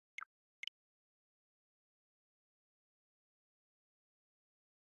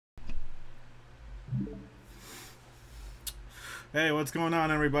Hey, what's going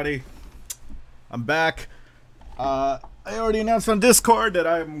on, everybody? I'm back. I already announced on Discord that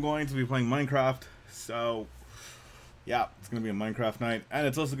I'm going to be playing Minecraft. So, yeah, it's going to be a Minecraft night. And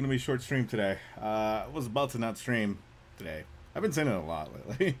it's also going to be a short stream today. I was about to not stream today. I've been saying it a lot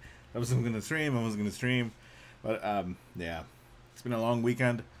lately. I wasn't going to stream. But, yeah. It's been a long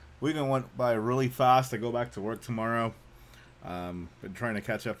weekend. Weekend went by really fast. I go back to work tomorrow. Been trying to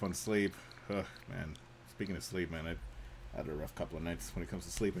catch up on sleep. Ugh, man. Speaking of sleep, man, I had a rough couple of nights when it comes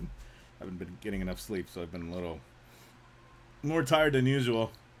to sleeping. I haven't been getting enough sleep, so I've been a little more tired than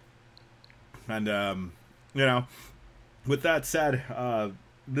usual. And, you know, with that said,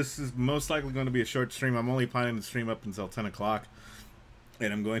 this is most likely going to be a short stream. I'm only planning to stream up until 10 o'clock.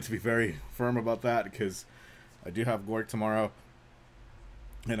 And I'm going to be very firm about that because I do have work tomorrow.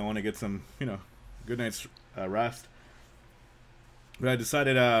 And I want to get some, you know, good night's rest. But I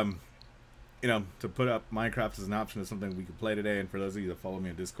decided, you know, to put up Minecraft as an option as something we could play today. And for those of you that follow me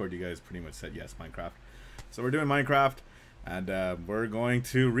on Discord, you guys pretty much said yes, Minecraft. So we're doing Minecraft, and we're going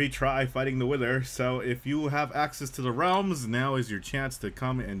to retry fighting the Wither. So if you have access to the realms, now is your chance to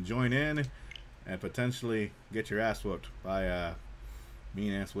come and join in and potentially get your ass whooped by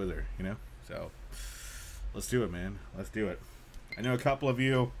mean ass Wither, you know? So let's do it, man. Let's do it. I know a couple of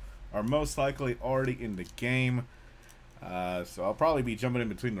you are most likely already in the game. So I'll probably be jumping in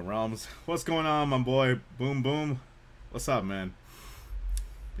between the realms. What's going on, my boy? Boom, boom. What's up, man?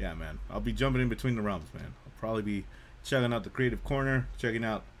 Yeah, man. I'll be jumping in between the realms, man. I'll probably be checking out the creative corner, checking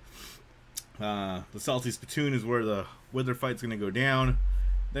out the Salty Spittoon is where the Wither fight's gonna go down.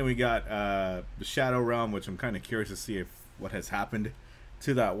 Then we got the Shadow Realm, which I'm kind of curious to see if what has happened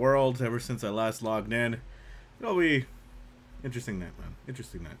to that world ever since I last logged in. It'll be interesting night, man.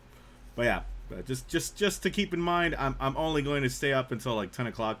 Interesting night. But yeah. Just to keep in mind, I'm only going to stay up until like 10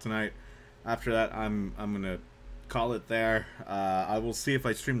 o'clock tonight. After that, I'm gonna call it there. I will see if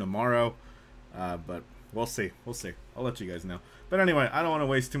I stream tomorrow, but we'll see. I'll let you guys know. But anyway, I don't want to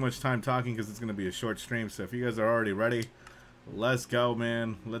waste too much time talking because it's gonna be a short stream. So if you guys are already ready, let's go,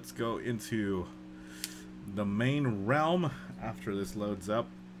 man. Let's go into the main realm after this loads up.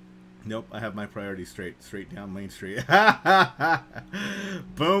 Nope, I have my priorities straight down Main Street.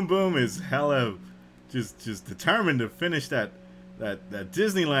 Boom Boom is hella just determined to finish that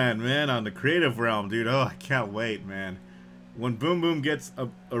Disneyland, man, on the creative realm, dude. Oh, I can't wait, man. When Boom Boom gets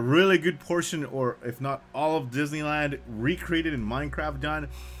a really good portion, or if not all of Disneyland recreated in Minecraft done,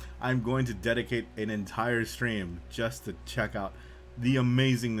 I'm going to dedicate an entire stream just to check out the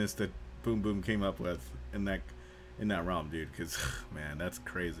amazingness that Boom Boom came up with in that realm, dude, because man, that's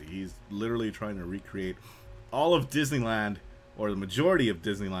crazy. He's literally trying to recreate all of Disneyland, or the majority of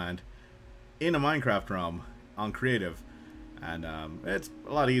Disneyland, in a Minecraft realm on creative. And it's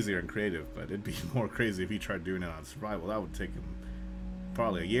a lot easier in creative, but it'd be more crazy if he tried doing it on survival. That would take him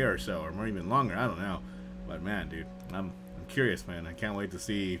probably a year or so, or more, even longer. I don't know. But man, dude, I'm curious, man. I can't wait to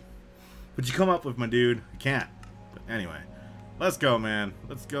see what you come up with, my dude. I can't. But anyway, let's go, man.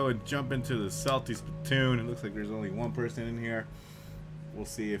 Let's go and jump into the Salty Spittoon. It looks like there's only one person in here. We'll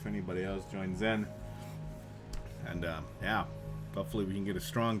see if anybody else joins in. And, yeah. Hopefully we can get a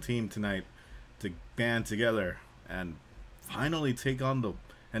strong team tonight to band together and finally take on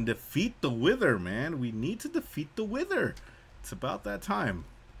and defeat the Wither, man. We need to defeat the Wither. It's about that time.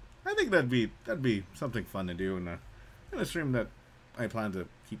 I think that'd be something fun to do in a stream that I plan to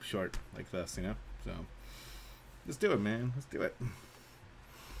keep short like this, you know? So let's do it, man. Let's do it.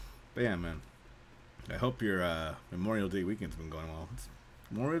 But yeah, man. I hope your Memorial Day weekend's been going well. It's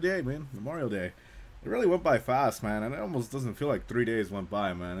Memorial Day, man. Memorial Day. It really went by fast, man. And it almost doesn't feel like 3 days went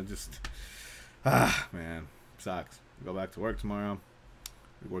by, man. It just... man. Sucks. Go back to work tomorrow.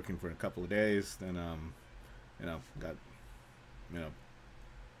 Be working for a couple of days. Then, you know, got, you know,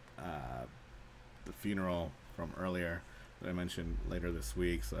 the funeral from earlier that I mentioned later this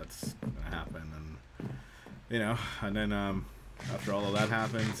week. So that's going to happen. And... you know, and then after all of that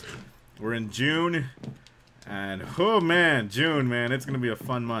happens, we're in June, and oh man, June, man, it's gonna be a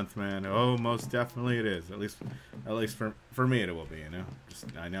fun month, man. Oh, most definitely it is. At least for me, it will be. You know, just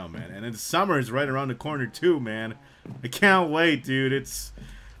I know, man. And then summer is right around the corner too, man. I can't wait, dude. It's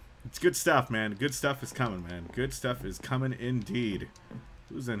good stuff, man. Good stuff is coming, man. Good stuff is coming indeed.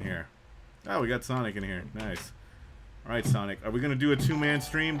 Who's in here? Oh, we got Sonic in here. Nice. All right, Sonic. Are we gonna do a two-man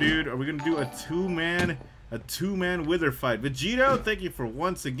stream, dude? Are we gonna do a two-man Wither fight? Vegito, thank you for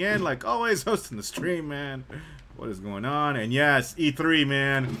once again, like always, hosting the stream, man. What is going on? And yes, E3,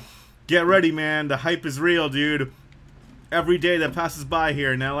 man. Get ready, man. The hype is real, dude. Every day that passes by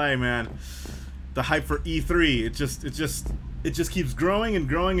here in LA, man. The hype for E3, it just keeps growing and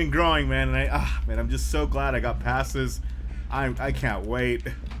growing and growing, man. And man, I'm just so glad I got passes. I can't wait.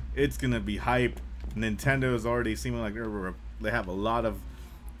 It's gonna be hype. Nintendo is already seeming like they have a lot of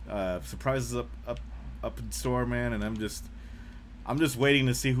surprises up in store, man, and I'm just waiting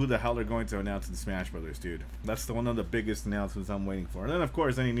to see who the hell they're going to announce in Smash Brothers, dude. That's one of the biggest announcements I'm waiting for. And then, of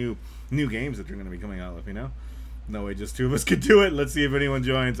course, any new games that they're going to be coming out with, you know? No way, just two of us could do it. Let's see if anyone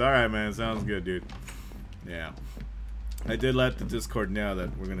joins. All right, man. Sounds good, dude. Yeah. I did let the Discord know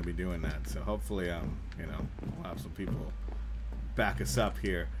that we're going to be doing that. So hopefully, you know, we'll have some people back us up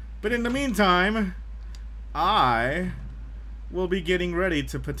here. But in the meantime, I will be getting ready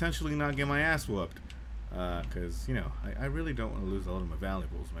to potentially not get my ass whooped. Because, you know, I really don't want to lose all of my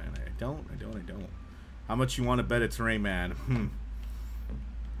valuables, man. I don't. How much you want to bet it's Rayman?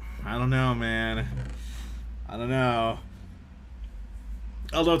 I don't know, man. I don't know.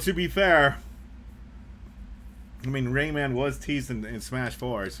 Although, to be fair, I mean, Rayman was teased in Smash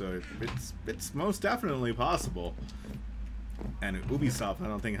 4, so it's most definitely possible. And Ubisoft, I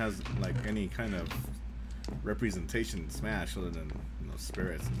don't think, has, like, any kind of representation in Smash other than, you know,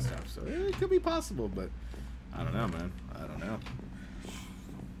 spirits and stuff. So it could be possible, but I don't know, man. I don't know.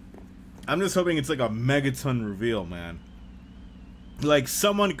 I'm just hoping it's like a Megaton reveal, man. Like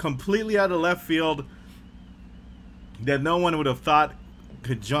someone completely out of left field that no one would have thought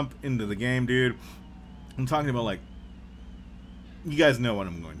could jump into the game, dude. I'm talking about, like, you guys know what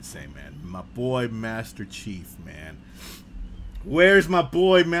I'm going to say, man. My boy Master Chief, man. Where's my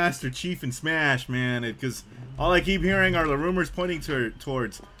boy Master Chief in Smash, man? Because all I keep hearing are the rumors pointing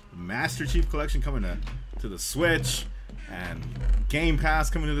towards Master Chief Collection coming to the Switch, and Game Pass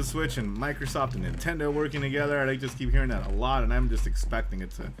coming to the Switch, and Microsoft and Nintendo working together. And I just keep hearing that a lot, and I'm just expecting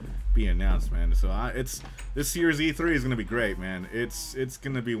it to be announced, man. So this year's E3 is gonna be great, man. It's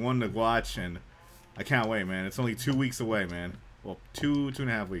gonna be one to watch, and I can't wait, man. It's only 2 weeks away, man. Well, two and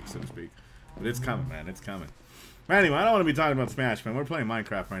a half weeks, so to speak. But it's coming, man. It's coming. But anyway, I don't want to be talking about Smash, man. We're playing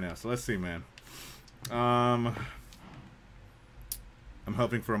Minecraft right now, so let's see, man. I'm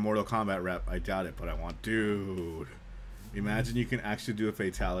hoping for a Mortal Kombat rep. I doubt it, but I want... Dude. Imagine you can actually do a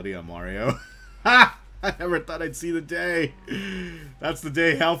fatality on Mario. Ha! I never thought I'd see the day. That's the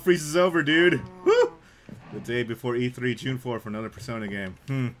day hell freezes over, dude. Woo! The day before E3, June 4th, for another Persona game.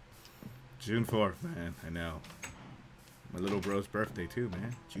 June 4th, man. I know. My little bro's birthday, too,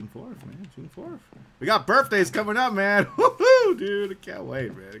 man. June 4th, man. June 4th. We got birthdays coming up, man. Woohoo, dude. I can't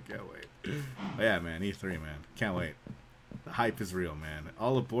wait, man. I can't wait. Oh, yeah, man. E3, man. Can't wait. The hype is real, man.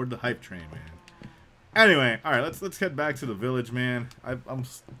 All aboard the hype train, man. Anyway, all right. Let's head back to the village, man. I'm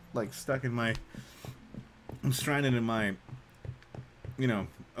like stuck in my... I'm stranded in my, you know,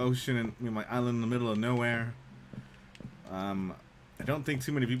 ocean and, you know, my island in the middle of nowhere. I don't think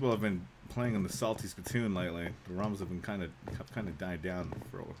too many people have been playing on the Salty Splatoon lately. The ROMs have been kind of died down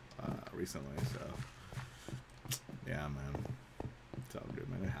for recently. So yeah, man, it's all good,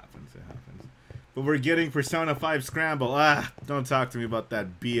 man. It happens. It happens. But we're getting Persona 5 Scramble. Don't talk to me about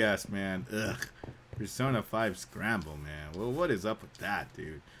that BS, man. Ugh. Persona 5 Scramble, man. Well, what is up with that,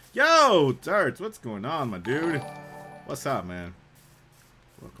 dude? Yo, Darts, what's going on, my dude? What's up, man?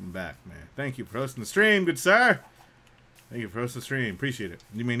 Welcome back, man. Thank you for hosting the stream, good sir. Thank you for hosting the stream. Appreciate it.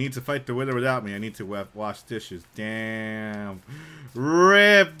 You may need to fight the weather without me. I need to wash dishes. Damn.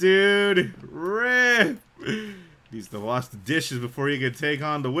 Rip, dude. Rip. Needs to wash the dishes before you can take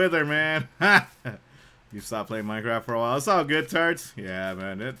on the weather, man. You stopped playing Minecraft for a while. It's all good, Tarts. Yeah,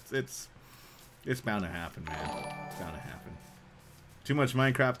 man. It's bound to happen, man. It's bound to happen. Too much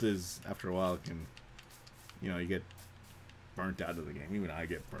Minecraft is, after a while, can, you know, you get burnt out of the game. Even I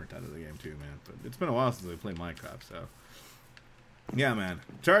get burnt out of the game too, man. But it's been a while since I played Minecraft, so yeah, man.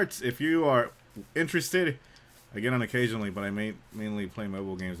 Charts, if you are interested, I get on occasionally, but I mainly play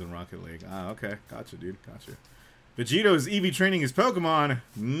mobile games in Rocket League. Ah, okay. Gotcha, dude. Gotcha. Vegeto's EV training his Pokemon.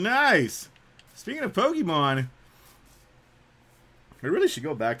 Nice! Speaking of Pokemon, I really should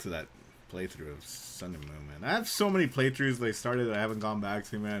go back to that playthrough of Sun and Moon, man. I have so many playthroughs they started that I haven't gone back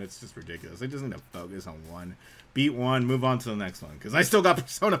to, man. It's just ridiculous. I just need to focus on one. Beat one, move on to the next one. Because I still got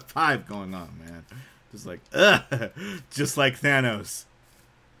Persona 5 going on, man. Just like, ugh. Just like Thanos.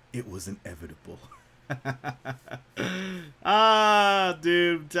 It was inevitable. Dude,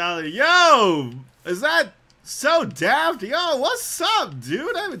 I'm telling you. Yo! Is that so daft? Yo, what's up,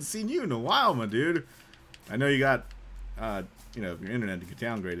 dude? I haven't seen you in a while, my dude. I know you got, you know, your internet to get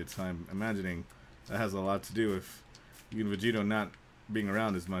downgraded, so I'm imagining that has a lot to do with you and Vegito not being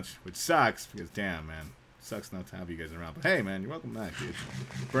around as much, which sucks, because damn, man. Sucks not to have you guys around. But hey, man, you're welcome back, dude.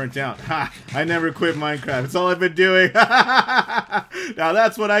 Burnt out. Ha! I never quit Minecraft. That's all I've been doing. Now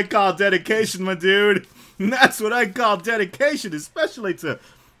that's what I call dedication, my dude. That's what I call dedication, especially to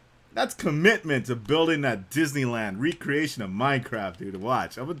That's commitment to building that Disneyland recreation of Minecraft, dude.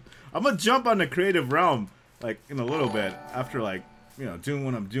 Watch. I'm gonna jump on the creative realm like in a little bit after like, you know, doing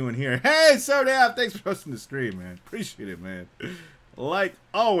what I'm doing here. Hey, Sodaf, thanks for hosting the stream, man. Appreciate it, man. Like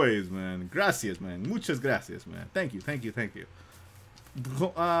always, man. Gracias, man. Muchas gracias, man. Thank you, thank you, thank you.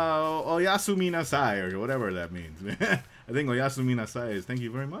 Oyasumi Nasai, or whatever that means, man. I think Oyasumi Nasai is thank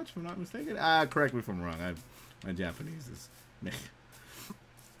you very much, if I'm not mistaken. Correct me if I'm wrong. My Japanese is meh.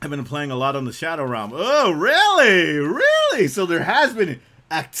 I've been playing a lot on the Shadow Realm. Oh, really? Really? So there has been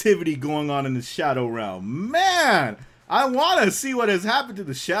activity going on in the Shadow Realm. Man, I want to see what has happened to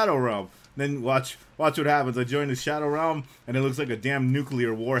the Shadow Realm. Then watch what happens. I join the Shadow Realm, and it looks like a damn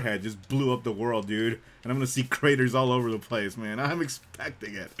nuclear warhead just blew up the world, dude. And I'm going to see craters all over the place, man. I'm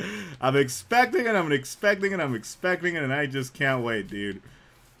expecting it. I'm expecting it, I'm expecting it, I'm expecting it, and I just can't wait, dude.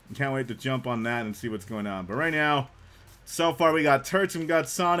 Can't wait to jump on that and see what's going on. But right now, so far we got Turts and we got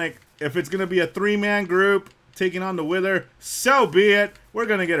Sonic. If it's going to be a 3-man group taking on the Wither, so be it. We're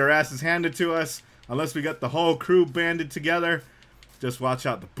going to get our asses handed to us. Unless we got the whole crew banded together. Just watch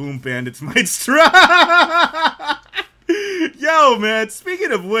out, the Boom Bandits might strike. Yo, man,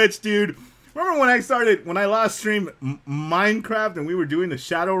 speaking of which, dude, remember when I last streamed Minecraft and we were doing the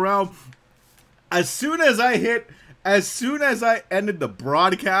Shadow Realm? As soon as I ended the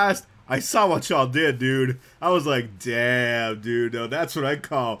broadcast, I saw what y'all did, dude. I was like, damn, dude, no, that's what I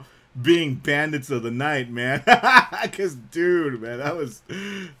call being bandits of the night, man. Cause, dude, man, that was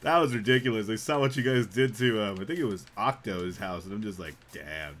ridiculous. I saw what you guys did to, I think it was Octo's house, and I'm just like,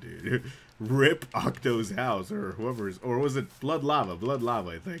 damn, dude. Rip Octo's house, or whoever's, or was it Blood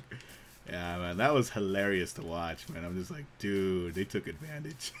Lava, I think. Yeah, man, that was hilarious to watch, man. I'm just like, dude, they took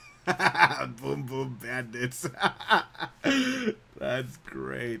advantage. Boom, boom, bandits. That's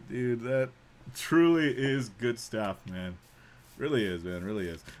great, dude. That truly is good stuff, man. Really is, man. Really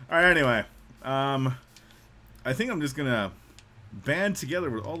is. All right, anyway. I think I'm just going to band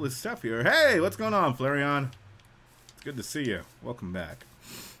together with all this stuff here. Hey, what's going on, Flareon? It's good to see you. Welcome back.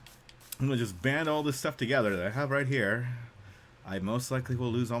 I'm going to just band all this stuff together that I have right here. I most likely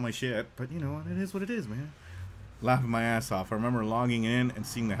will lose all my shit, but you know what? It is what it is, man. Laughing my ass off. I remember logging in and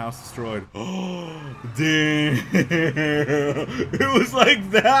seeing the house destroyed. Oh, damn. It was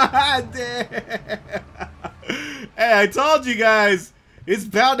like that. Damn. Hey, I told you guys, it's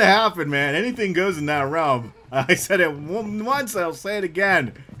bound to happen, man. Anything goes in that realm. I said it once, I'll say it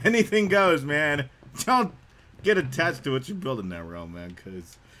again. Anything goes, man. Don't get attached to what you build in that realm, man,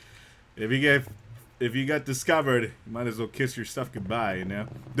 because if you got discovered, you might as well kiss your stuff goodbye, you know?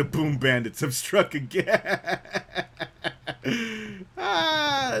 The Boom Bandits have struck again.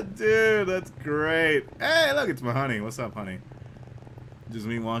 Ah, dude, that's great. Hey, look, it's my honey. What's up, honey? Just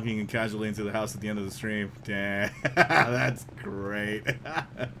me walking casually into the house at the end of the stream. Damn, that's great.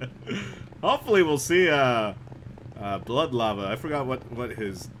 Hopefully we'll see Blood Lava. I forgot what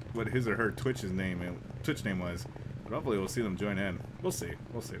his or her Twitch name was. But hopefully we'll see them join in. We'll see.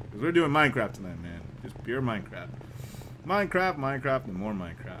 We'll see. Because we're doing Minecraft tonight, man. Just pure Minecraft. Minecraft, and more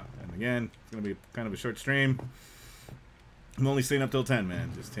Minecraft. And again, it's going to be kind of a short stream. I'm only staying up till 10,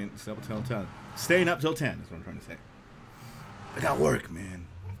 man. Just staying up till 10. Staying up till 10 is what I'm trying to say. I got work, man.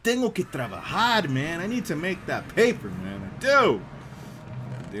 Tengo que trabajar, man. I need to make that paper, man. I do.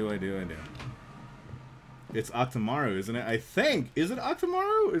 I do. It's Octomaru, isn't it? I think. Is it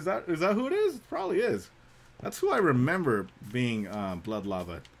Octomaru? Is that who it is? It probably is. That's who I remember being Blood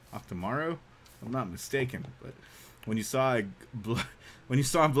Lava. Octomaru? If I'm not mistaken. But when you saw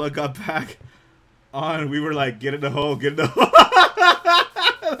Blood got back on, we were like, get in the hole, get in the hole.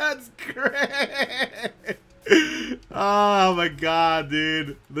 That's great. Oh my god,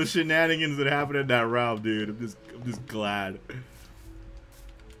 dude. The shenanigans that happened in that realm, dude. I'm just glad.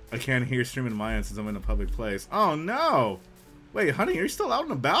 I can't hear streaming my end since I'm in a public place. Oh no! Wait, honey, are you still out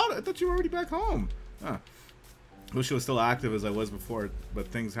and about? I thought you were already back home. Huh. Wish it was still active as I was before, but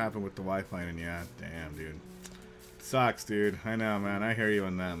things happen with the Wi-Fi, and yeah, damn, dude. Sucks, dude. I know, man. I hear you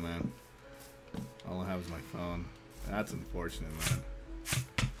on that, man. All I have is my phone. That's unfortunate, man.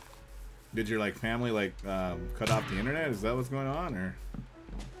 Did your family cut off the internet? Is that what's going on, or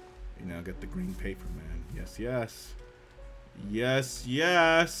get the green paper, man? Yes.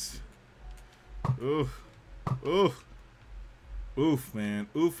 Oof, man.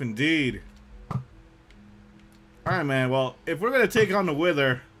 Oof, indeed. All right, man. Well, if we're gonna take on the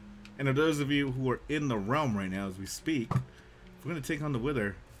Wither, and for those of you who are in the realm right now as we speak, if we're gonna take on the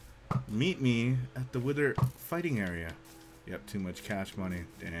Wither, meet me at the Wither fighting area. Yep, too much cash money.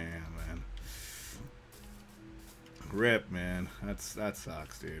 Damn, man. Rip, man. That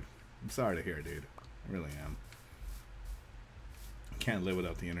sucks, dude. I'm sorry to hear, dude. I really am. can't live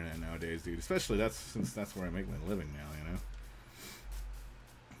without the internet nowadays, dude. Especially since that's where I make my living now, you know.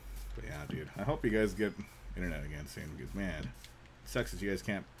 But yeah, dude. I hope you guys get internet again soon, because man, it sucks that you guys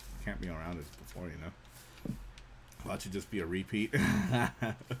can't be around as before, you know. Watch it just be a repeat.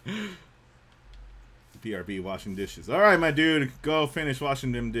 BRB washing dishes. All right, my dude, go finish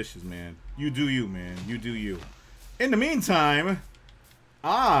washing them dishes, man. You do you, man. You do you. In the meantime,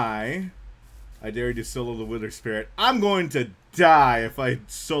 I dare you to solo the Wither Spirit. I'm going to die if I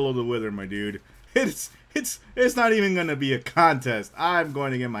solo the Wither, my dude. It's not even gonna be a contest. I'm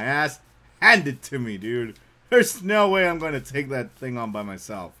going to get my ass handed to me, dude. There's no way I'm going to take that thing on by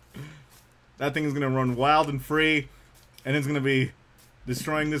myself. That thing is gonna run wild and free, and it's gonna be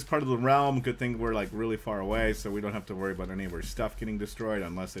destroying this part of the realm. Good thing we're like really far away, so we don't have to worry about any of our stuff getting destroyed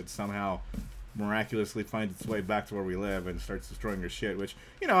unless it somehow miraculously finds its way back to where we live and starts destroying our shit. Which,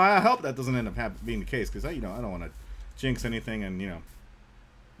 you know, I hope that doesn't end up being the case, because I don't want to jinx anything. And you know,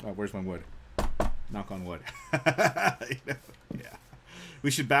 oh, where's my wood? Knock on wood. You know, yeah, we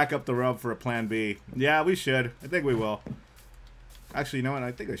should back up the rub for a plan B. Yeah, we should. I think we will. Actually, you know what?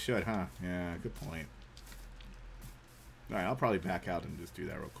 I think I should, huh? Yeah, good point. Alright, I'll probably back out and just do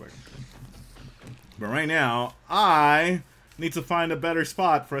that real quick. But right now, I need to find a better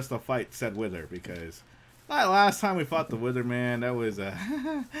spot for us to fight said Wither, because last time we fought the Wither, man, that was a...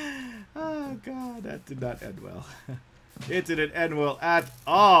 oh, God, that did not end well. It didn't end well at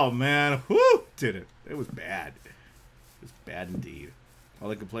all, man. Whoo! Did it. It was bad. It was bad indeed.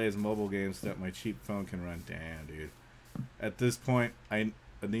 All I can play is mobile games that my cheap phone can run. Damn, dude. At this point, I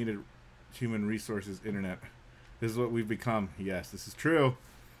needed human resources internet. This is what we've become. Yes, this is true.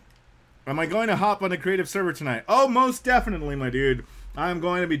 Am I going to hop on a creative server tonight? Oh, most definitely, my dude. I'm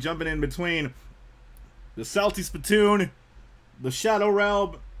going to be jumping in between the Salty Spittoon, the Shadow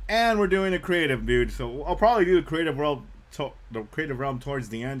Realm, and we're doing a creative, dude. So I'll probably do the creative realm towards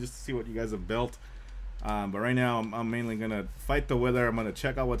the end, just to see what you guys have built. But right now, I'm mainly gonna fight the Wither. I'm gonna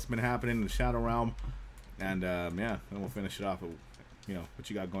check out what's been happening in the Shadow Realm, and yeah, then we'll finish it off with, you know, what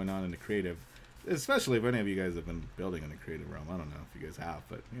you got going on in the creative. Especially if any of you guys have been building in the creative realm. I don't know if you guys have,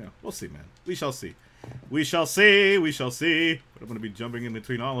 but, you know, we'll see, man. We shall see. We shall see. We shall see. But I'm going to be jumping in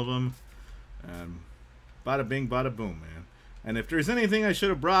between all of them. Bada bing, bada boom, man. And if there's anything I should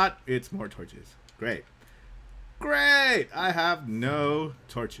have brought, it's more torches. Great. Great! I have no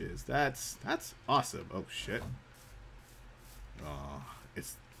torches. That's awesome. Oh, shit. Oh,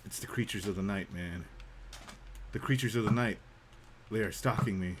 it's the creatures of the night, man. The creatures of the night. They are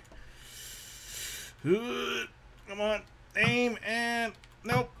stalking me. Come on, aim, and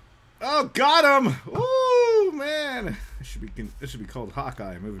nope. Oh, got him! Ooh, man, it should be called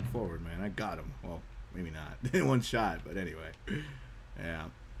Hawkeye moving forward, man. I got him. Well, maybe not in one shot, but anyway. Yeah.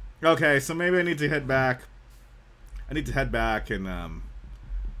 Okay, so maybe I need to head back. I need to head back and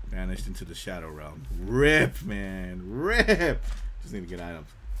vanished into the Shadow Realm. Rip, man, rip. Just need to get items.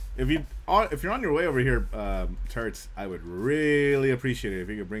 If you're on your way over here, Turts, I would really appreciate it if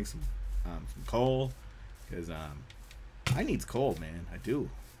you could bring some coal, because I needs coal, man. I do.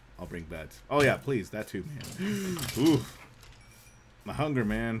 I'll bring beds. Oh yeah, please, that too, man. Ooh, my hunger,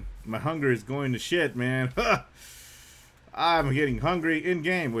 man. My hunger is going to shit, man. I'm getting hungry in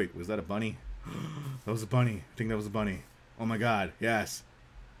game. Wait, was that a bunny? That was a bunny. I think that was a bunny. Oh my god, yes.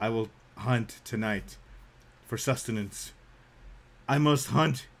 I will hunt tonight for sustenance. I must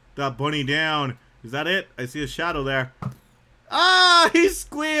hunt that bunny down. Is that it? I see a shadow there. Ah, he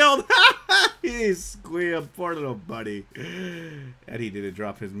squealed. He squealed, poor little buddy. And he didn't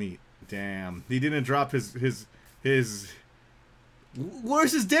drop his meat. Damn, he didn't drop his.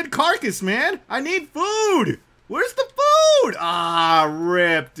 Where's his dead carcass, man? I need food. Where's the food? Ah,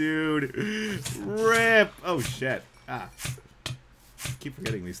 rip, dude. Rip. Oh shit. Ah, I keep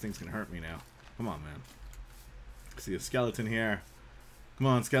forgetting these things can hurt me now. Come on, man. I see a skeleton here. Come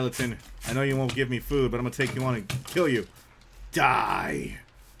on, skeleton. I know you won't give me food, but I'm gonna take you on and kill you. Die!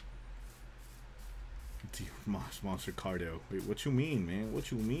 Monster Cardo. Wait, what you mean, man?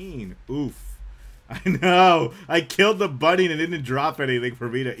 What you mean? Oof. I know! I killed the bunny and it didn't drop anything for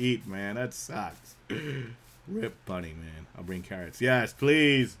me to eat, man. That sucks. Rip bunny, man. I'll bring carrots. Yes,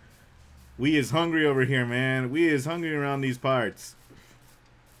 please! We is hungry over here, man. We is hungry around these parts.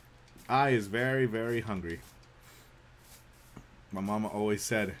 I is very, very hungry. My mama always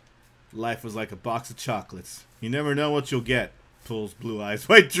said life was like a box of chocolates. You never know what you'll get. Pulls Blue Eyes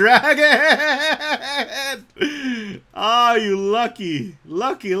White Dragon! Oh, you lucky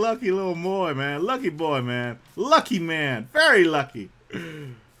little boy, man. Lucky boy, man. Lucky man. Very lucky.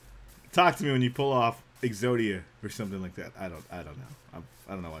 Talk to me when you pull off Exodia or something like that. I don't know.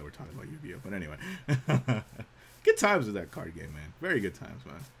 I don't know why we're talking about Yu-Gi-Oh, but anyway. Good times with that card game, man. Very good times,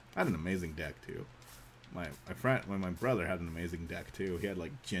 man. I had an amazing deck too. My brother had an amazing deck too. He had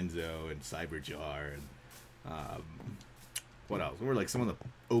like Jinzo and Cyberjar and what else? What were like some of the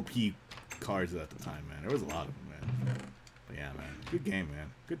OP cards at the time, man? There was a lot of them, man. But yeah, man, good game,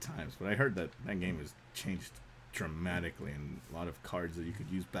 man. Good times. But I heard that game has changed dramatically, and a lot of cards that you could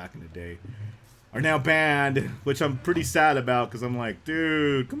use back in the day are now banned, which I'm pretty sad about because I'm like,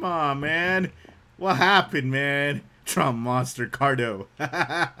 dude, come on, man. What happened, man? Trump Monster Cardo.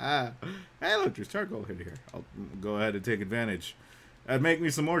 Hey, look, there's charcoal here. I'll go ahead and take advantage. And make me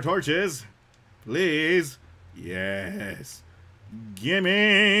some more torches. Please. Yes.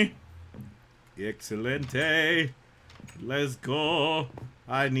 Gimme. Excelente. Let's go.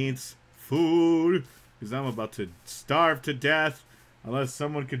 I need food because I'm about to starve to death unless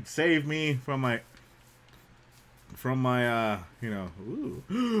someone could save me from my you know, ooh.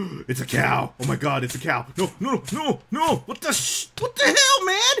 It's a cow. Oh my god, it's a cow. No, no, no, no. What the hell,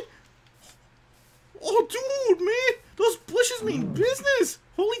 man? Oh, dude, man. Those bushes mean business.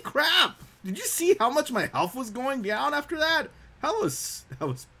 Holy crap. Did you see how much my health was going down after that? That was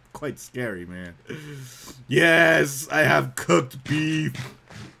quite scary, man. Yes, I have cooked beef.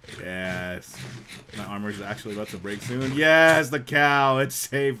 Yes. My armor's actually about to break soon. Yes, the cow. It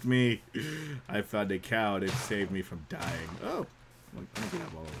saved me. I found a cow and it saved me from dying. Oh. I can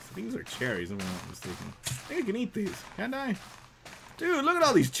have all those. These are cherries, if I'm not mistaken. I think I can eat these. Can't I? Dude, look at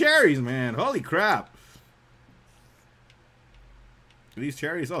all these cherries, man. Holy crap. Are these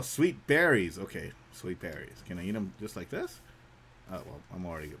cherries? Oh, sweet berries. Okay, sweet berries. Can I eat them just like this? Oh, well, I'm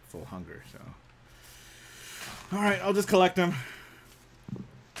already at full hunger, so. Alright, I'll just collect them.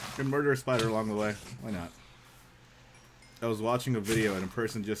 And murder a spider along the way. Why not? I was watching a video and a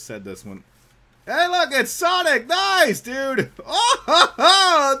person just said this one. Hey, look, it's Sonic! Nice, dude!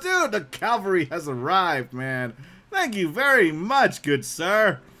 Oh, dude, the cavalry has arrived, man. Thank you very much, good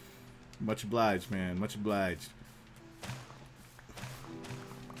sir. Much obliged, man. Much obliged.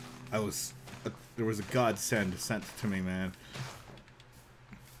 There was a godsend sent to me, man.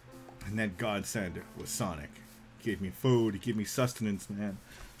 And that godsend was Sonic. He gave me food. He gave me sustenance, man.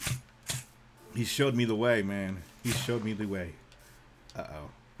 He showed me the way, man. He showed me the way. Uh-oh.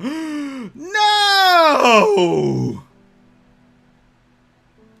 No!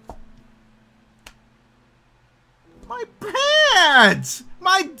 My pants!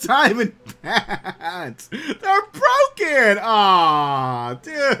 My diamond pants! They're broken! Aw,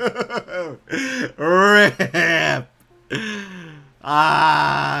 dude! RIP! Yep.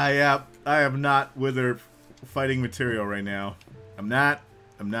 I am not Wither fighting material right now. I'm not.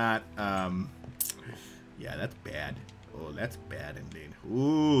 Yeah, that's bad. Oh, that's bad indeed.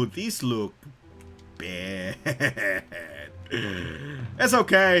 Ooh, these look bad. It's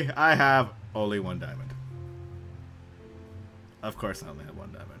okay. I have only one diamond. Of course I only have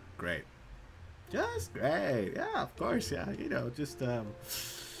one diamond. Great. Just great. Yeah, of course. Yeah, you know, just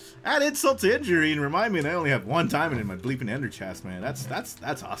add insult to injury and remind me that I only have one diamond in my bleeping ender chest, man. That's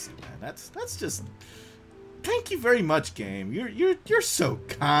awesome, man. That's just. Thank you very much, game. You're so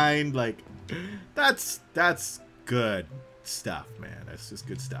kind. Like, that's good stuff, man. That's just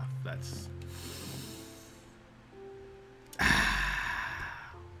good stuff. That's.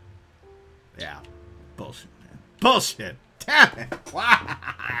 Yeah, bullshit, man. Bullshit. Damn it.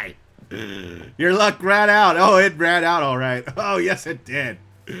 Why? Your luck ran out. Oh, it ran out all right. Oh, yes, it did.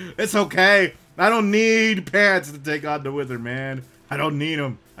 It's okay. I don't need pants to take on the Wither, man. I don't need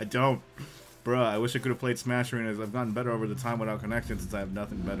them. I don't. Bruh, I wish I could have played Smash Arenas. I've gotten better over the time without connection since I have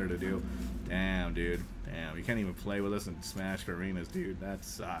nothing better to do. Damn, dude. Damn, you can't even play with us in Smash Arenas, dude. That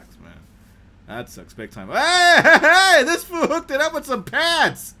sucks, man. That sucks big time. Hey! This fool hooked it up with some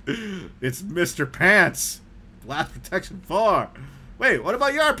pants! It's Mr. Pants. Blast Protection 4. Wait, what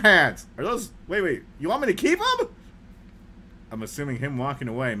about your pants? Are those... Wait. You want me to keep them? I'm assuming him walking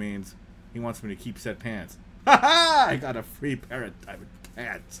away means he wants me to keep said pants. Ha! I got a free pair of diamond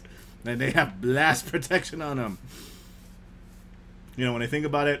pants. And they have blast protection on them. You know, when I think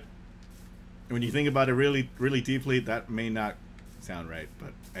about it, when you think about it really, really deeply, that may not sound right.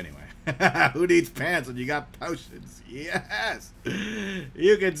 But anyway, who needs pants when you got potions? Yes!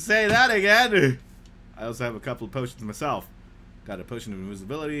 You can say that again. I also have a couple of potions myself. Got a potion of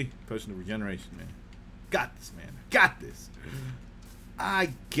invisibility, potion of regeneration, man. Got this, man. Got this.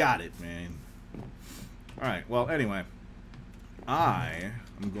 I got it, man. Alright, well, anyway. I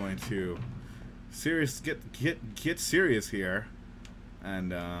am going to get serious here.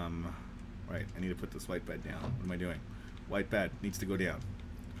 And, right, I need to put this white bed down. What am I doing? White bed needs to go down.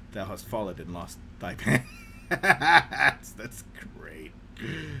 Thou hast fallen and lost thy pants. That's great.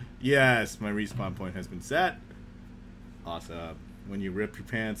 Yes, my respawn point has been set. Awesome. When you rip your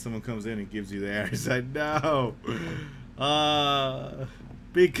pants, someone comes in and gives you the air. He's like, no.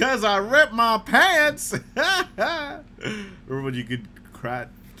 Because I ripped my pants. Remember when you could crack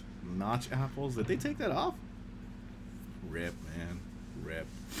notch apples? Did they take that off? Rip, man. Rip.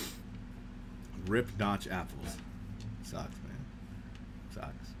 Rip notch apples. Sucks, man.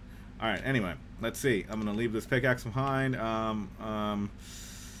 Sucks. Alright, anyway. Let's see. I'm going to leave this pickaxe behind.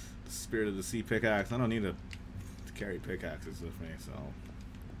 Spirit of the Sea pickaxe. I don't need to carry pickaxes with me, so I'll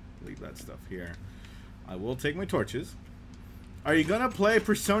leave that stuff here. I will take my torches. Are you gonna play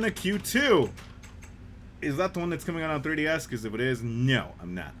Persona Q2? Is that the one that's coming out on 3DS? Because if it is, no,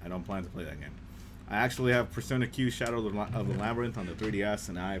 I'm not. I don't plan to play that game. I actually have Persona Q Shadow of the Labyrinth on the 3DS,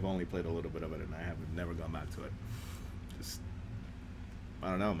 and I've only played a little bit of it, and I have never gone back to it. Just,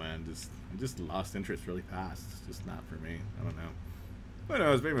 I don't know, man. I just lost interest really fast. It's just not for me. I don't know. Who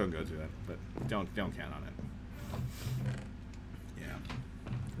knows? Maybe I'll go to it, but don't count on it. Yeah.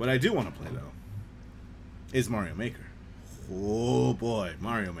 What I do want to play, though, is Mario Maker. Oh, boy.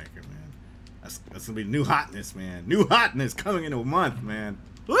 Mario Maker, man. That's going to be new hotness, man. New hotness coming in a month, man.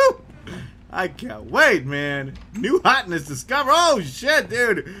 Woo! I can't wait, man. New hotness discover. Oh, shit,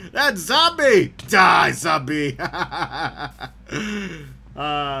 dude. That zombie. Die, zombie.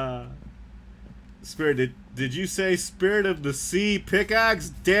 Spirit, did you say Spirit of the Sea pickaxe?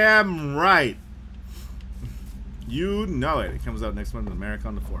 Damn right. You know it. It comes out next month in America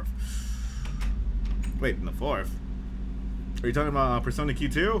on the 4th. Wait, in the 4th? Are you talking about Persona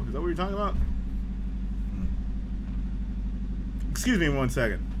Q2? Is that what you're talking about? Excuse me 1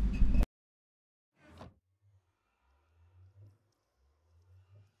 second.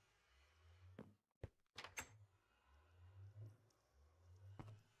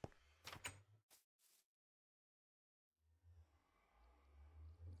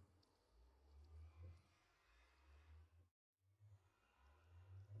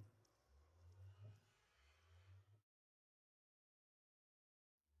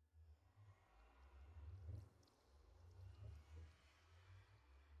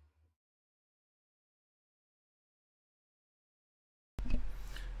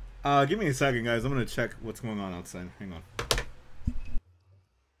 Give me a second, guys. I'm gonna check what's going on outside. Hang on.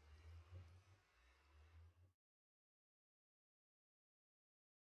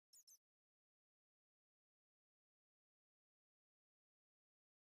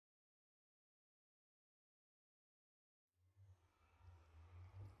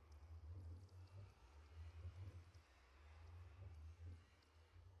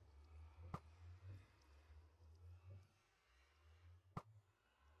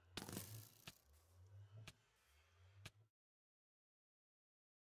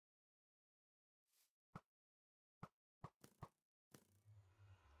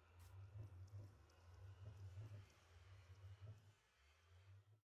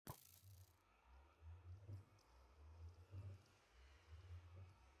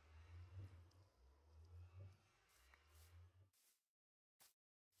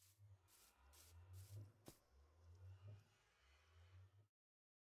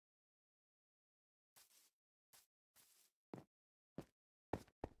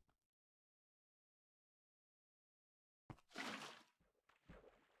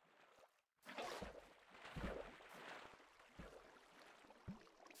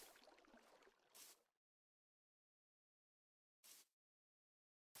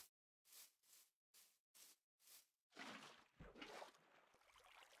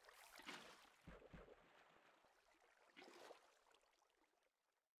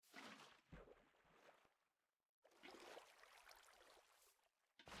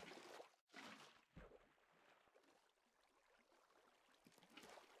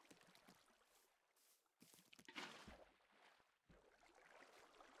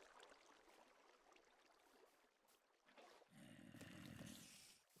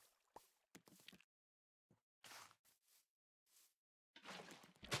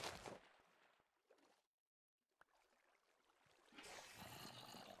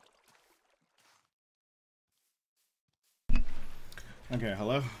 Okay,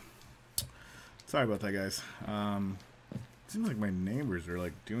 hello. Sorry about that, guys. It seems like my neighbors are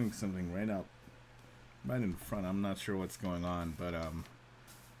like doing something right in front. I'm not sure what's going on, but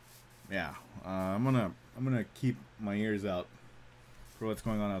yeah. I'm gonna keep my ears out for what's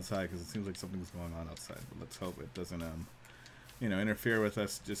going on outside because it seems like something's going on outside. But let's hope it doesn't interfere with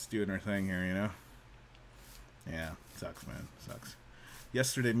us just doing our thing here. Yeah, sucks, man, sucks.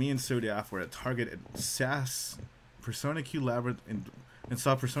 Yesterday, me and Sodiaf were at Target at SAS Persona Q Labyrinth and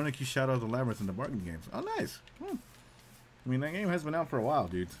saw Persona Q Shadow of the Labyrinth in the bargain games. Oh, nice. I mean, that game has been out for a while,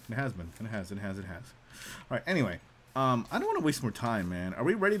 dude. It has been. It has. All right, anyway. I don't want to waste more time, man. Are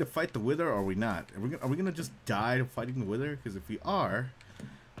we ready to fight the Wither, or are we not? Are we gonna just die fighting the Wither? Because if we are,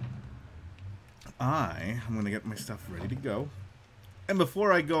 I'm gonna get my stuff ready to go. And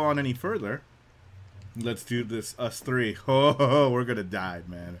before I go on any further, let's do this, us three. Oh, we're gonna die,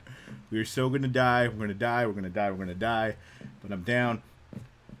 man. We're so gonna die. We're gonna die. We're gonna die. We're gonna die. But I'm down.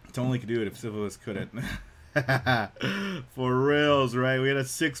 It's only could do it if Civilus couldn't. For reals, right? We had a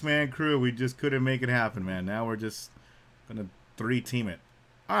 6-man crew. We just couldn't make it happen, man. Now we're just gonna 3-team it.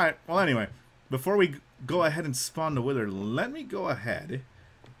 Alright, well anyway, before we go ahead and spawn the Wither, let me go ahead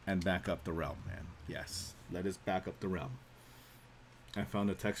and back up the realm, man. Yes, let us back up the realm. I found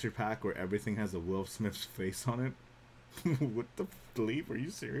a texture pack where everything has a Will Smith's face on it. What the bleep? Are you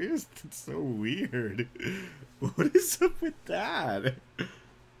serious? It's so weird. What is up with that?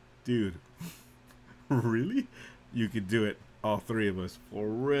 Dude. Really? You could do it. All 3 of us. For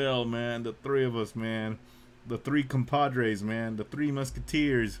real, man. The 3 of us, man. The 3 compadres, man. The 3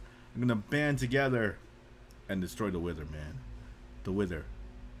 musketeers are gonna band together and destroy the Wither, man. The Wither.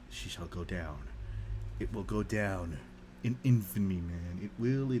 She shall go down. It will go down in infamy, man. It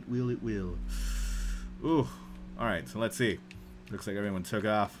will, it will, it will. Ooh. Alright, so let's see. Looks like everyone took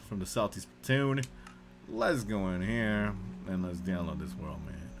off from the Salty Splatoon. Let's go in here and let's download this world,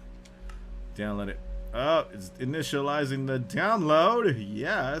 man. Download it. Oh, it's initializing the download.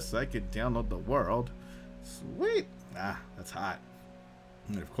 Yes, I could download the world. Sweet. Ah, that's hot.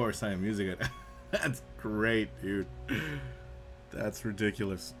 And of course I am using it. That's great, dude. That's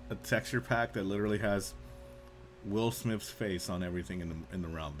ridiculous. A texture pack that literally has Will Smith's face on everything in the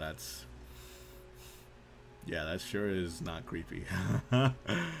realm. That's, yeah, that sure is not creepy. I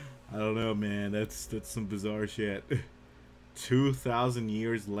don't know, man. That's some bizarre shit. 2,000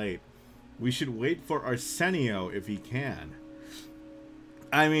 years late. We should wait for Arsenio if he can.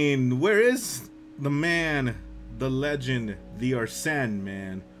 I mean, where is the man, the legend, the Arsene,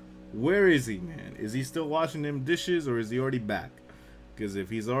 man? Where is he, man? Is he still washing them dishes, or is he already back? Because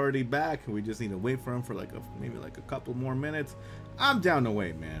if he's already back, we just need to wait for him for like maybe like a couple more minutes. I'm down to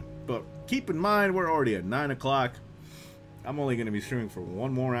wait, man. But keep in mind, we're already at 9 o'clock. I'm only going to be streaming for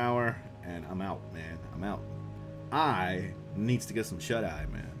 1 more hour, and I'm out, man. I'm out. I needs to get some shut-eye,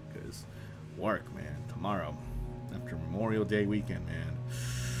 man. Because work, man. Tomorrow, after Memorial Day weekend, man.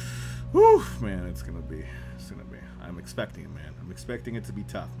 Whew, man, it's gonna be. I'm expecting it, man. I'm expecting it to be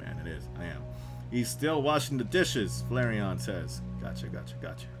tough, man. It is. I am. He's still washing the dishes, Flareon says. Gotcha.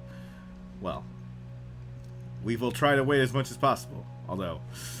 Well, we will try to wait as much as possible. Although,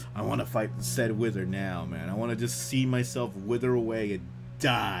 I want to fight said Wither now, man. I want to just see myself wither away and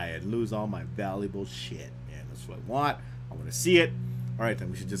die and lose all my valuable shit, man. That's what I want. I want to see it. Alright,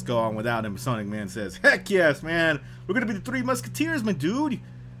 then we should just go on without him. Sonic Man says, heck yes, man. We're going to be the 3 Musketeers, my dude.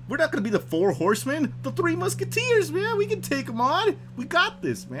 We're not going to be the 4 Horsemen. The 3 Musketeers, man. We can take them on. We got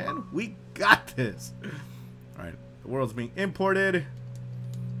this, man. We got this. Alright, the world's being imported.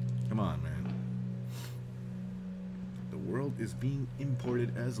 Come on, man. The world is being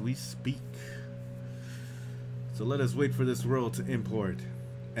imported as we speak. So let us wait for this world to import.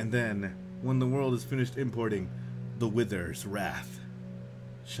 And then, when the world is finished importing, the Wither's wrath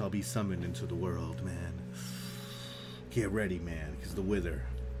shall be summoned into the world, man. Get ready, man, because the Wither,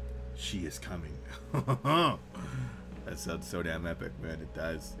 she is coming. That sounds so damn epic, man. It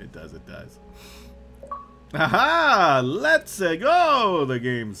does. It does. Aha! Let's go! The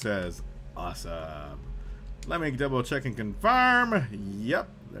game says. Awesome. Let me double check and confirm. Yep,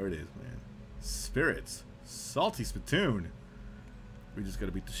 there it is, man. Spirits. Salty Splatoon. We just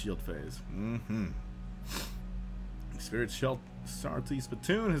gotta beat the shield phase. Spirit Salty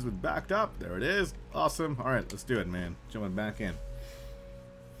Splatoon has been backed up. There it is. Awesome. Alright, let's do it, man. Jumping back in.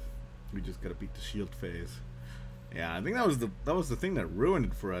 We just gotta beat the shield phase. Yeah, I think that was the thing that ruined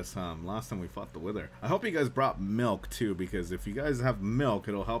it for us, last time we fought the Wither. I hope you guys brought milk too, because if you guys have milk,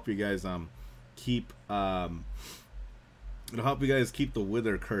 it'll help you guys keep the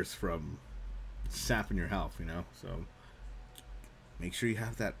Wither curse from sapping your health, you know? So make sure you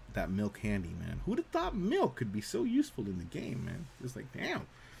have that milk handy, man. Who'd have thought milk could be so useful in the game, man? Just like, damn.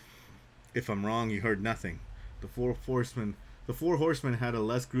 If I'm wrong, you heard nothing. The 4 Horsemen had a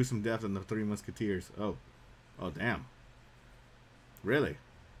less gruesome death than the 3 Musketeers. Oh, damn. Really?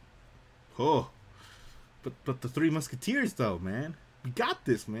 Oh, but the 3 Musketeers though, man. We got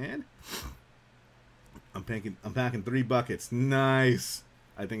this, man. I'm packing 3 buckets. Nice.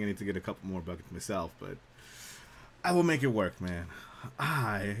 I think I need to get a couple more buckets myself, but I will make it work, man.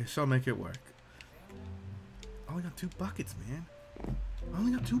 I shall make it work. I only got 2 buckets, man. I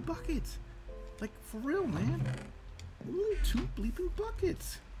only got 2 buckets. Like, for real, man. Only 2 bleeping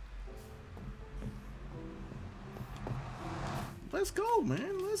buckets. Let's go,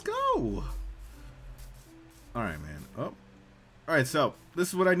 man. Let's go. Alright, man. Oh. Alright, so this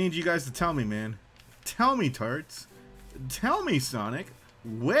is what I need you guys to tell me, man. Tell me, Tarts. Tell me, Sonic.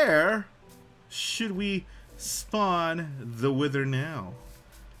 Where should we spawn the Wither now?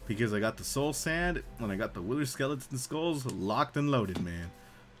 Because I got the Soul Sand and I got the Wither Skeleton Skulls locked and loaded, man.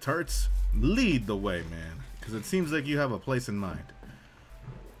 Tarts, lead the way, man. Because it seems like you have a place in mind.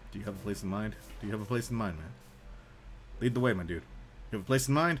 Do you have a place in mind? Do you have a place in mind, man? Lead the way, my dude. You have a place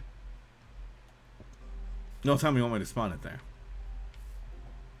in mind? Don't tell me you want me to spawn it there.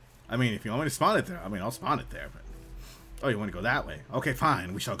 I mean, if you want me to spawn it there, I mean, I'll spawn it there, but... Oh, you want to go that way? Okay,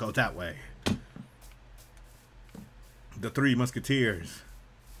 fine. We shall go that way. The Three Musketeers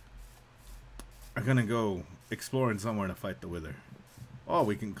are gonna go exploring somewhere to fight the Wither. Oh,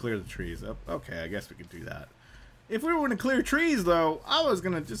 we can clear the trees up. Okay, I guess we could do that. If we were gonna clear trees, though, I was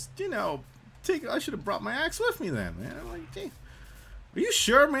gonna just, you know, I should have brought my axe with me then, man. I'm like, gee, are you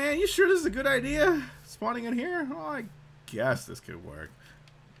sure, man? You sure this is a good idea? Spawning in here? Oh, I guess this could work.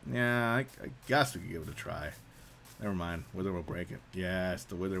 Yeah, I guess we could give it a try. Never mind. Wither will break it. Yes,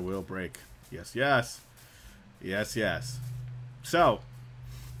 the Wither will break. Yes, yes. Yes, yes. So,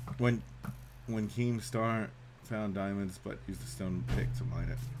 when Keemstar found diamonds but used a stone pick to mine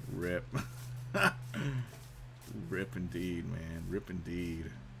it. Rip. Rip indeed, man. Rip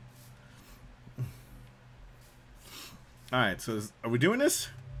indeed. Alright, so are we doing this?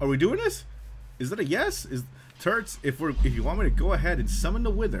 Are we doing this? Is that a yes? Is Turts, if you want me to go ahead and summon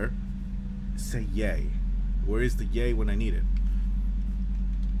the Wither, say yay. Where is the yay when I need it?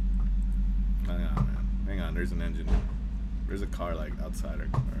 Hang on, man. Hang on, there's an engine. There's a car like outside our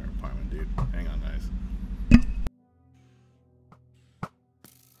apartment, dude. Hang on, guys.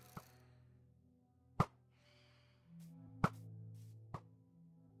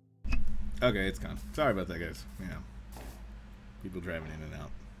 Okay, it's gone. Sorry about that, guys. Yeah. People driving in and out.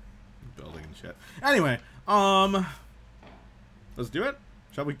 Building and shit. Anyway, let's do it.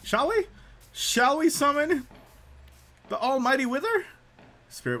 Shall we? Shall we? Shall we summon the almighty Wither?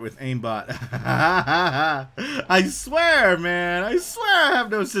 Spirit with aimbot. I swear, man. I swear I have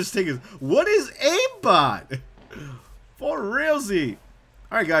no such thing as... What is aimbot? For realsy.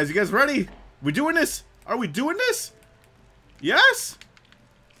 Alright, guys. You guys ready? We doing this? Are we doing this? Yes?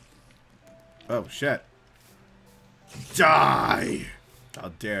 Oh, shit. Die!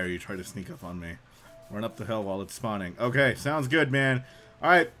 How dare you try to sneak up on me. Run up the hill while it's spawning. Okay, sounds good, man.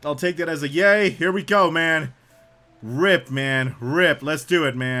 Alright, I'll take that as a yay. Here we go, man. Rip, man. Rip. Let's do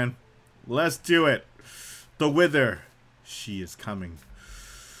it, man. Let's do it. The Wither. She is coming.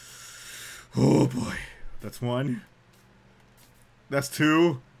 Oh, boy. That's one. That's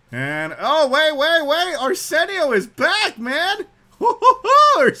two. And... Oh, wait. Arsenio is back, man.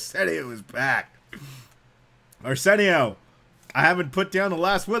 Arsenio is back. Arsenio. I haven't put down the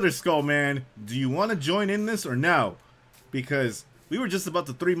last Wither Skull, man. Do you want to join in this or no? Because we were just about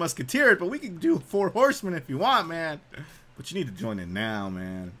to Three Musketeer it, but we can do Four Horsemen if you want, man. But you need to join in now,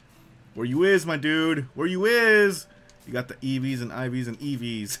 man. Where you is, my dude? Where you is? You got the EVs and IVs and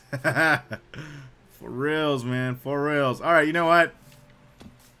EVs. For reals, man. For reals. All right, you know what?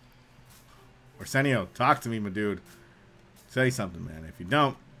 Arsenio, talk to me, my dude. Say something, man. If you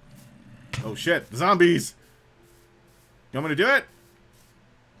don't... Oh, shit. The zombies! You want me to do it?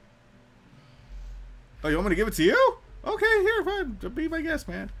 Oh, you want me to give it to you? Okay, here, fine. Be my guest,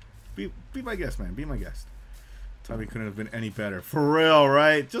 man. Be my guest, man. Be my guest. Tommy couldn't have been any better. For real,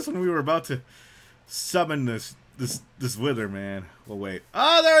 right? Just when we were about to summon this Wither, man. Well, wait.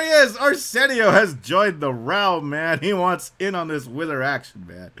 Oh, there he is! Arsenio has joined the realm, man. He wants in on this Wither action,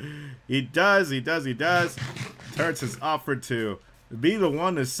 man. He does. Turts has offered to be the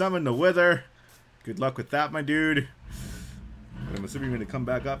one to summon the Wither. Good luck with that, my dude. I'm assuming you're going to come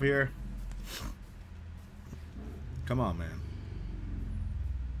back up here. Come on, man.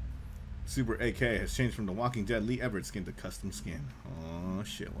 Super AK has changed from the Walking Dead Lee Everett skin to custom skin. Oh,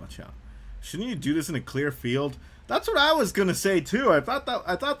 shit. Watch out. Shouldn't you do this in a clear field? That's what I was going to say, too. I thought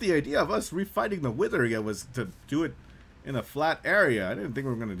the idea of us refighting the Wither again was to do it in a flat area. I didn't think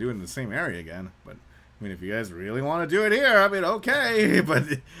we were going to do it in the same area again. But, I mean, if you guys really want to do it here, I mean, okay. But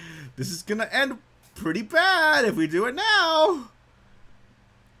this is going to end pretty bad if we do it now.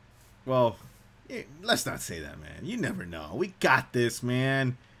 Well, let's not say that, man. You never know. We got this,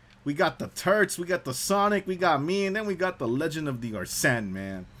 man. We got the Turts, we got the Sonic, we got me, and then we got the Legend of the Arsene,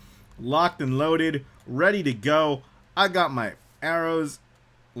 man. Locked and loaded, ready to go. I got my arrows,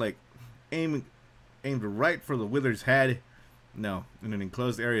 like, aimed right for the Wither's head. No, in an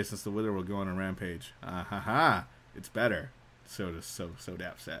enclosed area since the Wither will go on a rampage. Ah ha ha. It's better. So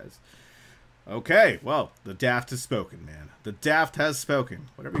Dap says. Okay, well, the daft has spoken, man. The daft has spoken.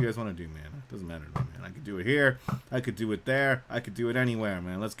 Whatever you guys want to do, man. It doesn't matter to me, man. I could do it here. I could do it there. I could do it anywhere,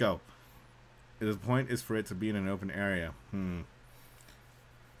 man. Let's go. The point is for it to be in an open area. Alright,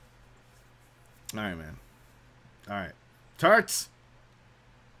 man. Alright. Tarts!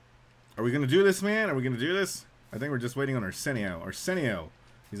 Are we going to do this, man? Are we going to do this? I think we're just waiting on Arsenio. Arsenio.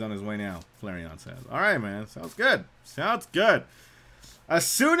 He's on his way now, Flareon says. Alright, man. Sounds good. Sounds good. As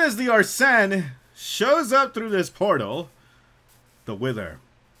soon as the Arsene shows up through this portal, the Wither,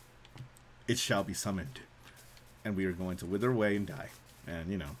 it shall be summoned. And we are going to wither away and die. And,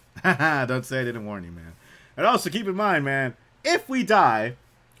 you know, don't say I didn't warn you, man. And also keep in mind, man, if we die,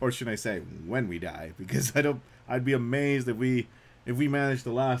 or should I say when we die, because I'd be amazed if we manage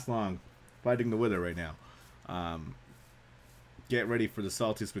to last long fighting the Wither right now. Get ready for the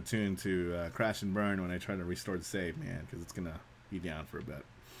Salty Spittoon to crash and burn when I try to restore the save, man, because it's gonna be down for a bit.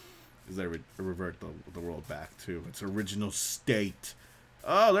 As I revert the world back to its original state.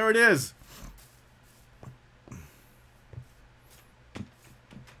 Oh, there it is.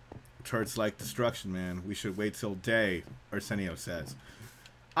 Turds like destruction, man. We should wait till day, Arsenio says.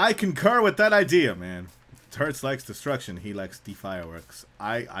 I concur with that idea, man. Turds likes destruction. He likes the fireworks.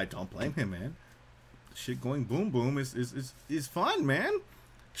 I don't blame him, man. Shit going boom boom is fun, man.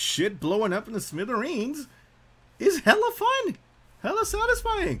 Shit blowing up in the smithereens is hella fun. Hella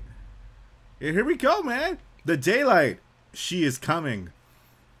satisfying. Here we go, man. The daylight. She is coming.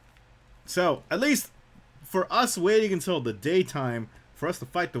 So, at least for us waiting until the daytime for us to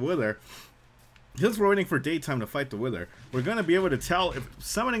fight the Wither, since we're waiting for daytime to fight the Wither, we're going to be able to tell if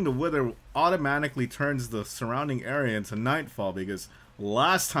summoning the Wither automatically turns the surrounding area into nightfall, because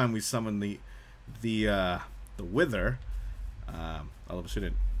last time we summoned the Wither, all of a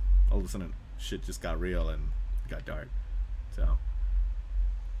sudden shit just got real and got dark. So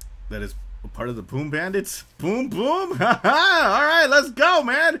that is a part of the Boom Bandits. Boom boom. Alright, let's go,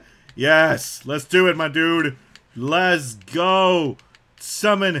 man. Yes, let's do it, my dude. Let's go.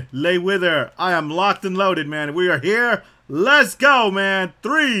 Summon Le Wither. I am locked and loaded, man. We are here. Let's go, man.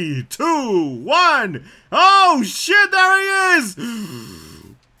 3, 2, 1. Oh, shit, there he is.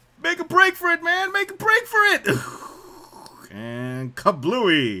 Make a break for it, man. Make a break for it. And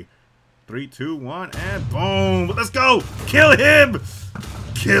kablooey. 3, 2, 1, and boom. Let's go. Kill him.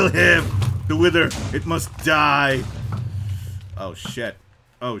 Kill him. The Wither. It must die. Oh, shit.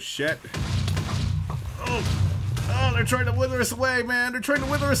 Oh, shit. Oh. Oh, they're trying to wither us away, man. They're trying to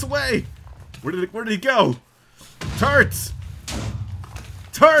wither us away. Where did he go? Tarts.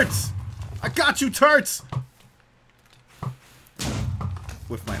 Tarts. I got you, Tarts.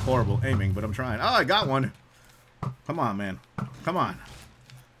 With my horrible aiming, but I'm trying. Oh, I got one. Come on, man. Come on.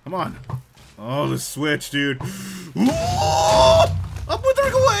 Come on. Oh, the switch, dude. Oh, I'm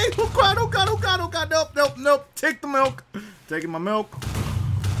withering away. Oh, God. Oh, God. Oh, God. Oh, God. Nope. Nope. Nope. Take the milk. Taking my milk.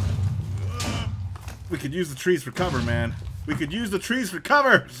 We could use the trees for cover, man. We could use the trees for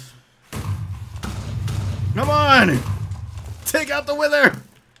cover. Come on. Take out the Wither.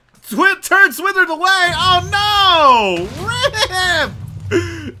 Turds withered away. Oh, no.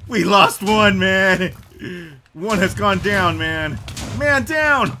 Rip. We lost one, man. One has gone down, man. Man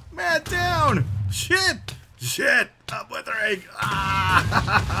down. Man down. Shit. Shit. I'm withering.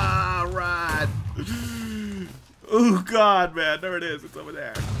 Ah, right. Oh, God, man. There it is. It's over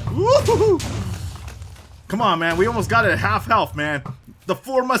there. Woo-hoo-hoo. Come on, man. We almost got it at half health, man. The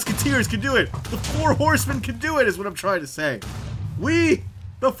 4 Musketeers can do it. The 4 Horsemen can do it, is what I'm trying to say. We,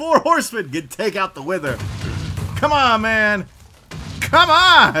 the 4 Horsemen, can take out the Wither. Come on, man. Come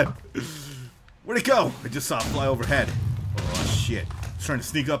on. Where'd it go? I just saw it fly overhead. Oh, shit. It's trying to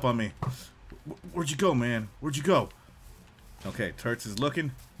sneak up on me. Where'd you go, man? Where'd you go? Okay, Turts is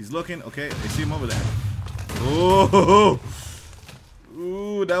looking. He's looking. Okay, I see him over there. Oh.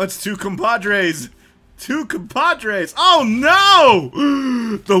 Ooh, now it's 2 compadres. 2 compadres. Oh no!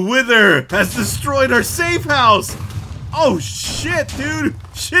 The Wither has destroyed our safe house. Oh shit, dude.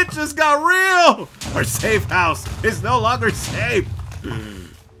 Shit just got real. Our safe house is no longer safe.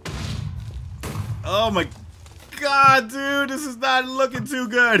 Oh my God, dude. This is not looking too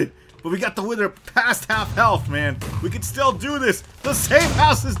good. But we got the Wither past half health, man. We can still do this. The safe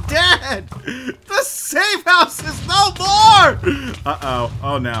house is dead. The safe house is no more. Uh-oh.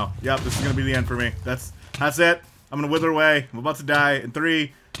 Oh, no. Yep, this is going to be the end for me. That's it. I'm going to wither away. I'm about to die in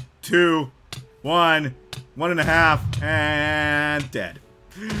 3, 2, 1, 1.5, and dead.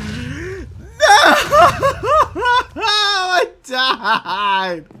 No! I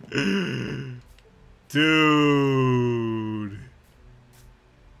died. Dude.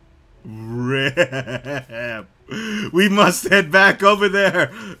 Rip. We must head back over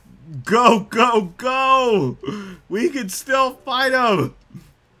there. Go, go, go! We can still fight him!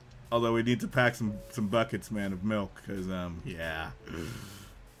 Although we need to pack some buckets, man, of milk, because, yeah.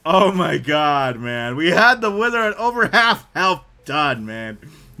 Oh my god, man. We had the Wither at over half health done, man.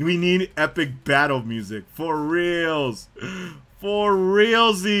 We need epic battle music. For reals. For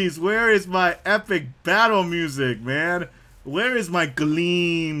realsies. Where is my epic battle music, man? Where is my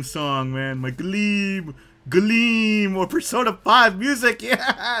Gleam song, man? My Gleam. Gleam or Persona 5 music,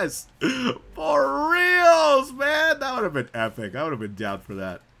 yes! For reals, man! That would have been epic. I would have been down for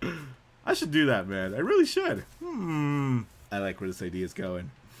that. I should do that, man. I really should. I like where this idea is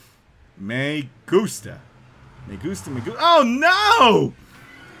going. Me gusta. Me gusta, me gusta. Oh, no!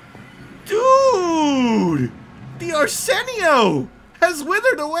 Dude! The Arsenio has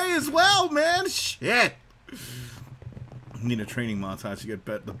withered away as well, man! Shit! Need a training montage to get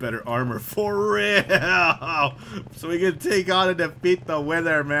the better armor for real, so we can take on and defeat the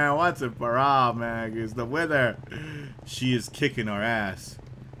Wither, man. Once and for all, man. Because the Wither, she is kicking our ass.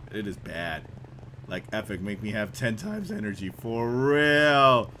 It is bad. Like epic, make me have 10 times energy for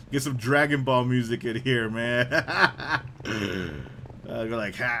real. Get some Dragon Ball music in here, man. Go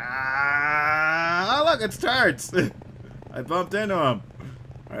like, oh look, it's Turds. I bumped into him.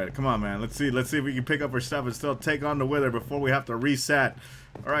 Alright, come on, man. Let's see if we can pick up our stuff and still take on the Wither before we have to reset.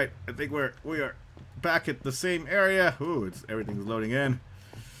 Alright, I think we are back at the same area. Ooh, everything's loading in.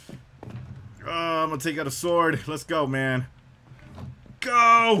 I'm gonna take out a sword. Let's go, man.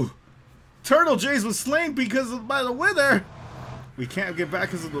 Go! Turtle Jays was slain by the Wither. We can't get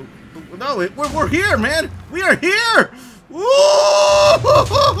back because of the no, we're here, man. We are here. Ooh,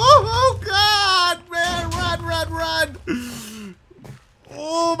 oh God, man, run.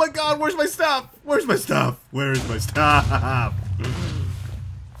 Oh my god, where's my stuff? Where's my stuff? Where is my stuff?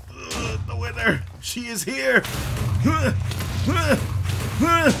 The Wither, she is here.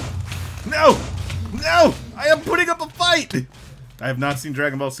 No! No! I am putting up a fight! I have not seen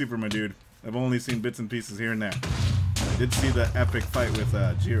Dragon Ball Super, my dude. I've only seen bits and pieces here and there. I did see the epic fight with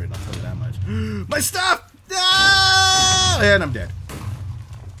Jiren, I'll tell you that much. My stuff! No! And I'm dead.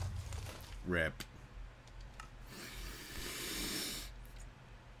 Rip.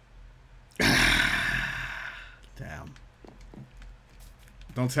 Damn.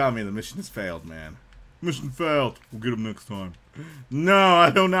 Don't tell me the mission has failed, man. Mission failed. We'll get him next time. No, I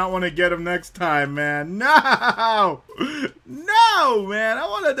do not want to get him next time, man. No! No, man. I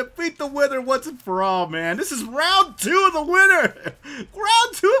want to defeat the Wither once and for all, man. This is round 2 of the Wither.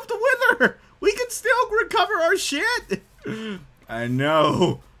 Round 2 of the Wither. We can still recover our shit. I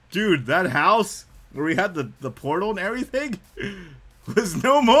know. Dude, that house where we had the portal and everything was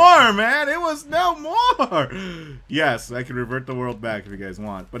no more, man. It was no more. Yes, I can revert the world back if you guys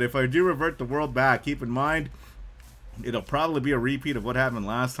want. But if I do revert the world back, keep in mind, it'll probably be a repeat of what happened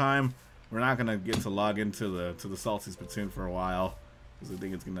last time. We're not gonna get to log into the Salty Splatoon for a while because I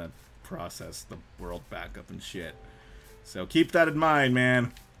think it's gonna process the world back up and shit. So keep that in mind,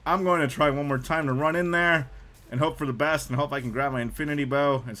 man. I'm going to try one more time to run in there and hope for the best and hope I can grab my infinity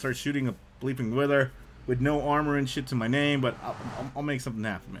bow and start shooting a bleeping Wither with no armor and shit to my name. But I'll make something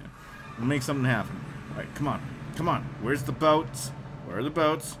happen, man. I'll make something happen. All right, come on, come on. Where's the boats? Where are the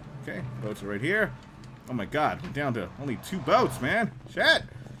boats? Okay, boats are right here. Oh my god, we're down to only 2 boats, man. Shit.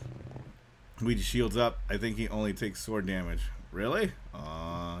 Luigi shields up. I think he only takes sword damage. Really?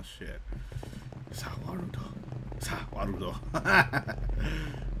 Aw, shit. Sawarudo.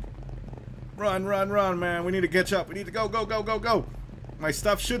 Run, man. We need to catch up. We need to go. My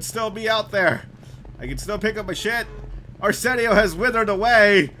stuff should still be out there. I can still pick up my shit. Arsenio has withered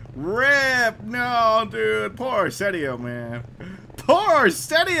away. Rip. No, dude. Poor Arsenio, man. Poor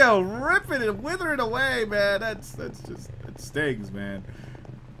Arsenio. Ripping and withering away, man. That's just, it stings, man.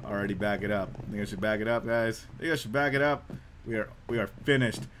 Already back it up. I think I should back it up, guys. I think I should back it up. We are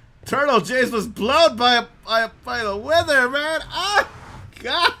finished. Turtle Jays was blown by the Wither, man. Ah,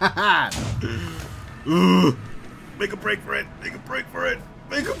 God. Ooh. Make a break for it. Make a break for it.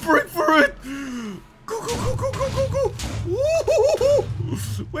 Make a break for it. Go. Ooh.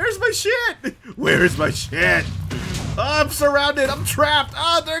 Where's my shit? Where's my shit? Oh, I'm surrounded. I'm trapped.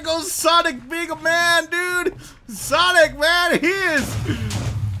 Oh, there goes Sonic being a man, dude. Sonic, man. He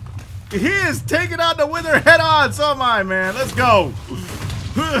is taking on the Wither head on. So am I, man. Let's go.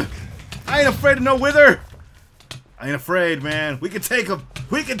 I ain't afraid of no Wither. I ain't afraid, man. We can take him.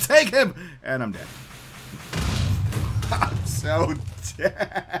 We can take him. And I'm dead. I'm so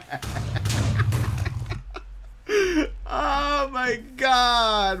dead. Oh my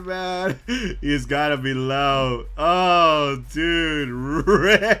god, man. He's gotta be low. Oh, dude.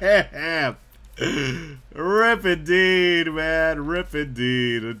 Rip. Rip indeed, man. Rip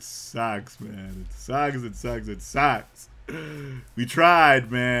indeed. It sucks, man. It sucks, it sucks, it sucks. We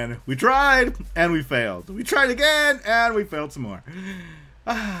tried, man. We tried, and we failed. We tried again, and we failed some more.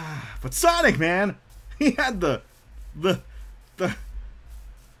 But Sonic, man, he had the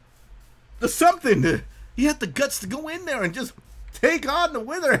something. He had the guts to go in there and just take on the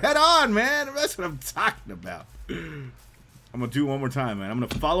Wither head on, man. That's what I'm talking about. I'm going to do it one more time, man. I'm going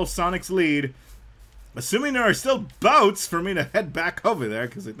to follow Sonic's lead. Assuming there are still boats for me to head back over there,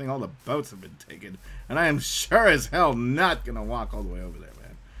 because I think all the boats have been taken. And I am sure as hell not going to walk all the way over there,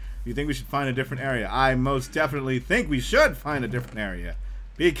 man. You think we should find a different area? I most definitely think we should find a different area.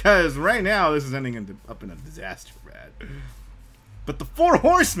 Because right now, this is ending up in a disaster, man. But the Four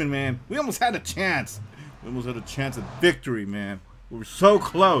Horsemen, man, we almost had a chance. We almost had a chance at victory, man. We were so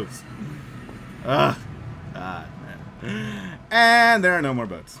close. Ugh. God, man. And there are no more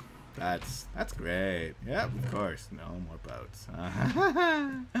boats. That's great. Yep, of course. No more boats.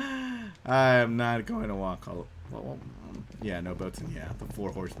 I'm not going to walk all... Well, yeah, no boats, and yeah, the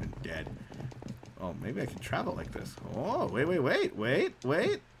Four Horsemen dead. Oh, maybe I can travel like this. Oh, wait.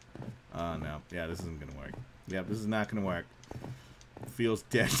 Oh, no. Yeah, this isn't going to work. Yep, this is not going to work. Feels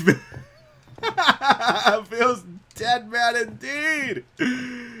dead. Feels dead, man, indeed.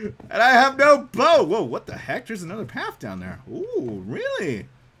 And I have no boat. Whoa, what the heck? There's another path down there. Ooh, really?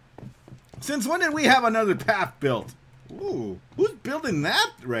 Since when did we have another path built? Ooh, who's building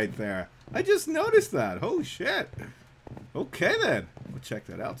that right there? I just noticed that. Holy shit. Okay, then. We'll check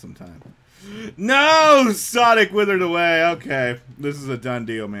that out sometime. No! Sonic withered away. Okay. This is a done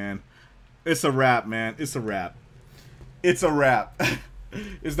deal, man. It's a wrap, man. It's a wrap. It's a wrap.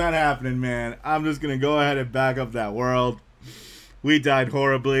 It's not happening, man. I'm just going to go ahead and back up that world. We died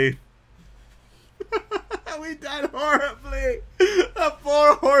horribly. We died horribly. The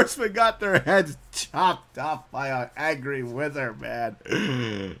Four Horsemen got their heads chopped off by an angry Wither, man.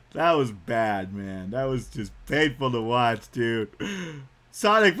 That was bad, man. That was just painful to watch, dude.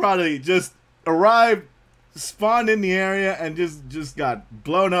 Sonic probably just arrived, spawned in the area, and just got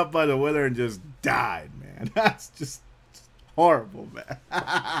blown up by the Wither and just died, man. That's just horrible, man.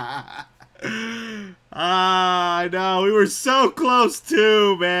 I know. We were so close,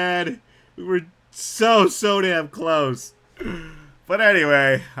 too, man. We were so damn close. But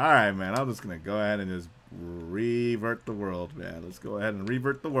anyway, alright, man. I'm just gonna go ahead and just revert the world, man. Let's go ahead and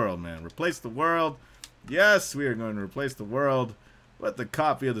revert the world, man. Replace the world. Yes, we are going to replace the world with the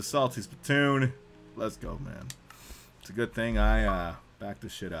copy of the Salty Splatoon. Let's go, man. It's a good thing I backed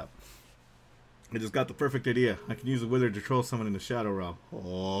this shit up. I just got the perfect idea. I can use a Wither to troll someone in the Shadow Realm.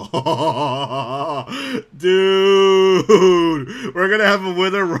 Oh, dude. We're going to have a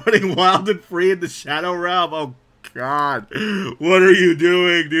Wither running wild and free in the Shadow Realm. Oh, God. What are you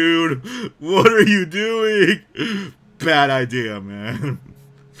doing, dude? What are you doing? Bad idea, man.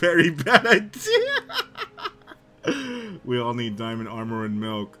 Very bad idea. We all need diamond armor and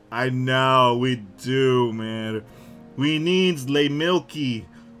milk. I know, we do, man. We needs Le Milky.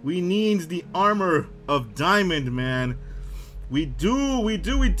 We needs the armor of diamond, man. We do.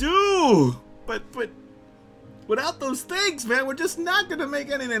 But without those things, man, we're just not gonna make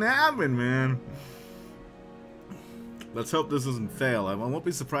anything happen, man. Let's hope this doesn't fail. I won't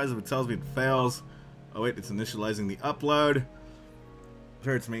be surprised if it tells me it fails. Oh wait, it's initializing the upload.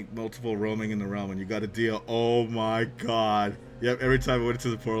 Hurts make multiple roaming in the realm and you got a deal. Oh my god. Yep, every time I went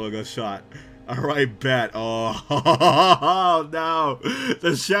into the portal I got shot. Alright, bet. Oh, no.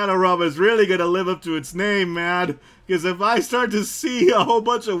 The Shadow Realm is really going to live up to its name, man. Because if I start to see a whole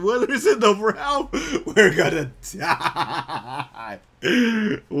bunch of Withers in the realm, we're going to die.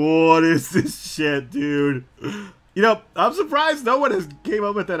 What is this shit, dude? You know, I'm surprised no one has came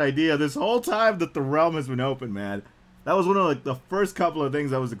up with that idea this whole time that the realm has been open, man. That was one of like the first couple of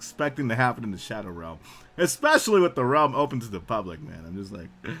things I was expecting to happen in the Shadow Realm. Especially with the realm open to the public, man. I'm just like...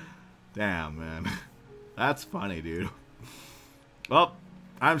 Damn, man. That's funny, dude. Well,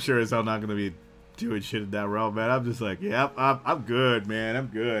 I'm sure as hell not going to be doing shit in that realm, man. I'm just like, yep, I'm good, man. I'm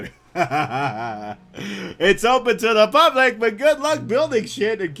good. It's open to the public, but good luck building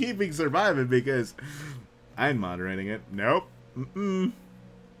shit and keeping surviving because I ain't moderating it. Nope. Y'all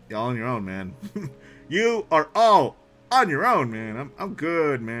on your own, man. You are all on your own, man. I'm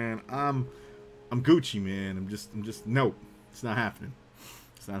good, man. I'm Gucci, man. I'm just nope. It's not happening.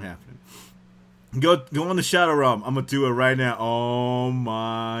 It's not happening. Go on the Shadow Realm. I'm gonna do it right now. Oh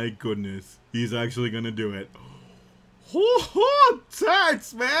my goodness. He's actually gonna do it. Oh,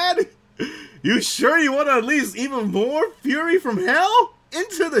 Tarts, man. You sure you want to unleash even more fury from hell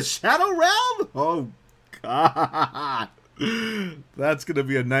into the Shadow Realm? Oh, God. That's gonna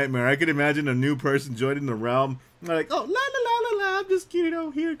be a nightmare. I can imagine a new person joining the realm. They're like, oh, la la la la la, I'm just, you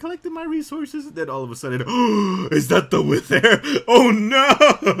know, here collecting my resources. And then all of a sudden, oh, is that the Wither? Oh no!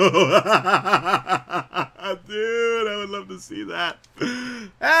 Dude, I would love to see that.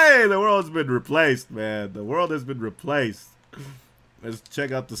 Hey, the world's been replaced, man. The world has been replaced. Let's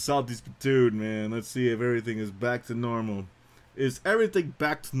check out the Salty Spittoon, man. Let's see if everything is back to normal. Is everything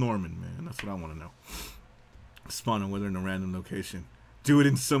back to Norman, man? That's what I want to know. Spawn a Wither in a random location. Do it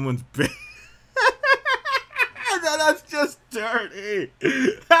in someone's base. That's just dirty.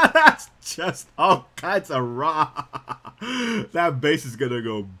 That's just all kinds of raw. That base is gonna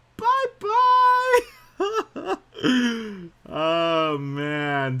go bye-bye. Oh,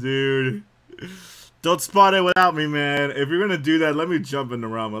 man, dude. Don't spawn it without me, man. If you're gonna do that, let me jump in the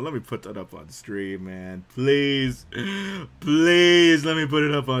realm. Let me put that up on stream, man. Please. Please let me put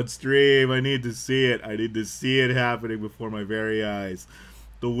it up on stream. I need to see it. I need to see it happening before my very eyes.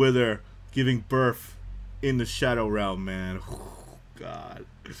 The Wither giving birth in the Shadow Realm, man. God.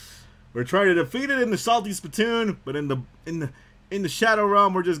 We're trying to defeat it in the Salty Spittoon, but in the Shadow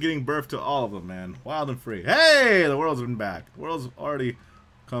Realm, we're just giving birth to all of them, man. Wild and free. Hey, the world's been back. The world's already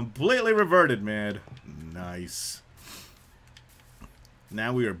completely reverted, man. Nice.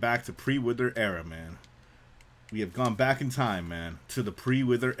 Now we are back to pre-Wither era, man. We have gone back in time, man, to the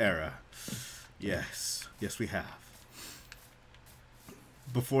pre-Wither era. Yes. Yes, we have.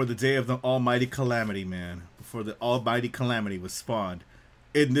 Before the day of the almighty calamity, man. Before the almighty calamity was spawned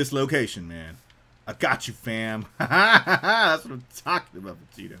in this location, man. I got you, fam. That's what I'm talking about,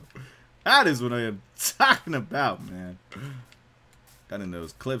 Vegito. That is what I am talking about, man. Got in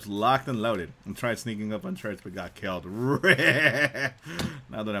those clips locked and loaded. And tried sneaking up on church, but got killed. Now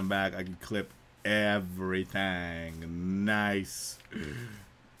that I'm back, I can clip everything. Nice.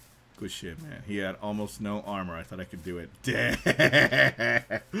 Good shit, man. He had almost no armor. I thought I could do it. Damn.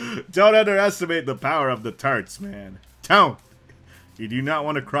 Don't underestimate the power of the tarts, man. Don't. You do not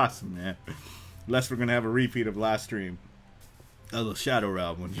want to cross them, man. Unless we're going to have a repeat of last stream. Of the Shadow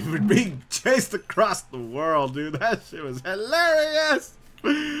Realm, when you were being chased across the world, dude. That shit was hilarious.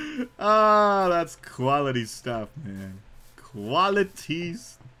 Oh, that's quality stuff, man. Quality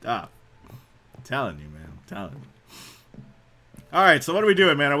stuff. I'm telling you, man. I'm telling you. Alright, so what are we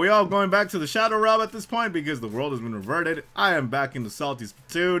doing, man? Are we all going back to the Shadow Realm at this point? Because the world has been reverted. I am back in the Salty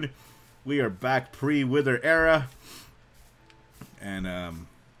Spittoon. We are back pre-Wither era. And,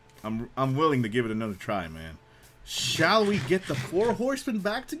 I'm willing to give it another try, man. Shall we get the 4 horsemen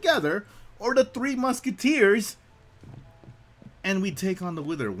back together, or the 3 musketeers, and we take on the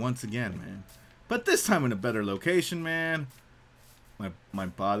Wither once again, man? But this time in a better location, man. My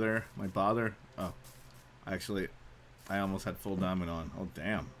bother. Oh, actually, I almost had full diamond on. Oh,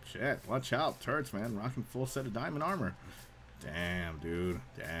 damn. Shit. Watch out. Turrets, man. Rocking full set of diamond armor. Damn, dude.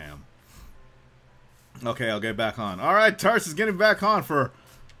 Damn. Okay, I'll get back on. Alright, Tarts is getting back on for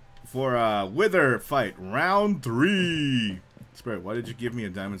Wither fight. Round 3. Spirit, why did you give me a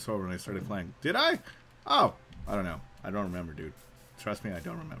diamond sword when I started playing? Did I? Oh, I don't know. I don't remember, dude. Trust me, I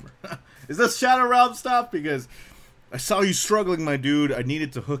don't remember. Is this Shadow Realm stuff? Because I saw you struggling, my dude. I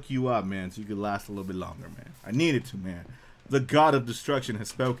needed to hook you up, man, so you could last a little bit longer, man. I needed to, man. The God of Destruction has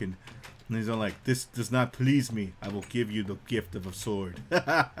spoken. And he's all like, this does not please me. I will give you the gift of a sword.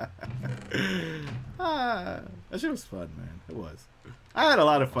 That shit was fun, man. It was. I had a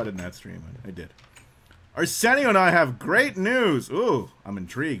lot of fun in that stream. I did. Arsenio and I have great news. Ooh, I'm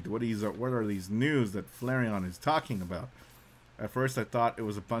intrigued. What are these news that Flareon is talking about? At first, I thought it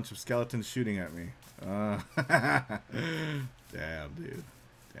was a bunch of skeletons shooting at me. Damn, dude.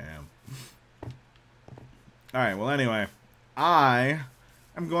 Damn. Alright, well, anyway. I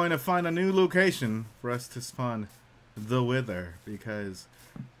am going to find a new location for us to spawn the Wither. Because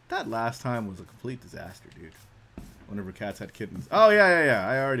that last time was a complete disaster, dude. Whenever cats had kittens. Oh, yeah.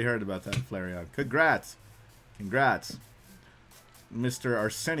 I already heard about that, Flareon. Congrats. Congrats. Mr.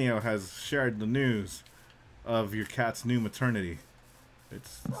 Arsenio has shared the news of your cat's new maternity.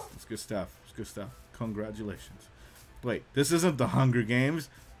 It's good stuff. It's good stuff. Congratulations. Wait, this isn't the Hunger Games.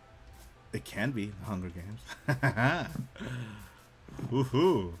 It can be the Hunger Games.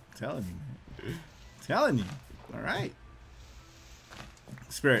 Woohoo. Telling you, man. Telling you. Alright.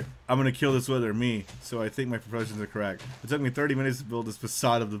 Spirit, I'm gonna kill this Wither, me. So I think my proportions are correct. It took me 30 minutes to build this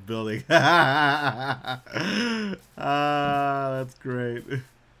facade of the building. That's great.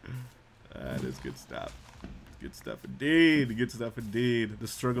 That is good stuff. Good stuff indeed. Good stuff indeed. The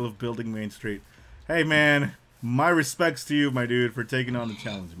struggle of building Main Street. Hey, man. My respects to you, my dude, for taking on the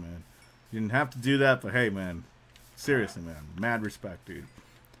challenge, man. You didn't have to do that, but hey, man. Seriously, man. Mad respect, dude.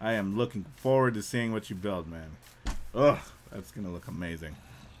 I am looking forward to seeing what you build, man. Ugh, that's gonna look amazing.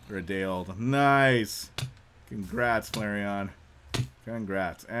 For a day old. Nice! Congrats, Flareon.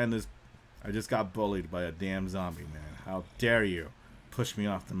 Congrats. And this... I just got bullied by a damn zombie, man. How dare you push me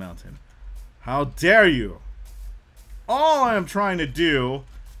off the mountain? How dare you? All I am trying to do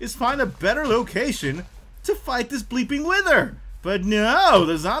is find a better location to fight this bleeping wither. But no,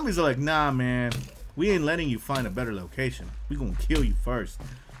 the zombies are like, nah, man. We ain't letting you find a better location. We gonna kill you first.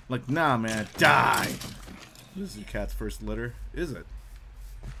 Like, nah, man. Die! This is the cat's first litter. Is it?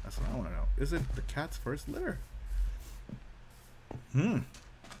 That's what I want to know. Is it the cat's first litter? The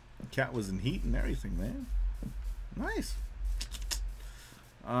cat was in heat and everything, man. Nice.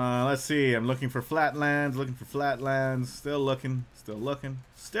 Let's see. I'm looking for flatlands. Looking for flatlands. Still looking. Still looking.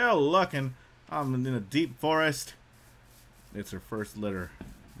 Still looking. I'm in a deep forest. It's her first litter.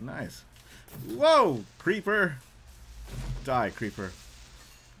 Nice. Whoa, creeper. Die, creeper.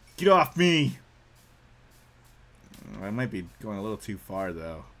 Get off me. I might be going a little too far,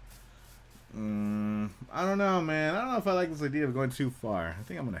 though. I don't know, man. I don't know if I like this idea of going too far. I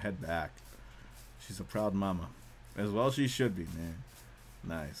think I'm going to head back. She's a proud mama. As well she should be, man.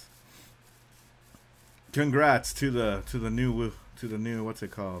 Nice. Congrats to the new what's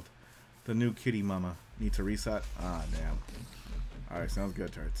it called? The new kitty mama. Need to reset? Ah, damn. Alright, sounds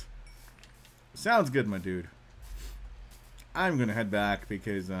good, Turts. Sounds good, my dude. I'm gonna head back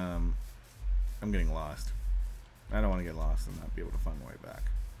because I'm getting lost. I don't want to get lost and not be able to find my way back.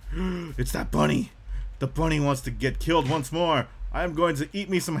 It's that bunny! The bunny wants to get killed once more. I'm going to eat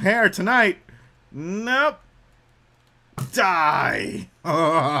me some hair tonight. Nope. Die!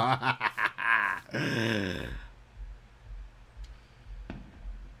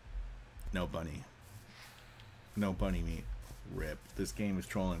 No bunny. No bunny meat. Rip. This game is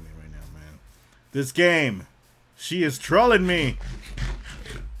trolling me right now, man. This game! She is trolling me!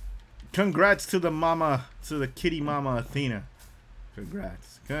 Congrats to the mama, to the kitty mama Athena.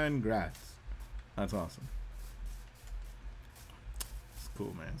 Congrats. Congrats. That's awesome. It's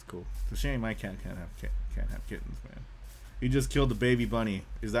cool, man. It's cool. It's a shame my cat can't have kittens, man. You just killed the baby bunny.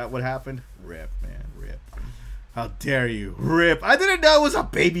 Is that what happened? Rip, man. Rip. How dare you? Rip. I didn't know it was a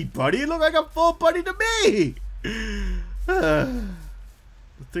baby bunny. It looked like a full bunny to me. The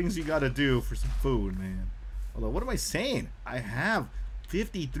things you gotta do for some food, man. Although, what am I saying? I have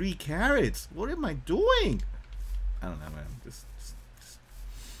 53 carrots. What am I doing? I don't know, man.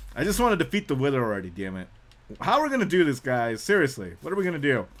 I just want to defeat the wither already, damn it. How are we going to do this, guys? Seriously, what are we going to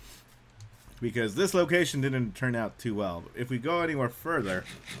do? Because this location didn't turn out too well. If we go anywhere further,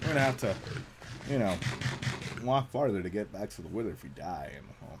 we're going to have to, you know, walk farther to get back to the wither if we die. And,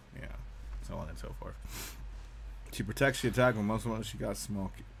 well, yeah, so on and so forth. She protects the attack when most of them she got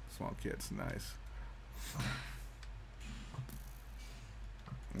small kids. Nice.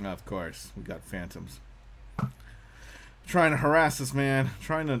 Of course, we got phantoms. Trying to harass us, man.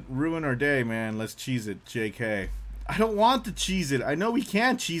 Trying to ruin our day, man. Let's cheese it, JK. I don't want to cheese it. I know we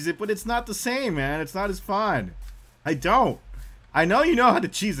can cheese it, but it's not the same, man. It's not as fun. I don't. I know you know how to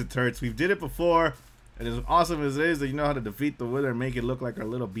cheese it, Turts. We've did it before. And as awesome as it is that you know how to defeat the wither and make it look like our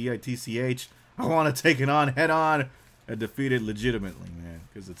little BITCH, I want to take it on head on and defeat it legitimately, man.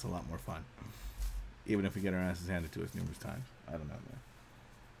 Because it's a lot more fun. Even if we get our asses handed to us numerous times. I don't know, man.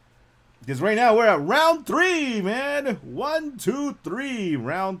 Because right now we're at round 3, man. 1, 2, 3.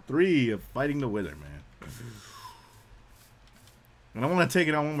 Round 3 of fighting the wither, man. And I want to take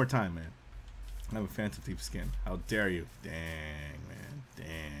it on one more time, man. I have a Phantom Thief skin. How dare you? Dang, man.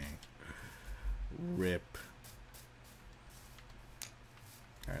 Dang. Rip.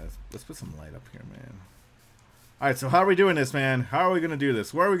 Alright, let's put some light up here, man. Alright, so how are we doing this, man? How are we going to do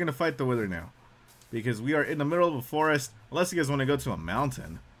this? Where are we going to fight the wither now? Because we are in the middle of a forest. Unless you guys want to go to a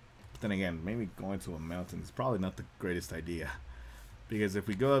mountain. Then again, maybe going to a mountain is probably not the greatest idea. Because if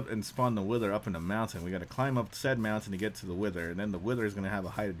we go up and spawn the wither up in a mountain, we got to climb up said mountain to get to the wither. And then the wither is going to have a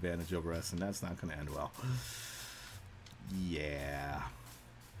height advantage over us. And that's not going to end well. Yeah.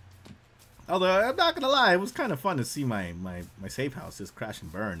 Although, I'm not going to lie. It was kind of fun to see my safe house just crash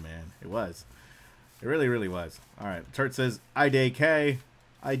and burn, man. It was. It really, really was. Alright, Turt says, IDK.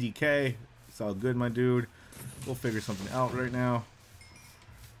 IDK. It's all good, my dude. We'll figure something out right now.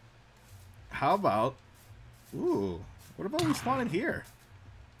 How about... Ooh. What about we spawn it here?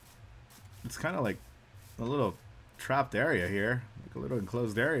 It's kind of like a little trapped area here. Like a little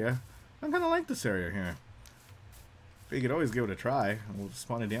enclosed area. I kind of like this area here. But you could always give it a try. And we'll just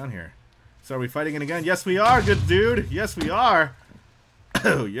spawn it down here. So are we fighting it again? Yes, we are, good dude. Yes, we are.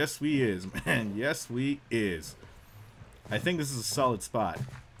 Oh, yes, we is, man. Yes, we is. I think this is a solid spot.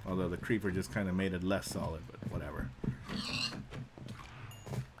 Although the creeper just kind of made it less solid, but whatever.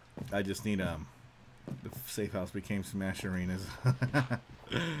 I just need The safe house became Smash Arenas.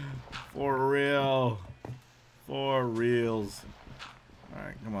 For real. For reals.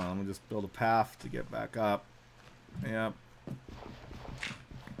 Alright, come on. Let me just build a path to get back up. Yep.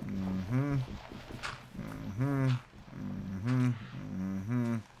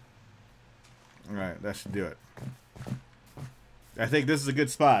 Alright, that should do it. I think this is a good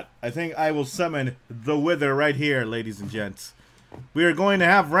spot. I think I will summon the Wither right here, ladies and gents. We are going to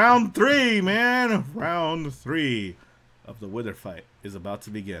have round 3, man. Round 3 of the Wither fight is about to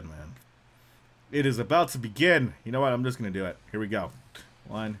begin, man. It is about to begin. You know what? I'm just going to do it. Here we go.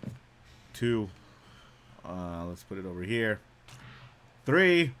 1, 2. Let's put it over here.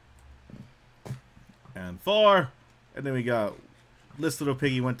 3. And 4. And then we got this little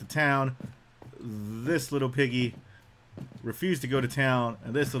piggy went to town. This little piggy refused to go to town.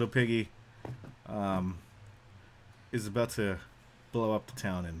 And this little piggy is about to blow up the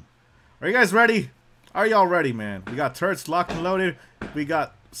town. And are you guys ready? Are y'all ready, man? We got turrets locked and loaded. We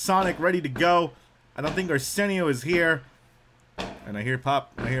got Sonic ready to go. I don't think Arsenio is here. And I hear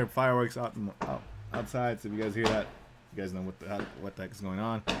fireworks outside. So if you guys hear that, you guys know what the heck is going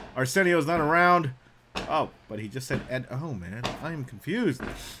on. Arsenio's not around. Oh, but he just said Ed. Oh man, I am confused.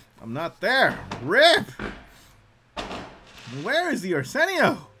 I'm not there. RIP. Where is the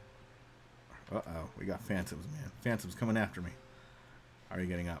Arsenio? Uh-oh, we got phantoms, man. Phantoms coming after me. Are you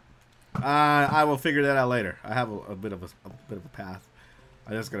getting up? I will figure that out later. I have a bit of a path.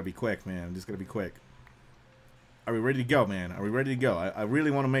 I just gotta be quick, man. I'm just gonna be quick. Are we ready to go, man? Are we ready to go? I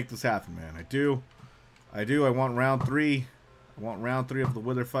really want to make this happen, man. I do. I want round 3. I want round 3 of the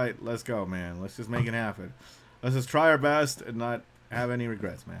Wither fight. Let's go, man. Let's just make it happen. Let's just try our best and not have any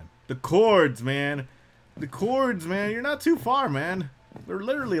regrets, man. The cords, man. The cords, man. You're not too far, man. They're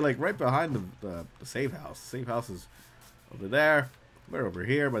literally like right behind the safe house. The safe house is over there. We're over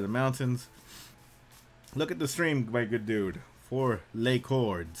here by the mountains. Look at the stream, my good dude. For Les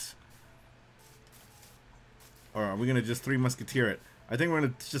Cords. Or are we going to just 3 Musketeer it? I think we're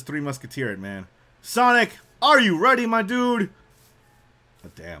going to just 3 Musketeer it, man. Sonic, are you ready, my dude? Oh,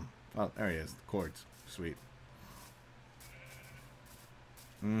 damn. Oh, there he is. The cords. Sweet.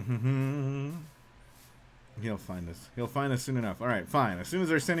 He'll find us. He'll find us soon enough. Alright, fine. As soon as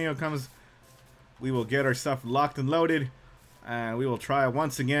Arsenio comes, we will get our stuff locked and loaded. And we will try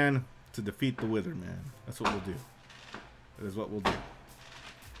once again to defeat the Wither, man. That's what we'll do. That is what we'll do.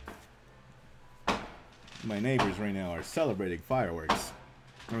 My neighbors right now are celebrating fireworks.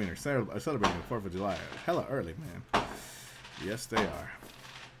 I mean, they're celebrating the 4th of July. Hella early, man. Yes, they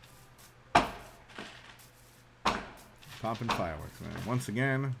are. Popping fireworks, man. Once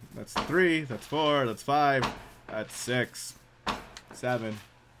again, that's 3, that's 4, that's 5, that's 6, 7,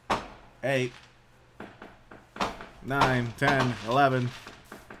 8, 9, 10, 11,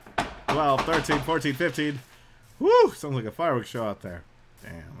 12, 13, 14, 15. Woo! Sounds like a fireworks show out there.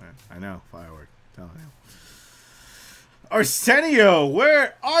 Damn, man. I know, fireworks. I'm telling you. Arsenio,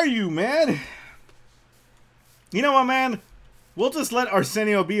 where are you, man? You know what, man? We'll just let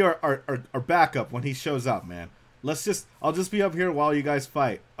Arsenio be our backup when he shows up, man. I'll just be up here while you guys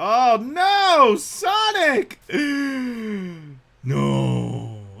fight. Oh, no! Sonic!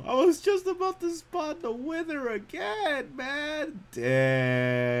 No! I was just about to spawn the Wither again, man.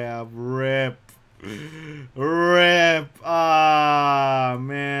 Damn. RIP. RIP. Ah,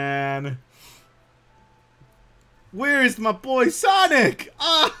 man. Where's my boy Sonic?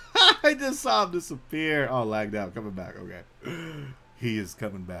 Ah, I just saw him disappear. Oh, lagged out. Coming back. Okay. He is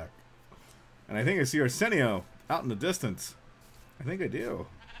coming back. And I think I see Arsenio out in the distance. I think I do.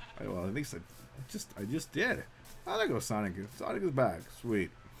 Well, I think so. I just did. Oh, there goes Sonic. Sonic is back.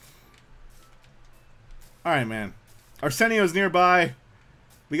 Sweet. Alright, man. Arsenio's nearby.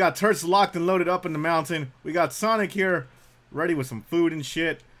 We got turrets locked and loaded up in the mountain. We got Sonic here ready with some food and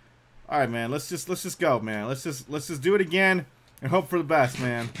shit. Alright, man. Let's just go, man. Let's just do it again and hope for the best,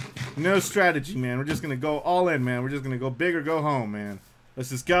 man. No strategy, man. We're just gonna go all in, man. We're just gonna go big or go home, man. Let's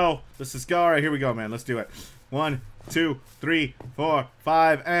just go. Let's just go. Alright, here we go, man. Let's do it. 1, 2, 3, 4,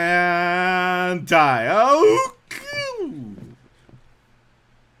 5, and die. Oh,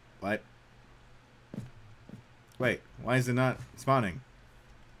 what? Wait, why is it not spawning?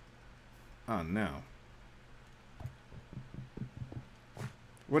 Oh no.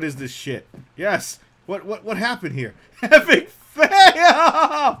 What is this shit? Yes. What happened here? Epic fail!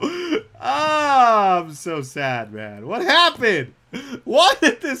 Oh, I'm so sad, man. What happened? Why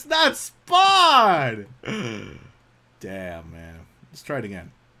did this not spawn? Damn, man. Let's try it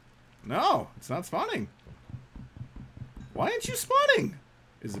again. No, it's not spawning. Why aren't you spawning?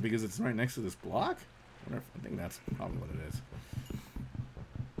 Is it because it's right next to this block? I think that's probably what it is.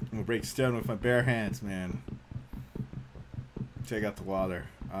 gonna break stone with my bare hands, man. Check out the water.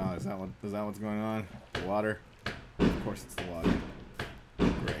 Is that what's going on? The water? Of course it's the water.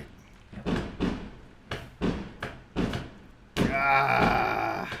 Great.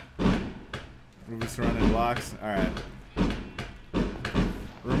 Moving surrounding blocks. Alright.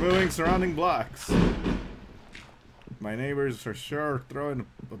 Removing surrounding blocks. My neighbors are sure throwing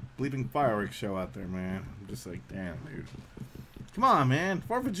a bleeping fireworks show out there, man. I'm just like, damn, dude. Come on, man.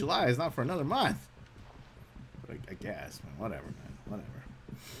 4th of July is not for another month. But I guess, man. Whatever, man. Whatever.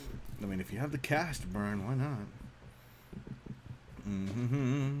 I mean, if you have the cash to burn, why not?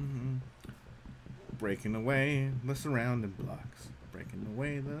 Breaking away the surrounding blocks. Breaking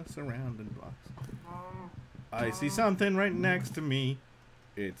away the surrounding blocks. I see something right next to me.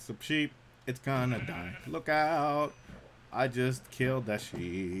 It's a sheep. It's gonna die. Look out. I just killed that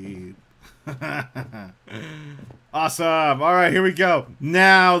sheep. Awesome. All right, here we go.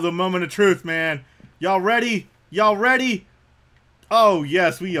 Now the moment of truth, man. Y'all ready? Y'all ready? Oh,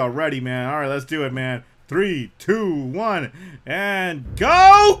 yes, we are ready, man. All right, let's do it, man. 3, 2, 1, and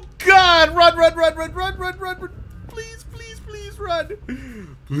go! God, run, run, run, run, run, run, run, run. Please, please, please run.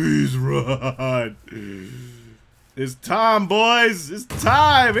 Please run. It's time, boys. It's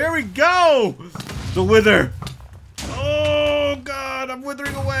time. Here we go. The wither. Oh, God. I'm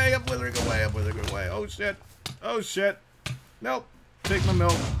withering away. I'm withering away. I'm withering away. Oh, shit. Oh, shit. Nope. Take my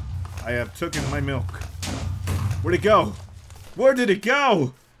milk. I have taken my milk. Where'd it go? Where did it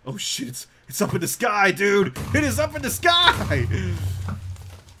go? Oh, shit. It's up in the sky, dude. It is up in the sky.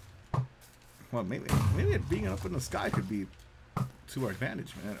 Well, maybe it being up in the sky could be to our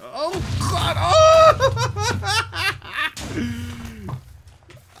advantage, man. Oh, God. Oh!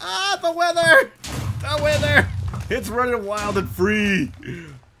 Ah, the weather. The weather. It's running wild and free.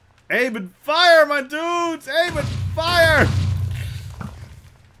 Aim and fire, my dudes. Aim and fire.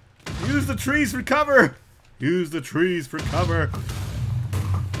 Use the trees for cover. Use the trees for cover.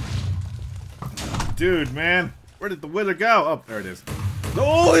 Dude, man. Where did the wither go? Oh, there it is.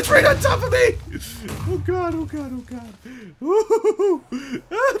 Oh, it's right on top of me. Oh, God. Oh, God. Oh, God. Ooh.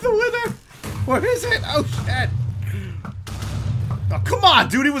 Ah, the wither. Where is it? Oh, shit. Oh, come on,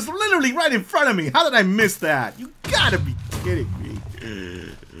 dude. It was literally right in front of me. How did I miss that? You gotta be kidding me.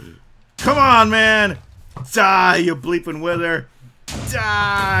 Come on, man. Die, you bleeping wither.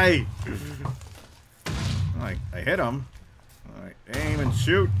 Die. I hit him. All right, aim and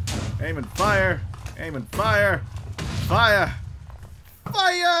shoot. Aim and fire. Aim and fire. Fire.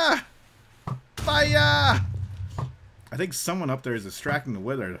 Fire. Fire. I think someone up there is distracting the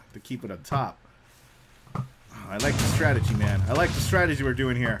wither to keep it on top. I like the strategy, man. I like the strategy we're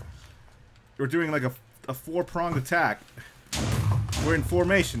doing here. We're doing like a four-pronged attack. We're in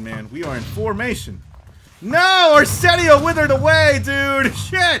formation, man. We are in formation. No! Arsenio withered away, dude!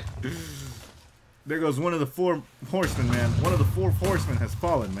 Shit! There goes one of the 4 horsemen, man. One of the 4 horsemen has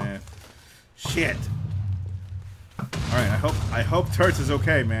fallen, man. Shit. Alright, I hope Turts is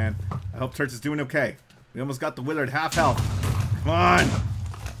okay, man. I hope Turts is doing okay. We almost got the wither at half health. Come on!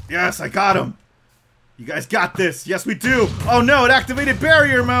 Yes, I got him! You guys got this! Yes, we do! Oh no, it activated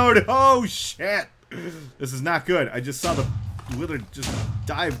barrier mode! Oh shit! This is not good. I just saw the wither just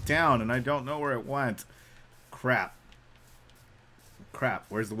dive down and I don't know where it went. Crap. Crap,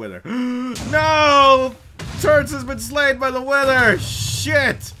 where's the wither? No! Turts has been slain by the wither!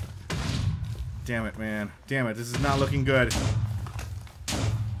 Shit! Damn it, man. Damn it, this is not looking good.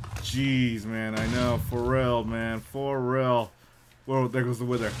 Jeez, man, I know. For real, man. For real. Whoa, there goes the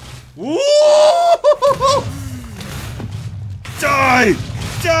wither. Woo! Die!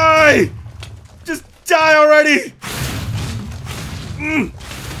 Die! Just die already!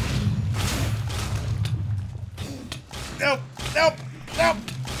 Nope! Nope! Nope!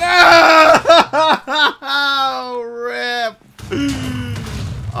 No! Rip!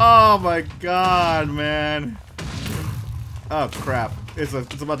 Oh my god, man! Oh crap! It's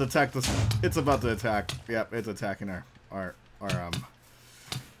about to attack this. It's about to attack. Yep, it's attacking our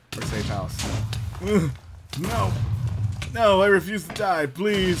safe house. No! No! I refuse to die.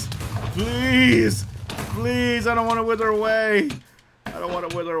 Please! Please! Please! I don't want to wither away. I don't want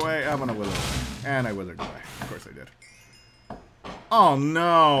to wither away. I'm gonna wither away. And I withered away. Of course I did. Oh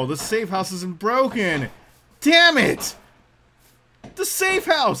no! The safe house isn't broken! Damn it! The safe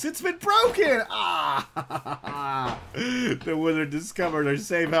house! It's been broken! Ah! The wither discovered our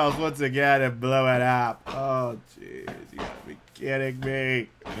safe house once again and blew it up. Oh jeez, you gotta be kidding me.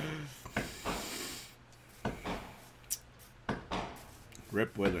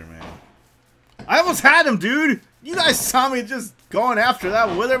 Rip wither, man. I almost had him, dude! You guys saw me just going after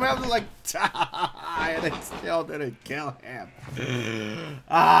that wither, man. I was like, and it still didn't kill him.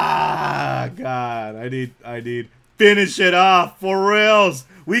 Ah, God. I need. Finish it off, for reals.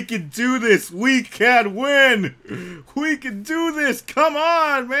 We can do this. We can win. We can do this. Come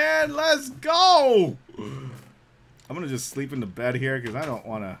on, man. Let's go. I'm going to just sleep in the bed here because I don't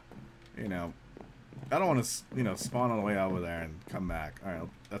want to, you know, I don't want to, you know, spawn on the way over there and come back. All right,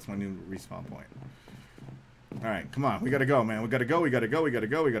 that's my new respawn point. All right, come on. We got to go, man. We got to go. We got to go. We got to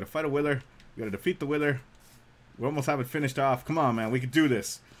go. We got to fight a wither. We got to defeat the wither. We almost have it finished off. Come on, man. We can do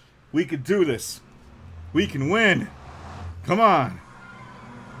this. We can do this. We can win. Come on.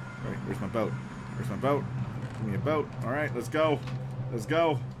 All right, where's my boat? Where's my boat? Give me a boat. All right, let's go. Let's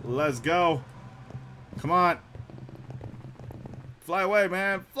go. Let's go. Come on. Fly away,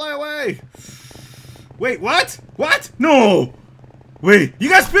 man. Fly away. Wait, what? What? No. Wait, you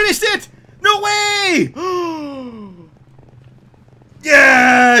guys finished it? No way.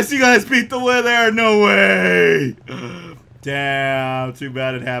 Yes, you guys beat the wither. No way. Damn, too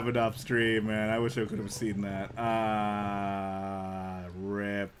bad it happened off stream, man. I wish I could have seen that.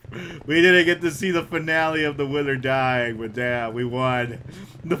 Rip. We didn't get to see the finale of the wither dying, but damn, we won.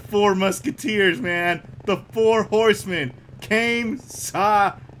 The 4 musketeers, man. The 4 horsemen came,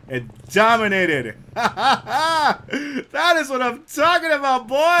 saw, and dominated. That is what I'm talking about,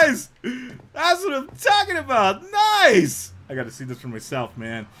 boys. That's what I'm talking about. Nice. I got to see this for myself,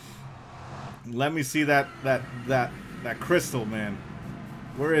 man. Let me see that crystal, man.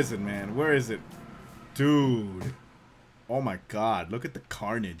 Where is it, man? Where is it? Dude. Oh my god. Look at the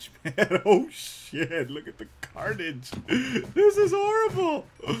carnage, man. Oh shit. Look at the carnage. This is horrible.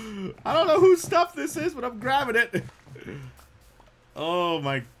 I don't know whose stuff this is, but I'm grabbing it. Oh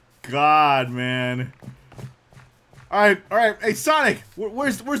my god, man. Alright, alright. Hey, Sonic!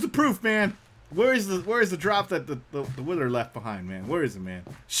 Where's the proof, man? Where is the drop that the wither left behind, man? Where is it, man?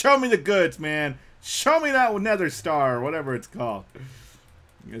 Show me the goods, man. Show me that nether star, or whatever it's called.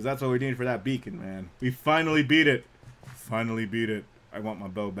 Because that's what we need for that beacon, man. We finally beat it. Finally beat it. I want my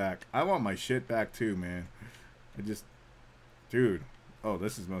bow back. I want my shit back too, man. I just... Dude. Oh,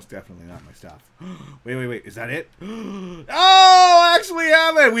 this is most definitely not my stuff. Wait. Is that it? Oh, I actually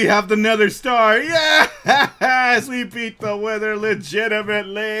have it. We have the nether star. Yes! We beat the wither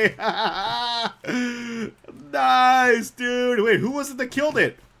legitimately. Nice, dude. Wait, who was it that killed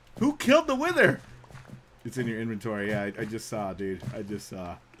it? Who killed the wither? It's in your inventory. Yeah, I just saw, dude. I just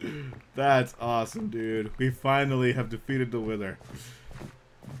saw. That's awesome, dude. We finally have defeated the wither.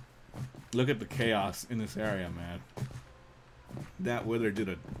 Look at the chaos in this area, man. That wither did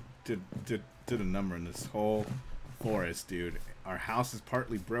a number in this whole forest, dude. Our house is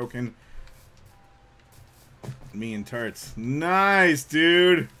partly broken. Me and Turts. Nice,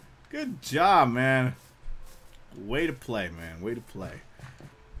 dude. Good job, man. Way to play, man. Way to play.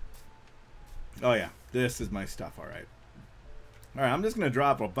 Oh yeah, this is my stuff. All right. All right, I'm just gonna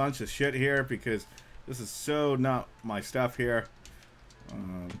drop a bunch of shit here because this is so not my stuff here.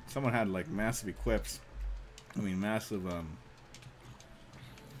 Someone had like massive equips. I mean, massive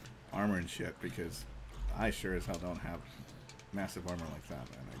armor and shit, because I sure as hell don't have massive armor like that,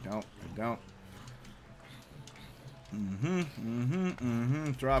 man. I don't.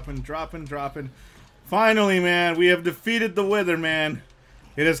 Dropping. Finally, man, we have defeated the wither, man.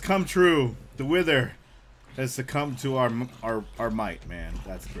 It has come true. The wither has succumbed to our might, man.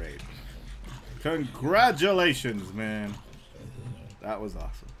 That's great. Congratulations, man. That was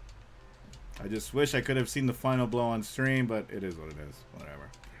awesome. I just wish I could have seen the final blow on stream, but it is what it is. Whatever.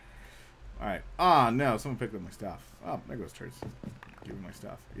 Alright. Ah, no. Someone picked up my stuff. Oh, there goes Turts. Give me my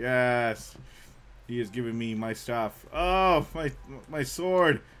stuff. Yes. He is giving me my stuff. Oh, my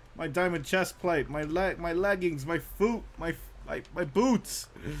sword. My diamond chest plate. My leggings. My foot. My boots.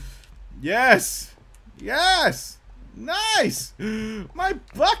 Yes. Yes. Nice. My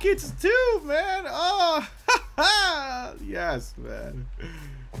buckets too, man. Oh. Yes, man.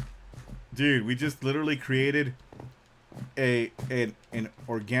 Dude, we just literally created an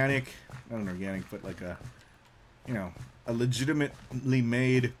organic, not an organic, but like a, you know, a legitimately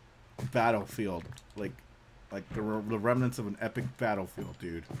made battlefield, like the remnants of an epic battlefield,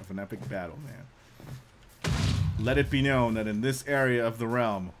 dude, of an epic battle, man. Let it be known that in this area of the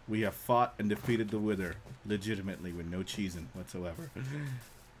realm, we have fought and defeated the wither legitimately with no cheesing whatsoever.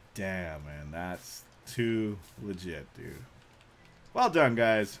 Damn, man, that's too legit, dude. Well done,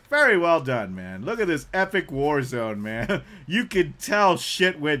 guys. Very well done, man. Look at this epic war zone, man. You can tell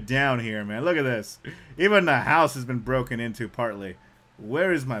shit went down here, man. Look at this. Even the house has been broken into partly.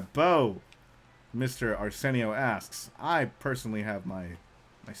 Where is my bow? Mr. Arsenio asks. I personally have my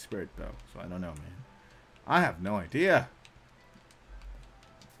spirit bow, so I don't know, man. I have no idea.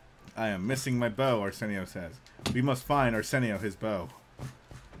 I am missing my bow, Arsenio says. We must find Arsenio his bow.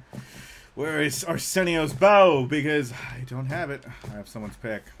 Where is Arsenio's bow? Because I don't have it. I have someone's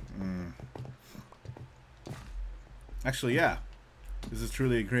pick. Actually, yeah. This is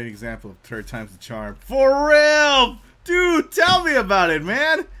truly a great example of third time's the charm. For real! Dude, tell me about it,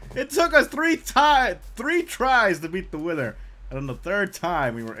 man! It took us three tries to beat the Wither. And on the third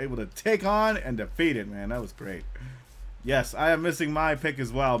time, we were able to take on and defeat it, man. That was great. Yes, I am missing my pick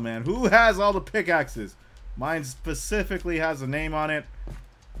as well, man. Who has all the pickaxes? Mine specifically has a name on it.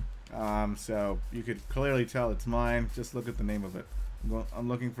 So you could clearly tell it's mine. Just look at the name of it. I'm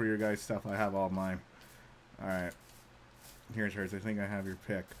looking for your guys' stuff. I have all mine. Alright. Here's hers. I think I have your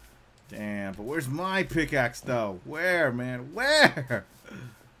pick. Damn, but where's my pickaxe, though? Where, man? Where?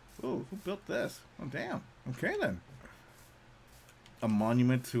 Oh, who built this? Oh, damn. Okay, then. A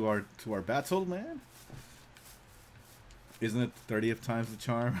monument to our battle, man? Isn't it 30th time's the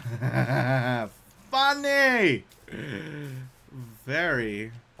charm? Funny!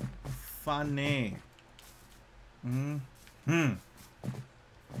 Very funny.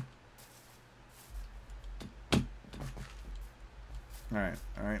 Alright,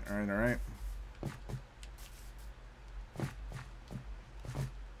 alright, alright, alright.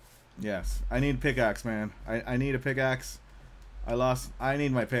 Yes, I need pickaxe, man. I need a pickaxe. I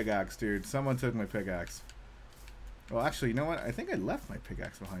need my pickaxe, dude. Someone took my pickaxe. Well, actually, you know what? I think I left my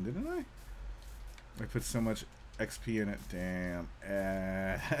pickaxe behind, didn't I? I put so much XP in it. Damn.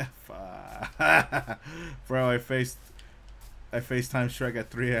 Bro, I FaceTime Shrek at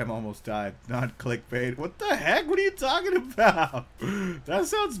 3 AM, almost died. Not clickbait. What the heck? What are you talking about? That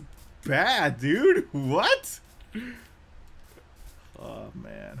sounds bad, dude. What? Oh,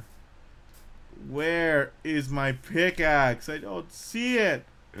 man. Where is my pickaxe? I don't see it.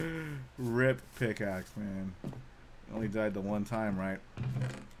 Rip pickaxe, man. Only died the one time, right?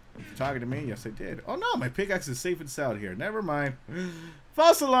 You talking to me? Yes, I did. Oh, no. My pickaxe is safe and sound here. Never mind.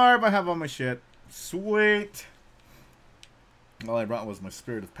 False alarm. I have all my shit. Sweet. All I brought was my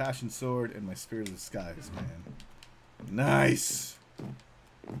Spirit of Passion sword and my Spirit of the Skies, man. Nice.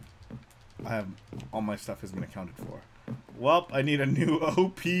 I have all my stuff has been accounted for. Well, I need a new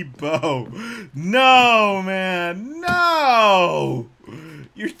OP bow. No, man. No.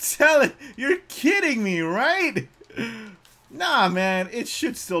 You're kidding me, right? Nah, man. It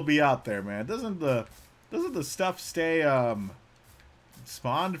should still be out there, man. Doesn't the stuff stay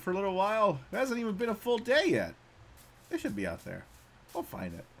spawned for a little while? It hasn't even been a full day yet. It should be out there. I'll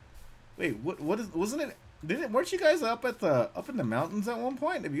find it. Wait, wasn't it? Weren't you guys up in the mountains at one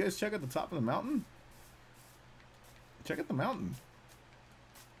point? Have you guys checked at the top of the mountain? Check out the mountain.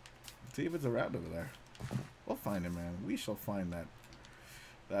 See if it's around over there. We'll find it, man. We shall find that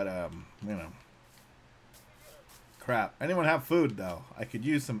you know. Crap. Anyone have food though? I could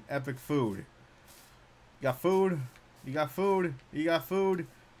use some epic food. You got food? You got food? You got food?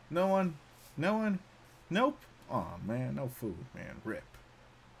 No one? No one? Nope. Aw, man, no food, man. Rip.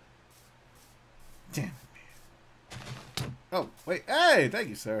 Damn it, man. Oh, wait. Hey, thank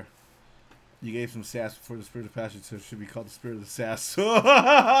you, sir. You gave some sass before the Spirit of Passion, so it should be called the Spirit of the Sass. For real,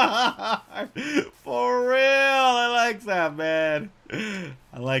 I like that, man.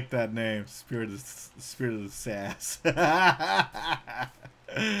 I like that name, Spirit of the Sass. That's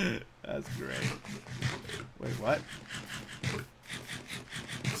great. Wait, what?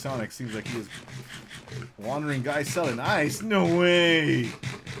 Sonic seems like he is wandering guy selling ice. No way.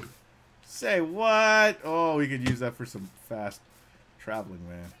 Say what? Oh, we could use that for some fast traveling,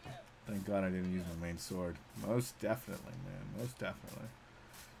 man. Thank God I didn't use my main sword. Most definitely, man. Most definitely.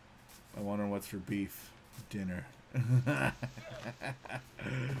 I wonder what's for beef dinner.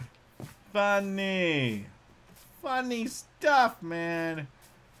 Funny. Funny stuff, man.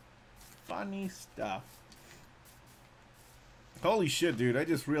 Funny stuff. Holy shit, dude. I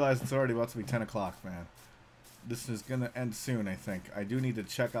just realized it's already about to be 10 o'clock, man. This is going to end soon, I think. I do need to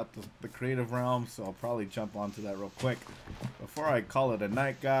check out the creative realm, so I'll probably jump onto that real quick before I call it a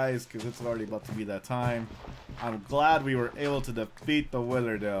night, guys, because it's already about to be that time. I'm glad we were able to defeat the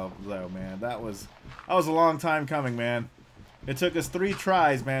Wither, though, man. That was a long time coming, man. It took us 3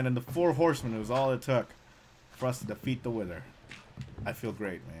 tries, man, and the 4 horsemen was all it took for us to defeat the Wither. I feel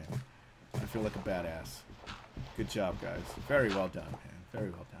great, man. I feel like a badass. Good job, guys. Very well done, man. Very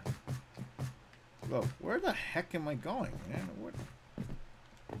well done. Whoa, where the heck am I going, man? What?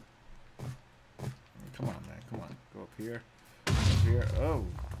 Come on, man. Come on. Go up here. Up here. Oh,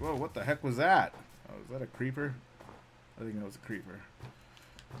 whoa, what the heck was that? Oh, is that a creeper? I think that was a creeper.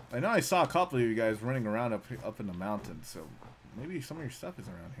 I know I saw a couple of you guys running around up in the mountains, so maybe some of your stuff is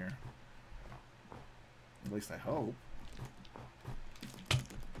around here. At least I hope.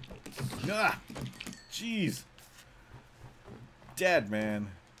 Ah, jeez. Dead, man.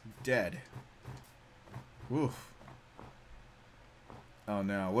 Dead. Oof. Oh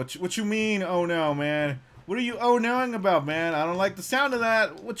no. What you mean? Oh no, man. What are you oh noing about, man? I don't like the sound of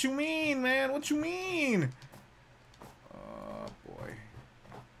that. What you mean, man? What you mean? Oh boy.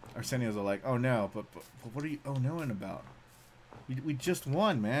 Arsenios are like, oh no, but what are you oh noing about? We just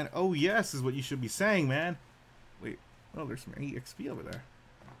won, man. Oh yes is what you should be saying, man. Wait. Oh, there's some EXP over there.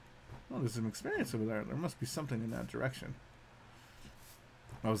 Oh, there's some experience over there. There must be something in that direction.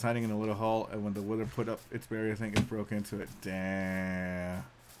 I was hiding in a little hole, and when the wither put up its barrier, I think it broke into it. Damn.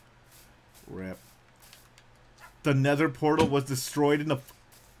 Rip. The nether portal was destroyed in the...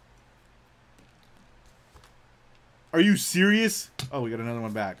 Are you serious? Oh, we got another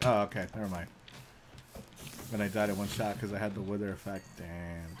one back. Oh, okay. Never mind. Then I died at one shot because I had the wither effect.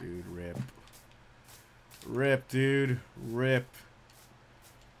 Damn, dude. Rip. Rip, dude. Rip.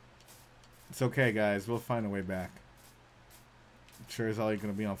 It's okay, guys. We'll find a way back. Sure as hell you're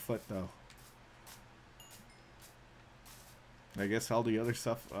gonna be on foot though. I guess all the other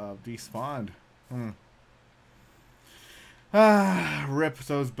stuff despawned. Ah, rip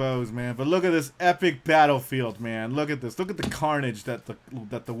those bows, man. But look at this epic battlefield, man. Look at this. Look at the carnage that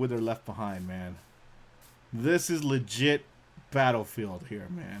the wither left behind, man. This is legit battlefield here,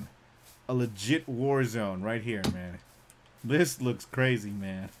 man. A legit war zone right here, man. This looks crazy,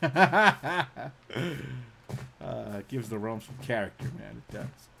 man. It gives the realm some character, man. It does.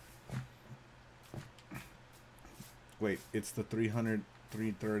 Wait, it's the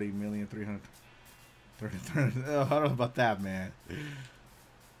 330 million, 330. Oh, I don't know about that, man.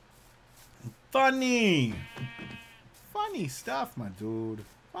 Funny! Funny stuff, my dude.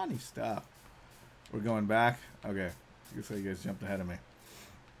 Funny stuff. We're going back? Okay. Looks like you guys jumped ahead of me.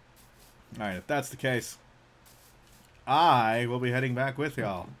 Alright, if that's the case, I will be heading back with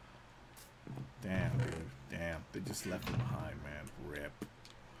y'all. Damn, dude. Damn. They just left me behind, man. Rip.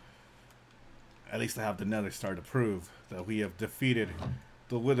 At least I have the Nether Star to prove that we have defeated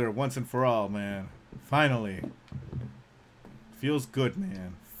the Wither once and for all, man. Finally. Feels good,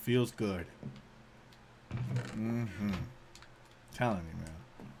 man. Feels good. Telling you, man.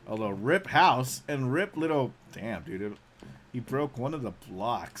 Although Rip House and Rip Little... Damn, dude. He broke one of the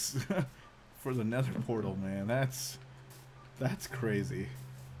blocks for the Nether portal, man. That's crazy.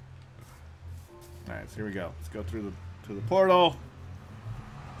 Alright, so here we go. Let's go through to the portal.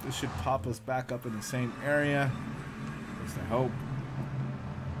 This should pop us back up in the same area. At least I hope.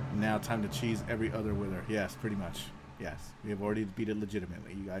 Now time to cheese every other wither. Yes, pretty much. Yes. We have already beat it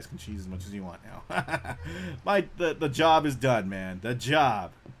legitimately. You guys can cheese as much as you want now. The job is done, man. The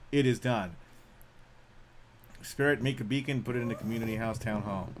job. It is done. Spirit, make a beacon, put it in the community house, town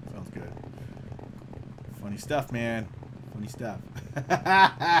hall. Sounds good. Funny stuff, man. Funny stuff.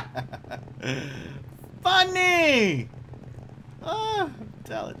 Funny! Oh, I'm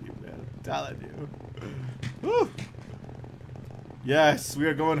telling you, man. I'm telling you. Woo. Yes, we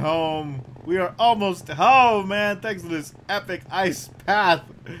are going home. We are almost home, man. Thanks to this epic ice path.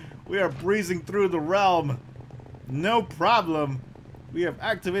 We are breezing through the realm. No problem. We have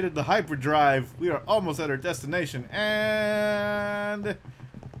activated the hyperdrive. We are almost at our destination. And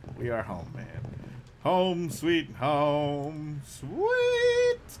we are home, man. Home, sweet home.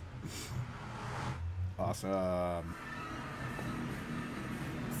 Sweet. Awesome.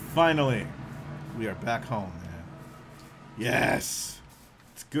 Finally, we are back home, man. Yes.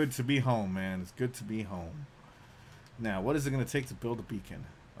 It's good to be home, man. It's good to be home. Now, what is it going to take to build a beacon?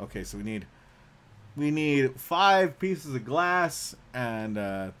 Okay, so we need 5 pieces of glass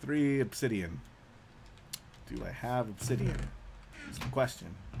and 3 obsidian. Do I have obsidian? That's the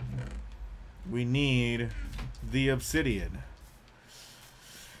question. We need the obsidian.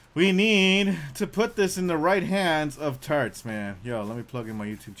 We need to put this in the right hands of Tarts, man. Yo, let me plug in my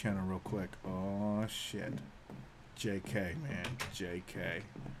YouTube channel real quick. Oh, shit. JK, man. JK.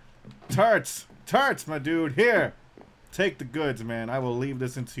 Tarts! Tarts, my dude. Here. Take the goods, man. I will leave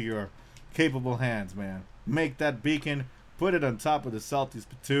this into your capable hands, man. Make that beacon. Put it on top of the salty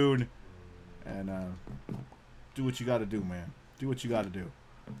spittoon. And do what you gotta do, man. Do what you gotta do.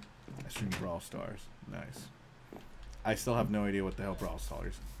 I stream Brawl Stars. Nice. I still have no idea what the hell Brawl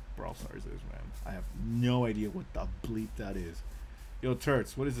Stars is, man. I have no idea what the bleep that is. Yo,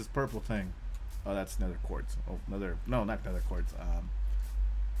 Turts, what is this purple thing? Oh, that's nether quartz. Oh, no, not nether quartz.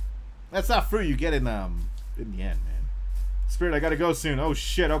 That's not fruit you get in the end, man. Spirit, I gotta go soon. Oh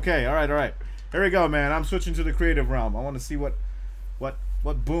shit. Okay. All right. Here we go, man. I'm switching to the creative realm. I want to see what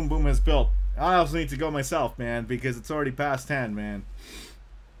Boom Boom has built. I also need to go myself, man, because it's already past 10, man.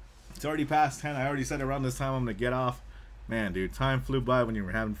 It's already past 10. I already said around this time I'm gonna get off. Man, dude, time flew by when you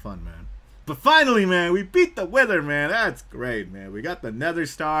were having fun, man. But finally, man, we beat the Wither, man. That's great, man. We got the Nether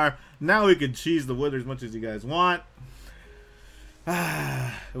Star. Now we can cheese the Wither as much as you guys want.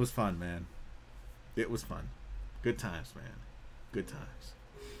 It was fun, man. It was fun. Good times, man. Good times.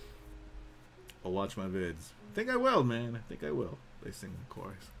 I'll watch my vids. I think I will, man. I think I will. They sing the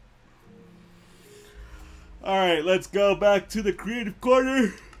chorus. Alright, let's go back to the creative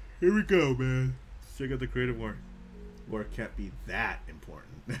corner. Here we go, man. Let's check out the creative work. Work can't be that important.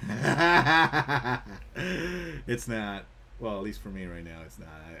 It's not. Well, at least for me right now, it's not.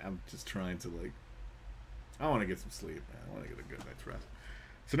 I'm just trying to, like... I want to get some sleep, man. I want to get a good night's rest.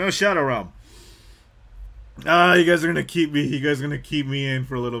 So no Shadow Realm. You guys are gonna keep me. You guys are gonna keep me in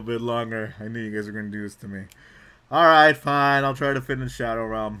for a little bit longer. I knew you guys were gonna do this to me. All right, fine. I'll try to finish Shadow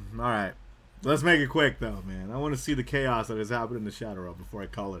Realm. All right, let's make it quick though, man. I want to see the chaos that has happened in the Shadow Realm before I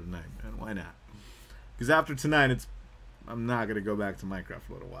call it a night, man. Why not? Because after tonight, I'm not gonna go back to Minecraft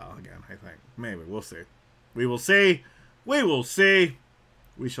for a little while again. I think maybe we'll see. We will see. We will see.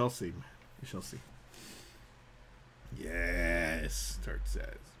 We shall see, man. We shall see. Yes, Turk says.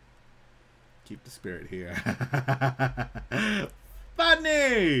 Keep the spirit here.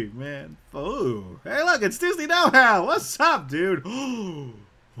 Funny, man. Oh, hey, look, it's Disney Know-How. What's up, dude?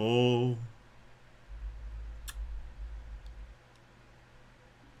 Oh.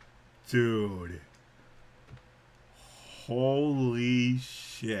 Dude. Holy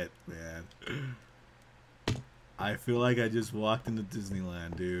shit, man. I feel like I just walked into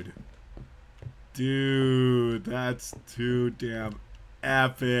Disneyland, dude. Dude, that's too damn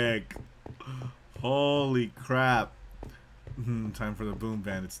epic. Holy crap. Time for the Boom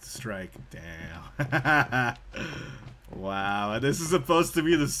Bandits to strike. Damn. Wow. And this is supposed to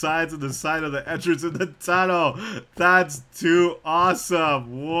be the sides of the side of the entrance in the tunnel. That's too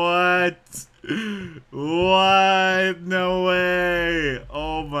awesome. What? What? No way.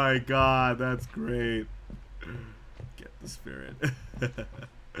 Oh my god. That's great. Get the spirit.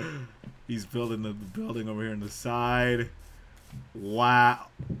 He's building the building over here on the side. Wow.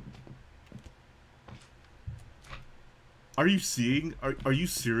 Are you seeing? Are you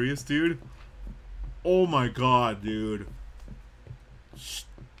serious, dude? Oh my god, dude.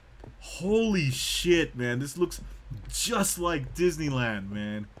 Holy shit, man. This looks just like Disneyland,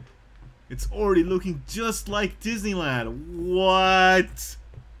 man. It's already looking just like Disneyland. What?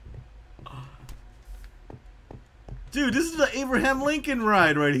 Dude, this is the Abraham Lincoln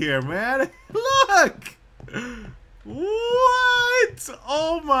ride right here, man. Look! What?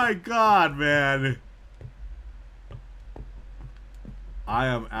 Oh my god, man. I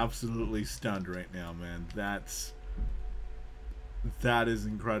am absolutely stunned right now, man. That is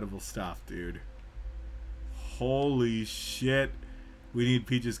incredible stuff, dude. Holy shit. We need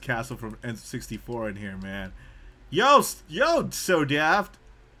Peach's Castle from N64 in here, man. Yo, So Daft.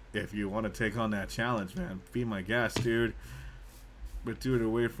 If you want to take on that challenge, man, be my guest, dude. But do it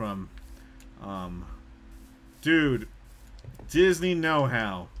away from, dude, Disney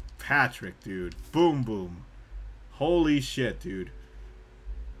Know-How. Patrick, dude. Boom, boom. Holy shit, dude.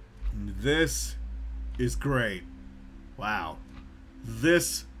 This is great. Wow.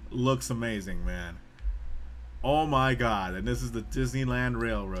 This looks amazing, man. Oh my god. And this is the Disneyland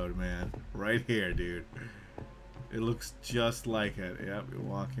Railroad, man. Right here, dude. It looks just like it. Yep, we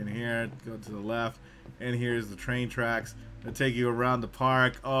walk in here, go to the left, and here's the train tracks that take you around the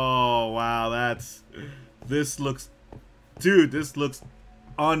park. Oh, wow, this looks, dude, this looks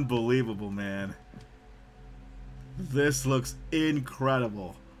unbelievable, man. This looks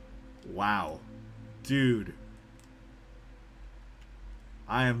incredible. Wow. Dude.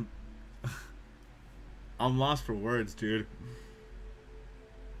 I'm lost for words, dude.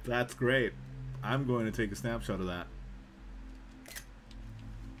 That's great. I'm going to take a snapshot of that.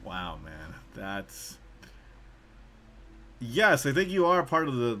 Wow, man. That's... Yes, I think you are part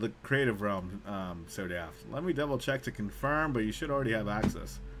of the creative realm, So Daft. Let me double check to confirm, but you should already have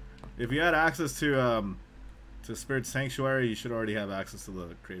access. If you had access to Spirit Sanctuary, you should already have access to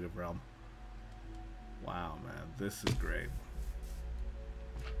the creative realm. Wow, man. This is great.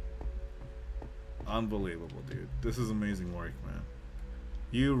 Unbelievable, dude. This is amazing work, man.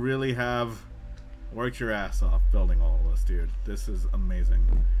 You really have worked your ass off building all of this, dude. This is amazing.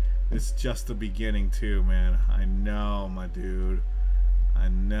 It's just the beginning, too, man. I know, my dude. I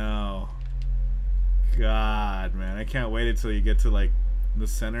know. God, man. I can't wait until you get to, like, the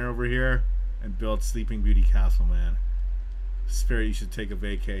center over here and build Sleeping Beauty Castle, man. Spirit, you should take a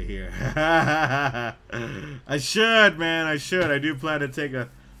vacay here. I should, man. I should. I do plan to take a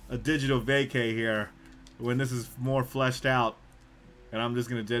digital vacay here when this is more fleshed out. And I'm just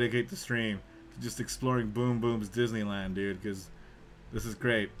going to dedicate the stream to just exploring Boom Boom's Disneyland, dude. Because This is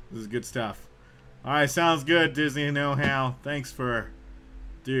great. This is good stuff. Alright, sounds good, Disney Know-How. Thanks for...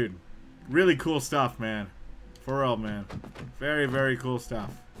 Dude, really cool stuff, man. For real, man. Very, very cool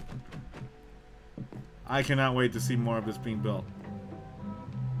stuff. I cannot wait to see more of this being built.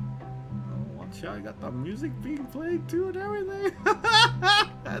 Oh, watch out, I got the music being played too and everything.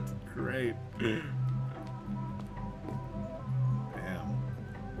 That's great. Damn.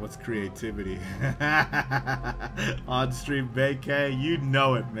 What's creativity? On stream vacay, you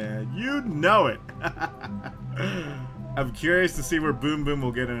know it, man. You know it. I'm curious to see where Boom Boom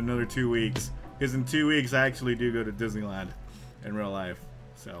will get in another 2 weeks. Because in 2 weeks, I actually do go to Disneyland in real life.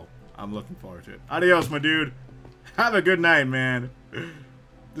 So, I'm looking forward to it. Adios, my dude. Have a good night, man.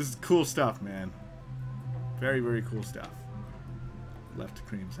 This is cool stuff, man. Very, very cool stuff. Left to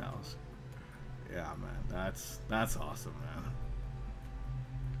Cream's house. Yeah, man. That's awesome, man.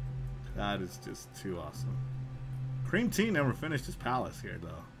 That is just too awesome. Cream T never finished his palace here,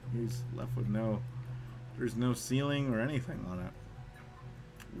 though. He's left with no... There's no ceiling or anything on it.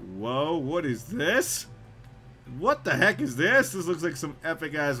 Whoa, what is this? What the heck is this? This looks like some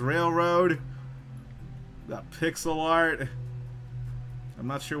epic-ass railroad. Got pixel art. I'm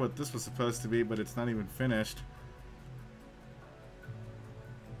not sure what this was supposed to be, but it's not even finished.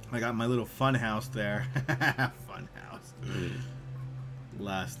 I got my little fun house there. Fun house.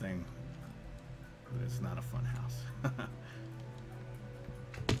 Last thing. But it's not a fun house.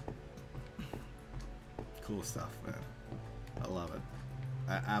 Cool stuff, man. I love it.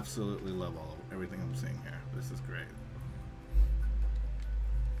 I absolutely love everything I'm seeing here. This is great.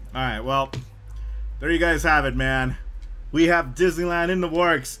 Alright, well, there you guys have it, man. We have Disneyland in the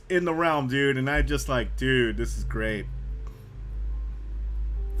works, in the realm, dude. And I just like, dude, this is great.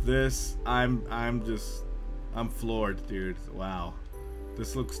 This, I'm floored, dude. Wow.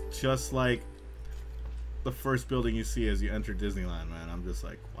 This looks just like the first building you see as you enter Disneyland, man. I'm just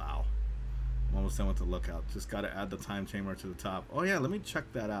like, wow. I'm almost done with the lookout. Just got to add the time chamber to the top. Oh, yeah, let me check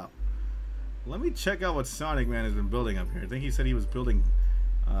that out. Let me check out what Sonic Man has been building up here. I think he said he was building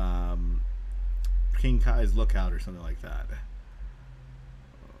King Kai's lookout or something like that.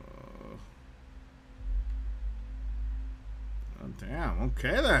 Oh, damn.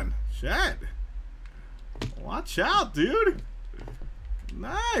 Okay, then. Shit. Watch out, dude.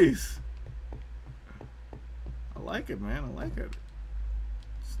 Nice. I like it, man. I like it.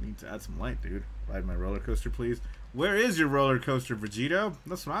 Just need to add some light, dude. Ride my roller coaster, please. Where is your roller coaster, Vegito?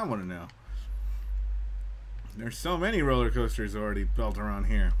 That's what I want to know. There's so many roller coasters already built around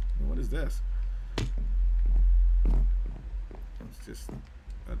here. What is this? It's just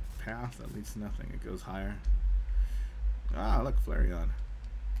a path that leads to nothing. It goes higher. Ah, look, Flareon.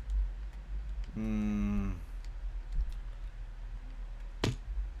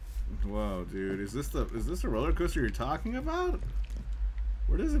 Whoa, dude. Is this the roller coaster you're talking about?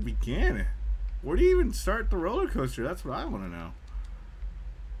 Where does it begin? Where do you even start the roller coaster? That's what I want to know.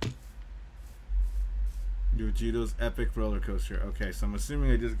 Vegito's epic roller coaster. Okay, so I'm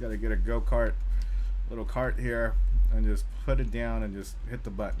assuming I just gotta get a go-kart, little cart here, and just put it down and just hit the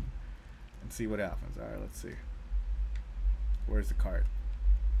button and see what happens. Alright, let's see. Where's the cart?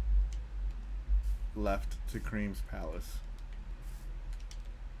 Left to Cream's Palace.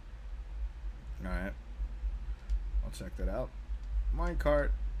 Alright. I'll check that out. My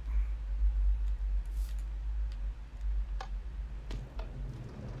cart.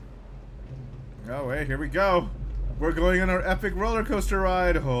 Oh, wait, here we go. We're going on our epic roller coaster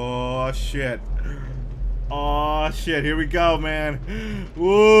ride. Oh, shit. Oh, shit. Here we go, man.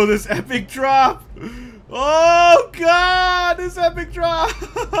 Ooh, this epic drop. Oh, God. This epic drop.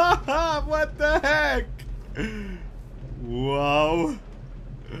 What the heck? Whoa.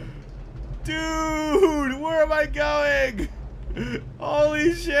 Dude, where am I going?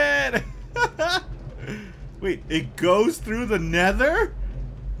 Holy shit. Wait, it goes through the nether?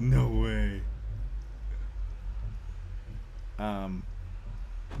 No way.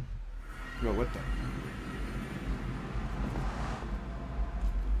 Bro, what the?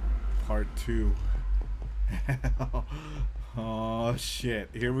 Part 2. Oh, shit.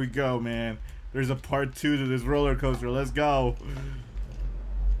 Here we go, man. There's a part 2 to this roller coaster. Let's go.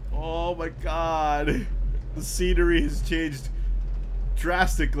 Oh, my God. The scenery has changed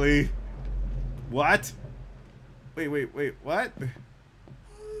drastically. What? Wait, what?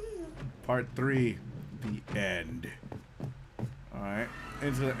 Part 3. The end. Alright,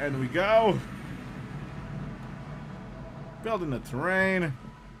 into the end we go. Building the terrain.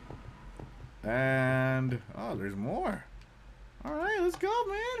 And, oh, there's more. Alright, let's go,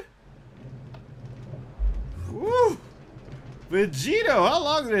 man. Woo! Vegito, how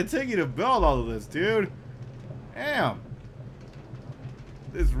long did it take you to build all of this, dude? Damn.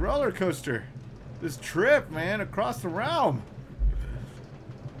 This roller coaster. This trip, man, across the realm.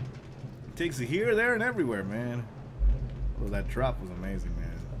 It takes you here, there, and everywhere, man. Oh, that drop was amazing,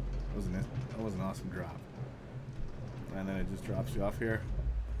 man. That was an awesome drop. And then it just drops you off here.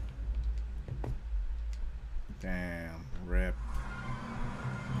 Damn, rip.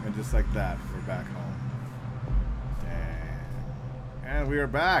 And just like that, we're back home. Damn. And we are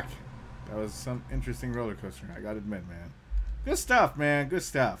back. That was some interesting roller coaster, I gotta admit, man. Good stuff, man. Good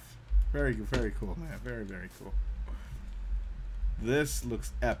stuff. Very, very cool, man. Very, very cool. This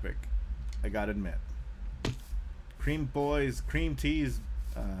looks epic, I gotta admit. Cream Tea's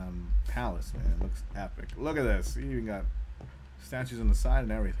palace, man. Looks epic. Look at this. You even got statues on the side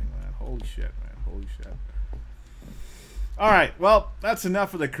and everything, man. Holy shit, man. Holy shit. Alright, well, that's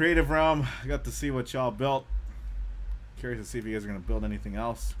enough for the creative realm. I got to see what y'all built. Curious to see if you guys are going to build anything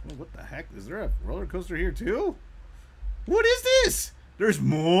else. Oh, what the heck? Is there a roller coaster here too? What is this? There's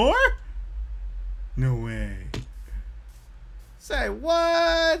more? No way. Say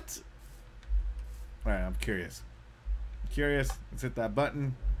what? Alright, I'm curious. Let's hit that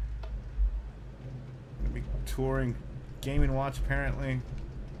button. I'm going to be touring Game & Watch apparently.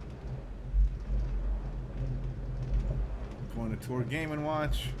 Going to tour Game &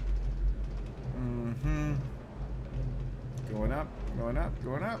 Watch. Going up, going up,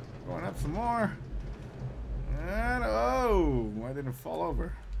 going up, going up some more. And oh, I didn't fall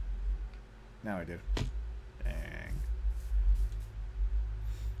over. Now I did. Dang.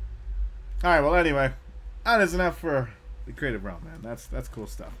 Alright, well anyway, that is enough for the creative realm, man. That's cool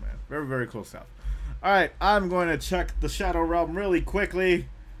stuff, man. Very, very cool stuff. Alright, I'm going to check the Shadow Realm really quickly.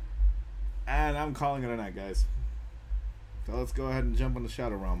 And I'm calling it a night, guys. So let's go ahead and jump on the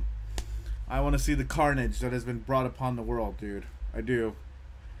Shadow Realm. I want to see the carnage that has been brought upon the world, dude. I do.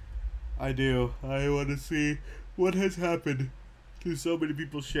 I want to see what has happened to so many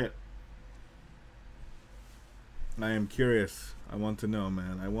people's shit. I am curious. I want to know,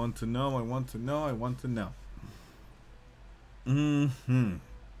 man. I want to know. I want to know. I want to know.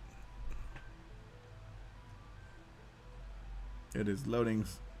 It is loading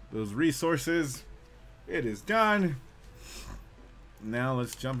those resources. It is done. Now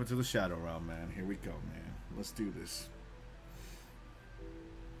let's jump into the Shadow Realm, man. Here we go, man. Let's do this.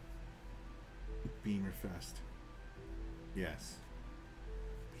 Beamer Fest. Yes.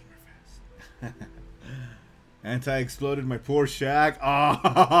 Beamer Fest. Anti-exploded my poor shack.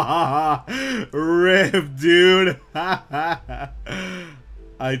 Ah, oh, rip, dude. I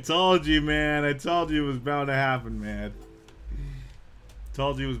told you, man. I told you it was bound to happen, man.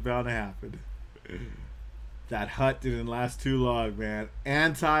 Told you it was bound to happen. That hut didn't last too long, man.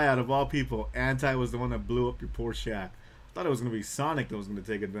 Anti, out of all people, Anti was the one that blew up your poor shack. I thought it was going to be Sonic that was going to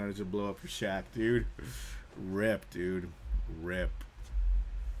take advantage of blow up your shack, dude. Rip, dude. Rip.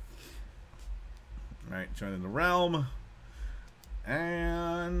 Alright, joining the realm.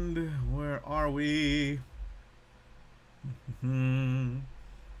 And where are we?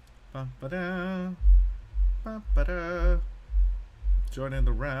 Ba-ba-da. Ba-ba-da. Joining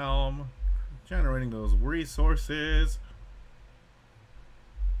the realm. Generating those resources.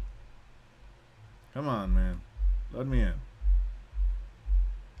 Come on, man. Let me in.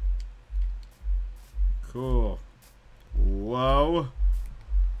 Cool. Whoa.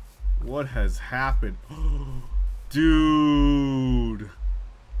 What has happened? Dude.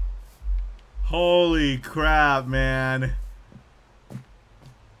 Holy crap, man.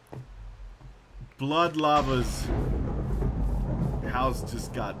 Blood Lava's house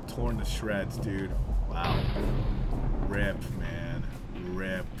just got torn to shreds, dude. Wow. Rip, man.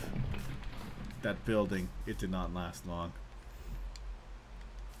 Rip. That building, it did not last long.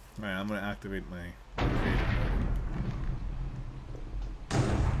 Alright, I'm gonna activate my creative mode.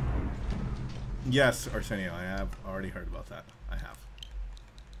 Yes, Arsenio, I have already heard about that. I have.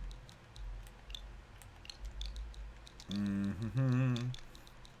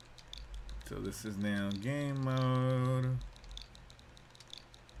 So this is now game mode.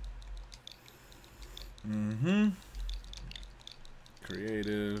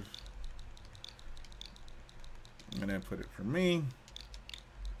 Creative. I'm gonna put it for me.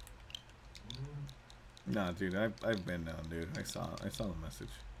 Nah, dude, I've been down, dude. I saw the message.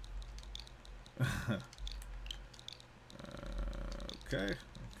 Okay.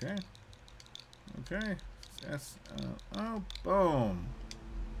 Yes. Oh, boom.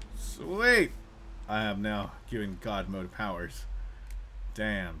 Sweet. I have now given God mode powers.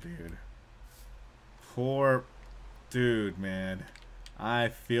 Damn, dude. Poor dude, man. I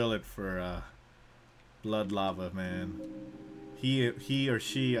feel it for Blood Lava, man. He or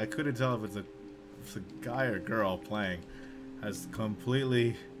she, I couldn't tell if it's a guy or girl playing. has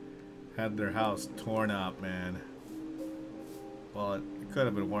completely had their house torn up, man. Well, it could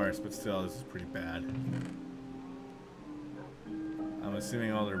have been worse, but still, this is pretty bad. I'm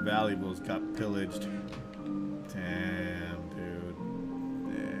assuming all their valuables got pillaged. Damn, dude.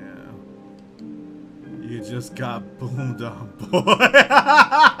 Damn. You just got boomed on, boy.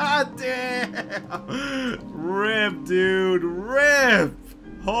 Damn. Rip, dude. Rip.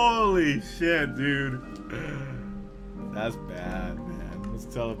 Holy shit, dude. That's bad, man. Let's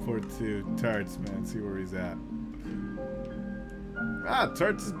teleport to Turts, man. See where he's at. Ah,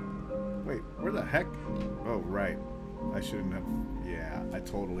 Turts. Wait, where the heck? Oh, right. I shouldn't have. Yeah, I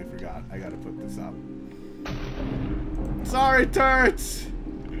totally forgot. I gotta put this up. Sorry, Turts!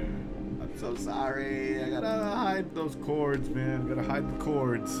 I'm so sorry. I gotta hide those cords, man. Gotta hide the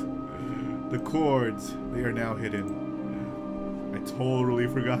cords. The cords. They are now hidden. I totally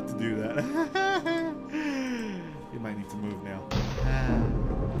forgot to do that. You might need to move now.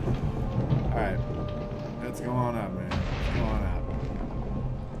 Alright. Let's go on up, man. Let's go on up.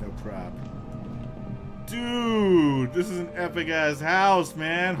 No problem. Dude, this is an epic ass house,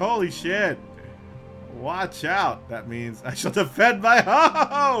 man. Holy shit. Watch out. That means I shall defend my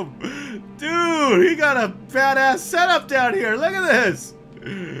home. Dude, he got a badass setup down here. Look at this.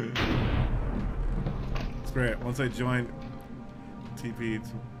 It's great. Once I join TP,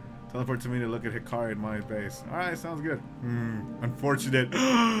 teleport to me to look at Hikari in my base. Alright, sounds good. Unfortunate.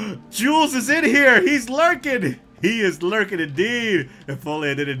 Jules is in here. He's lurking. He is lurking indeed. If only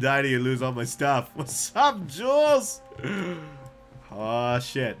I didn't die to you, lose all my stuff. What's up, Jules? Oh,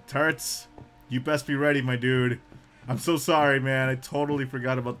 shit. Turts, you best be ready, my dude. I'm so sorry, man. I totally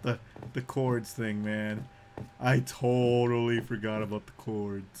forgot about the cords thing, man. I totally forgot about the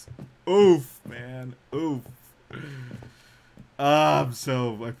cords. Oof, man. Oof. I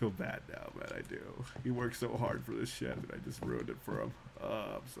feel bad now, man. I do. He worked so hard for this shit, and I just ruined it for him.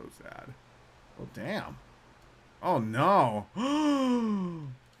 I'm so sad. Oh, damn. Oh no!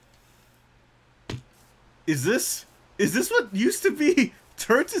 Is this what used to be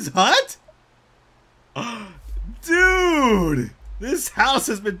Turts' hut? Dude! This house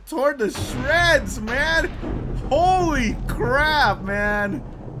has been torn to shreds, man! Holy crap, man!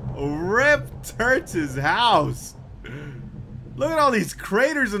 Rip Turts' house! Look at all these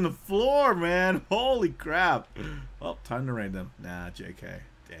craters in the floor, man! Holy crap! Well, time to raid them. Nah, JK.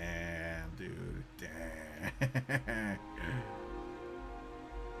 Damn, dude. Damn.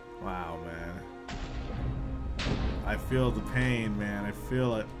 Wow, man. I feel the pain, man. I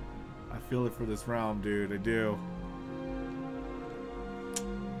feel it. I feel it for this realm, dude. I do.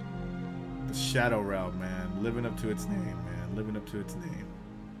 The Shadow Realm, man. Living up to its name, man. Living up to its name.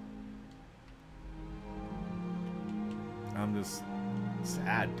 I'm just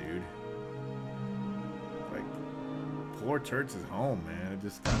sad, dude. Like, poor Turts is home, man. It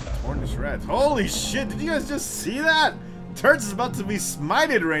just got torn to shreds. Holy shit, did you guys just see that? Turts is about to be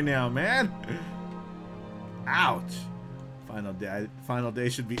smited right now, man. Ouch. Final day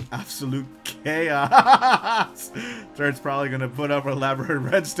should be absolute chaos. Turt's probably gonna put up a elaborate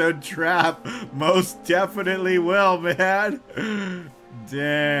redstone trap. Most definitely will, man.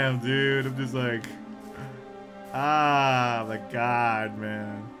 Damn, dude. I'm just like, ah, my god,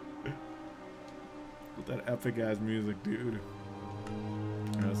 man. With that epic ass music, dude.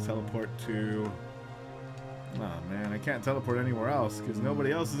 Alright, let's teleport to. Oh man, I can't teleport anywhere else because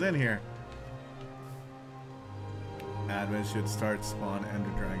nobody else is in here. Admin should start spawn ender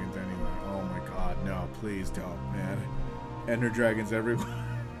dragons anywhere. Oh my god, no, please don't, man. Ender dragons everywhere.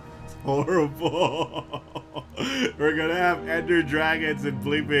 It's horrible. We're gonna have ender dragons and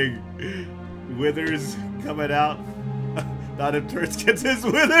bleeping withers coming out. Not if Turts gets his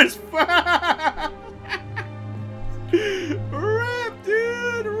withers first. Rip,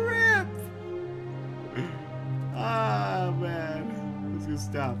 dude, rip. Ah, man. Let's just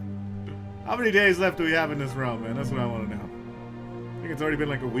stop. How many days left do we have in this realm, man? That's what I want to know. I think it's already been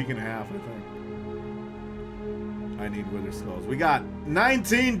like a week and a half, I think. I need wither skulls. We got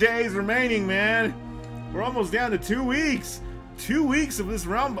 19 days remaining, man. We're almost down to 2 weeks. 2 weeks of this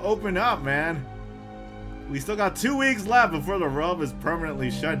realm open up, man. We still got 2 weeks left before the realm is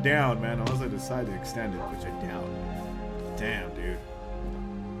permanently shut down, man. Unless I decide to extend it, which I doubt. Damn, dude.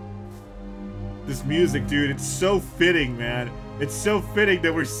 This music, dude, it's so fitting, man. It's so fitting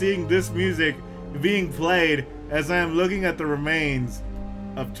that we're seeing this music being played as I am looking at the remains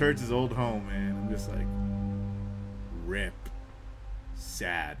of Turts' old home, man. I'm just like, rip.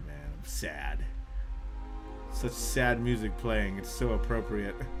 Sad, man. I'm sad. Such sad music playing. It's so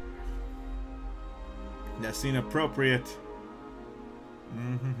appropriate. That's inappropriate.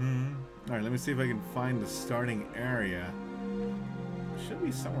 Alright, let me see if I can find the starting area. Should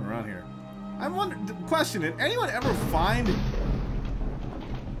be somewhere around here. I'm wondering. Question: did anyone ever find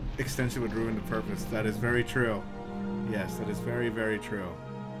extension would ruin the purpose? That is very true. Yes, that is very, very true.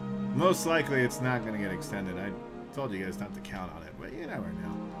 Most likely, it's not going to get extended. I told you guys not to count on it, but you never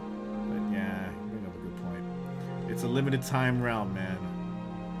know. But yeah, you bring up a good point. It's a limited time realm, man.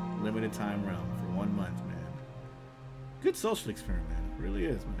 Limited time realm for 1 month, man. Good social experiment. It really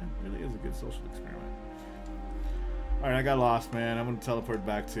is, man. It really is a good social experiment. Alright, I got lost, man. I'm going to teleport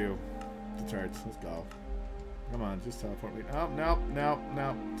back to the turrets. Let's go. Come on, just teleport me. Oh, no, no,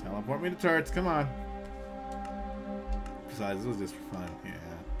 no. Teleport me to turrets. Come on. Besides, this was just for fun. Yeah,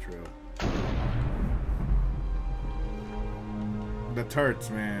 true. The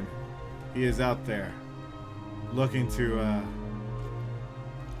turrets, man. He is out there. Looking to,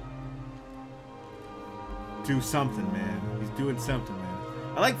 do something, man. He's doing something, man.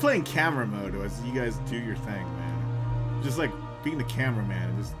 I like playing camera mode as you guys do your thing, man. Just like being the cameraman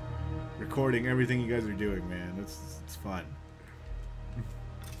and just recording everything you guys are doing, man. It's fun.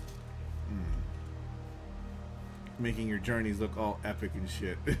 Making your journeys look all epic and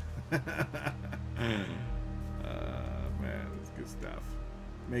shit. Man, that's good stuff.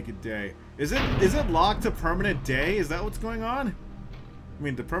 Make it day. Is it locked to permanent day? Is that what's going on? I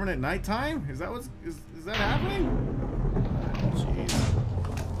mean, the permanent nighttime? Is that what's is that happening? Jeez.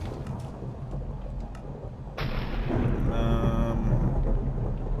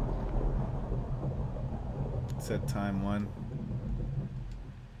 Set time 1.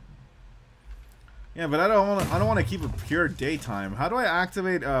 Yeah, but I don't want to keep it pure daytime. How do I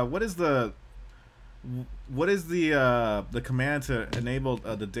activate? What is the command to enable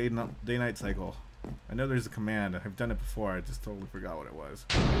the day-night cycle? I know there's a command. I've done it before. I just totally forgot what it was.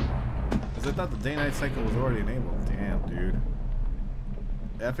 Because I thought the day-night cycle was already enabled. Damn, dude.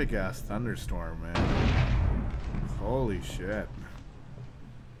 Epic ass thunderstorm, man. Holy shit.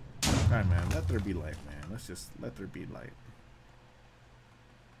 Alright, man. Let there be light, man. Let's just let there be light.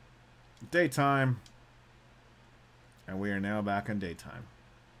 Daytime. And we are now back in daytime.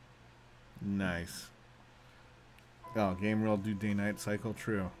 Nice. Oh, game rule do day-night cycle?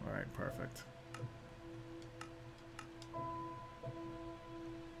 True. Alright, perfect.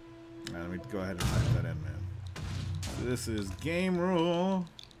 Let me go ahead and type that in, man. So this is game rule.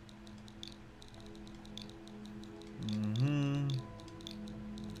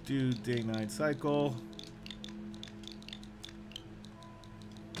 Do day-night cycle.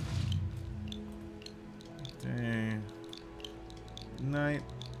 Day, night,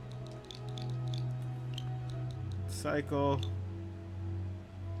 cycle.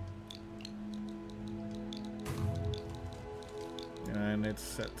 And it's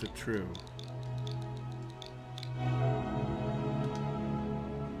set to true.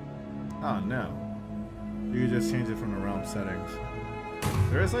 Oh no. You just change it from the realm settings.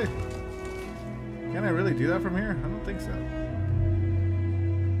 Seriously? Can I really do that from here? I don't think so.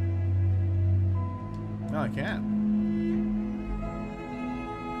 No, I can't.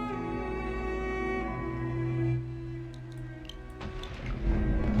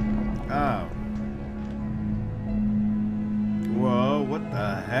 Oh. Whoa, what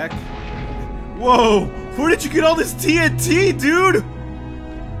the heck? Whoa! Where did you get all this TNT, dude?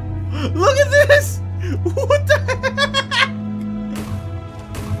 Look at this! What the heck?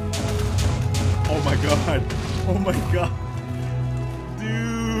 Oh my god. Oh my god.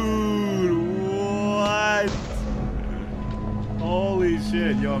 Holy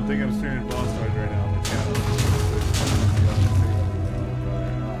shit. Yo, I'm thinking I'm streaming Boss Stars right now on the channel. Oh,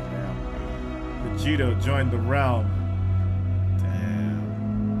 man. Vegito joined the realm. Damn.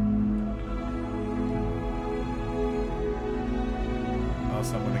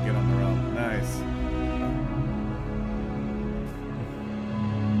 Also, I'm gonna get on the realm. Nice.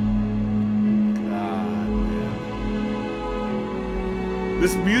 God, man.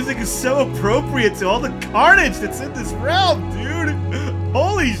 This music is so appropriate to all the carnage that's in this realm, dude.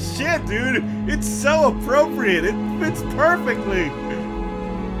 Holy shit, dude. It's so appropriate. It fits perfectly.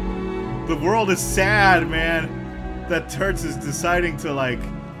 The world is sad, man. That Turts is deciding to, like,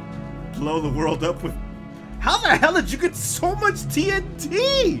 blow the world up with... How the hell did you get so much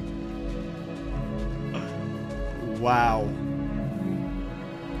TNT? Wow.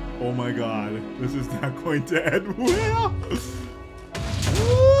 Oh my god. This is not going to end well.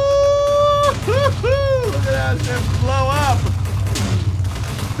 Look at that shit blow up!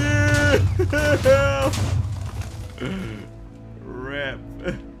 Rip.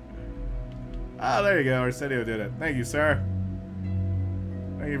 Oh, there you go. Arsenio did it. Thank you, sir.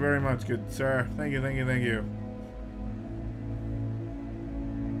 Thank you very much, good sir. Thank you, thank you, thank you.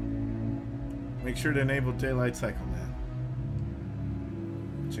 Make sure to enable daylight cycle, man.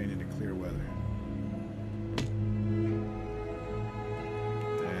 changing to clear weather.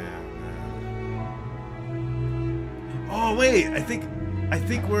 Damn, man. Oh wait, I think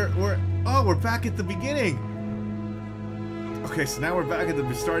we're back at the beginning. Okay, so now we're back at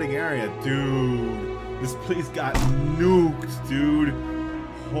the starting area, dude. This place got nuked, dude.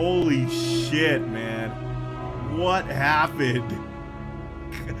 Holy shit, man. What happened?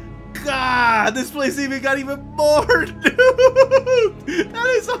 God, this place even got even more nuked. That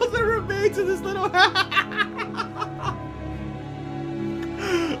is all that remains of this little house.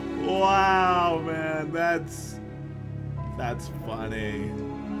 Wow, man, that's funny.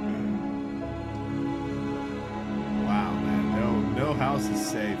 Wow, man, no house is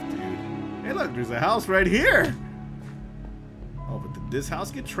safe, dude. Hey, look, there's a house right here. Oh, but did this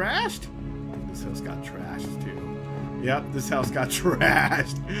house get trashed? This house got trashed too. Yep, this house got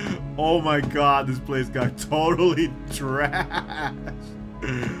trashed. Oh my god, this place got totally trashed.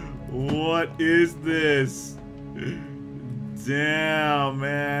 What is this? Damn,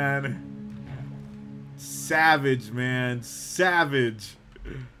 man. Savage, man. Savage.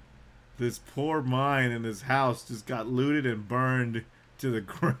 This poor mine and this house just got looted and burned to the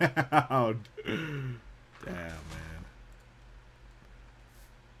ground. Damn, man.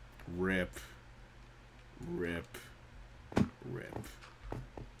 Rip. Rip. Rip.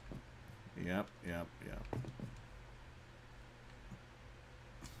 Yep.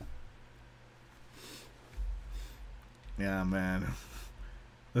 Yeah, man.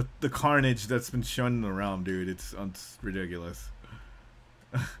 The carnage that's been shown in the realm, dude, it's ridiculous.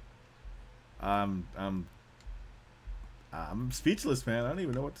 I'm speechless, man. I don't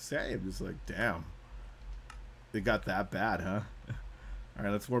even know what to say. I'm just like, damn. It got that bad, huh?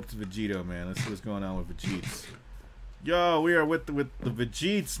 Alright, let's warp to Vegito, man. Let's see what's going on with Vegeets. Yo, we are with the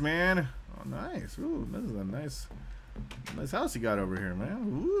Vegeets, man. Oh, nice. Ooh, this is a nice house you got over here, man.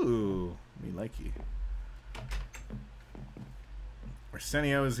 Ooh, me likey.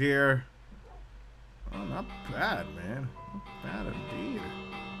 Arsenio is here. Oh, not bad, man. Not bad indeed.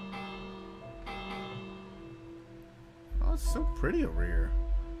 Oh, it's so pretty over here.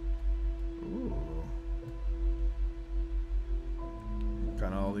 Ooh.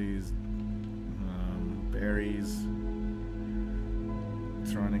 Got all these berries.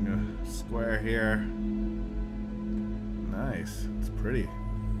 Surrounding a square here. Nice. It's pretty.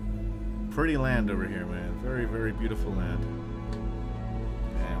 Pretty land over here, man. Very, very beautiful land.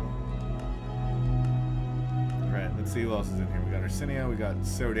 Damn. Alright, let's see who else is in here. We got Arsenio, we got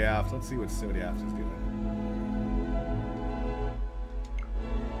Sodiaft. Let's see what Sodiaft is doing.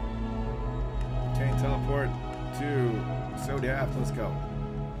 Okay, teleport to Sodiaft. Let's go.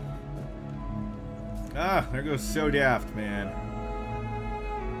 Ah, there goes Sodiaft, man.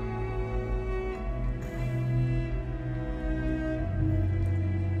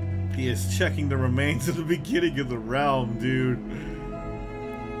 He is checking the remains of the beginning of the realm, dude.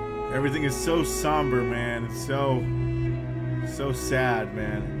 Everything is so somber, man. It's so sad,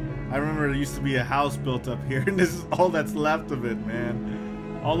 man. I remember there used to be a house built up here, and this is all that's left of it,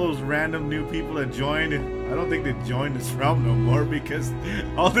 man. All those random new people that joined, I don't think they joined this realm no more because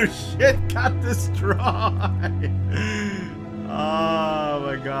all their shit got destroyed. Oh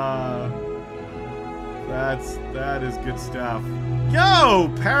my god. That is good stuff. Yo,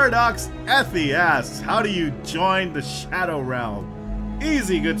 Paradox Ethy asks, how do you join the Shadow Realm?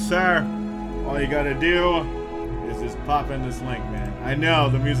 Easy, good sir. All you gotta do is just pop in this link, man. I know,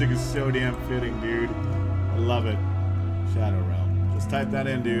 the music is so damn fitting, dude. I love it. Shadow Realm. Just type that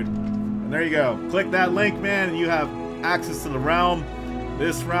in, dude. And there you go. Click that link, man, and you have access to the realm.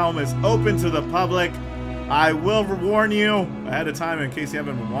 This realm is open to the public. I will warn you ahead of time in case you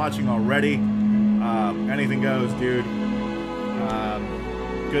haven't been watching already. Anything goes, dude.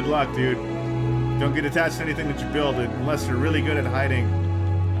 Good luck, dude. Don't get attached to anything that you build unless you're really good at hiding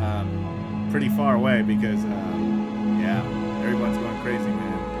pretty far away because, yeah, everyone's going crazy,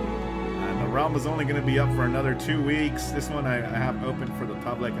 man. The realm is only going to be up for another 2 weeks. This one I have open for the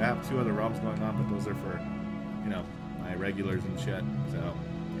public. I have 2 other realms going on, but those are for, you know, my regulars and shit. So,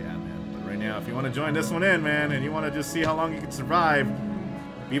 yeah, man. But right now, if you want to join this one in, man, and you want to just see how long you can survive,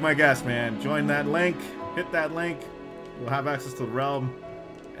 be my guest, man. Join that link. Hit that link. We'll have access to the realm.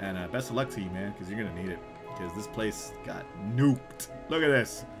 And best of luck to you, man, because you're going to need it. Because this place got nuked. Look at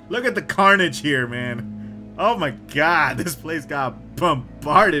this. Look at the carnage here, man. Oh, my God. This place got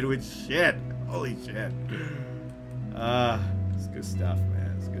bombarded with shit. Holy shit. It's good stuff,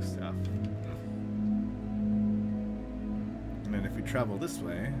 man. It's good stuff. And then if we travel this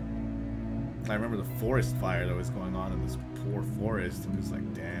way... I remember the forest fire that was going on in this poor forest. I'm just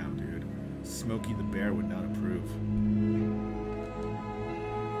like, damn, dude. Smokey the Bear would not approve.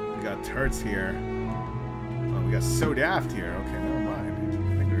 We got Turts here. Oh, we got So Daft here. Okay, never mind. I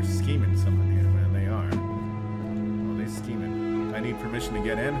think they're scheming something here, man. They are. Oh, they scheming. I need permission to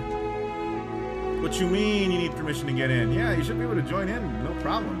get in? What you mean you need permission to get in? Yeah, you should be able to join in. No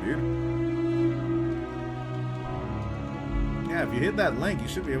problem, dude. Yeah, if you hit that link, you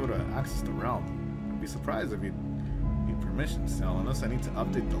should be able to access the realm. I'd be surprised if you need permission still, unless I need to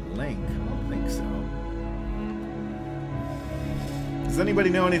update the link. I don't think so. Does anybody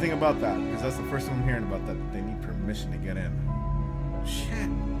know anything about that? Because that's the first time I'm hearing about that. They need permission to get in. Shit.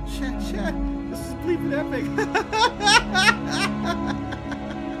 This is bleeping epic.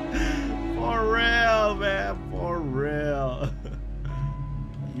 For real, man. For real.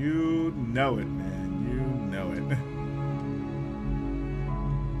 You know it, man. You know it.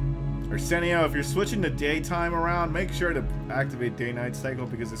 Arsenio, if you're switching the daytime around, make sure to activate day-night cycle,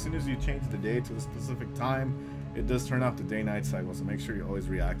 because as soon as you change the day to a specific time, it does turn off the day-night cycle, so make sure you always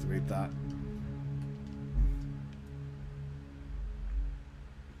reactivate that.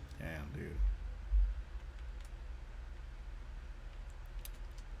 Damn, dude.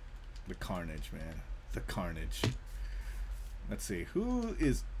 The carnage, man. The carnage. Let's see. Who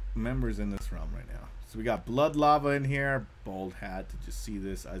is members in this realm right now? So we got Blood Lava in here. Bold Hat. Did you see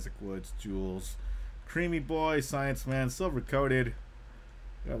this? Isaac Woods. Jules. Creamy Boy. Science Man. Silver Coated.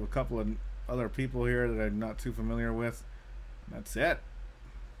 We have a couple of other people here that I'm not too familiar with. That's it.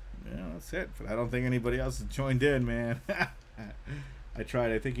 Yeah, that's it. But I don't think anybody else has joined in, man. I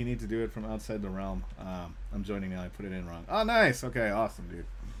tried. I think you need to do it from outside the realm. I'm joining now. I put it in wrong. Oh, nice. Okay, awesome, dude.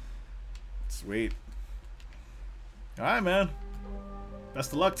 Sweet. All right, man.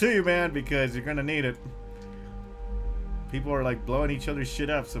 Best of luck to you, man, because you're gonna need it. People are like blowing each other's shit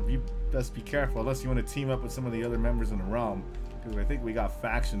up, so you best be careful unless you want to team up with some of the other members in the realm. Because I think we got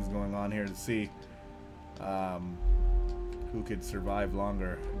factions going on here to see who could survive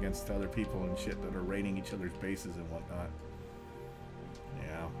longer against other people and shit that are raiding each other's bases and whatnot.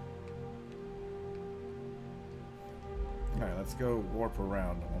 Yeah. Alright, let's go warp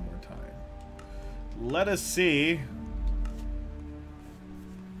around one more time. Let us see.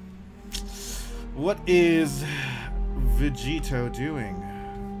 What is Vegito doing?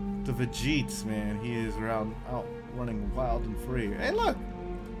 The Vegetes, man. He is around out running wild and free. Hey, look!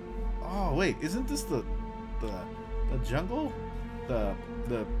 Oh, wait. Isn't this the jungle? The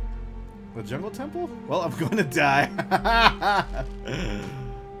jungle temple? Well, I'm going to die.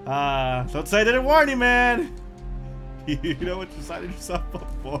 Don't say I didn't warn you, man. You know what you signed yourself up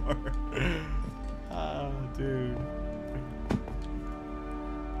for. Dude.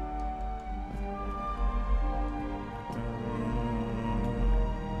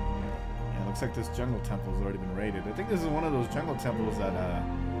 Looks like this jungle temple's already been raided. I think this is one of those jungle temples that,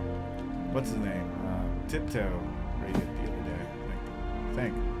 what's his name? Tiptoe raided the other day, I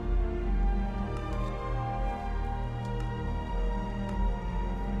think.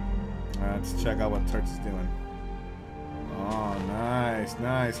 Let's check out what Turts is doing. Oh, nice.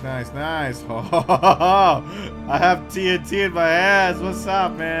 Oh, I have TNT in my hands. What's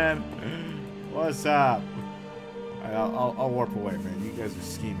up, man? What's up? I'll warp away, man. You guys are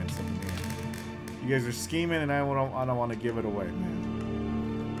scheming something here. You guys are scheming, and I don't want to give it away,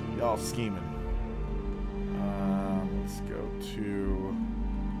 man. Y'all scheming. Let's go to,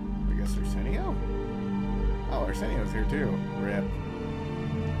 I guess, Arsenio. Oh, Arsenio's here too. Rip.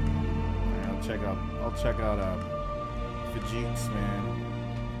 Right, I'll check out Vegetes, man.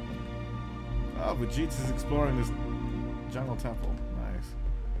 Oh, Vegetes is exploring this jungle temple. Nice.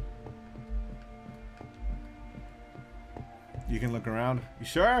 You can look around. You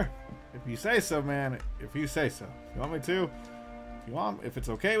sure? If you say so, man. If you say so. If you want me to, if it's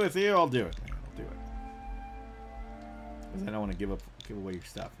okay with you, I'll do it, man. I'll do it. Because I don't want to give away your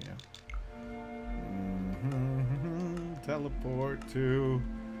stuff, you know. Teleport to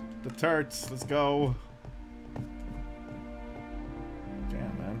the Turts. Let's go.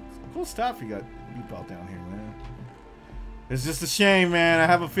 Damn, man. Some cool stuff you got out down here, man. It's just a shame, man. I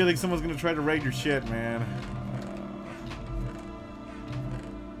have a feeling someone's gonna try to raid your shit, man.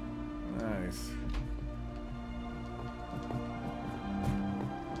 Nice.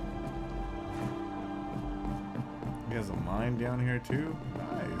 He has a mine down here too.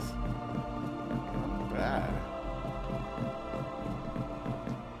 Nice. Not bad.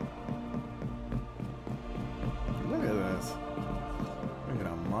 Look at this. We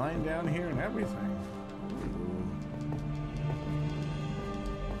got a mine down here and everything. Ooh.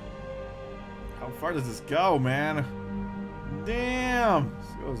 How far does this go, man? Damn!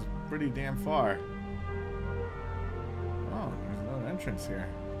 This goes pretty damn far. Oh, there's another entrance here.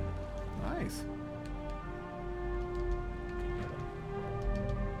 Nice.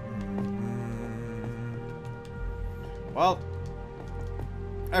 Well,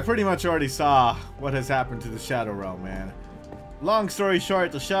 I pretty much already saw what has happened to the Shadow Realm, man. Long story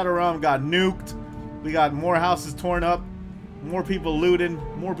short, the Shadow Realm got nuked. We got more houses torn up, more people looting,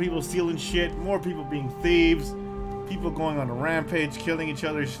 more people stealing shit, more people being thieves, people going on a rampage, killing each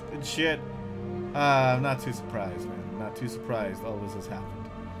other and shit. I'm not too surprised, man. I'm not too surprised all this has happened.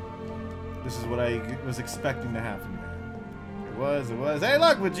 This is what I was expecting to happen, man. It was. Hey,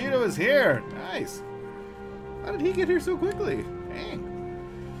 look, Vegito is here. Nice. How did he get here so quickly? Dang.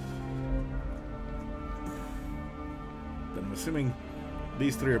 But I'm assuming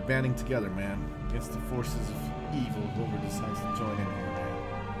these three are banding together, man, against the forces of evil. Whoever decides to join in here, man.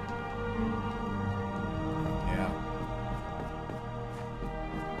 Yeah.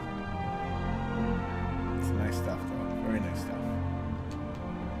 It's nice stuff, though. Very nice stuff.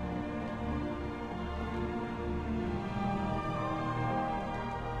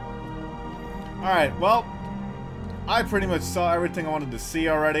 Alright, well, I pretty much saw everything I wanted to see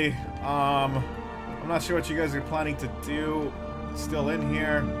already. I'm not sure what you guys are planning to do still in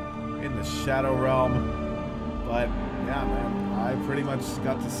here, in the Shadow Realm. But, yeah, man, I pretty much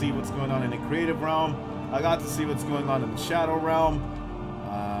got to see what's going on in the Creative Realm. I got to see what's going on in the Shadow Realm.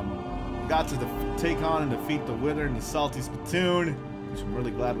 Got to take on and defeat the Wither and the Salty Spittoon, which I'm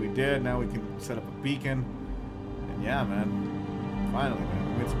really glad we did. Now we can set up a beacon. And, yeah, man, finally,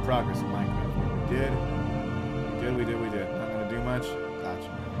 man, we made some progress in Minecraft. We did. Not gonna do much. Gotcha,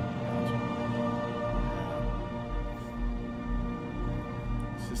 man. Gotcha.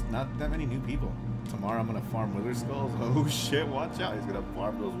 It's just not that many new people. Tomorrow I'm gonna farm Wither Skulls. Oh shit, watch out. He's gonna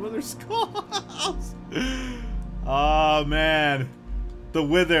farm those Wither Skulls. Oh man. The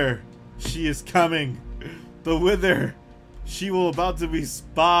Wither. She is coming. The Wither. She will about to be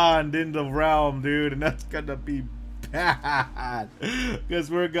spawned in the realm, dude. And that's gonna be bad, because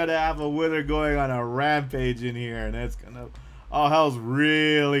we're gonna have a Wither going on a rampage in here, and that's gonna, all hell's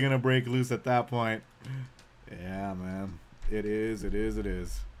really gonna break loose at that point. Yeah, man, it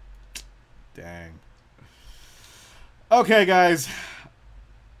is. Dang. Okay, guys,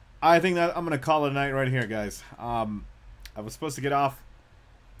 I think that I'm gonna call it a night right here, guys. I was supposed to get off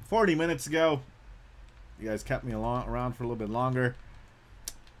 40 minutes ago. You guys kept me around for a little bit longer,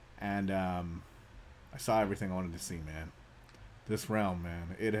 and I saw everything I wanted to see, man. This realm,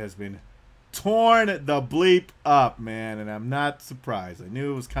 man, it has been torn the bleep up, man, and I'm not surprised. I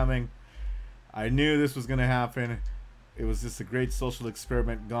knew it was coming. I knew this was going to happen. It was just a great social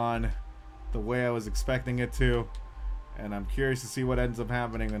experiment gone the way I was expecting it to, and I'm curious to see what ends up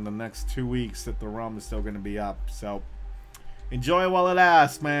happening in the next 2 weeks that the realm is still going to be up. So enjoy while it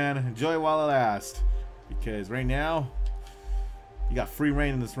lasts, man. Enjoy while it lasts, because right now you got free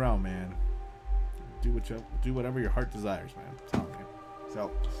reign in this realm, man. Do whatever your heart desires, man.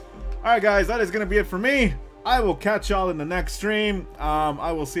 So, alright guys, that is going to be it for me. I will catch y'all in the next stream.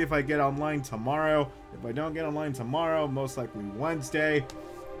 I will see if I get online tomorrow. If I don't get online tomorrow, most likely Wednesday.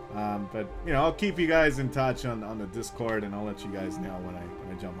 But, you know, I'll keep you guys in touch on the Discord, and I'll let you guys know when I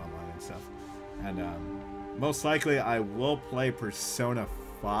jump online and stuff. And most likely I will play Persona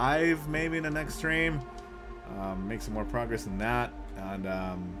 5 maybe in the next stream. Make some more progress in that. And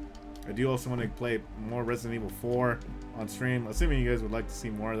I do also want to play more Resident Evil 4 on stream, assuming you guys would like to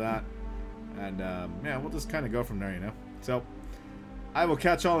see more of that. And yeah, we'll just kind of go from there, you know. So I will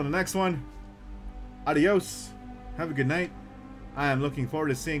catch y'all in the next one. Adios. Have a good night. I am looking forward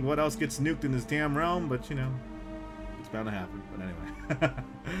to seeing what else gets nuked in this damn realm, but you know, it's bound to happen. But anyway.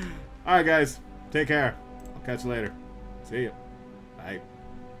 Alright guys, take care. I'll catch you later. See ya. Bye.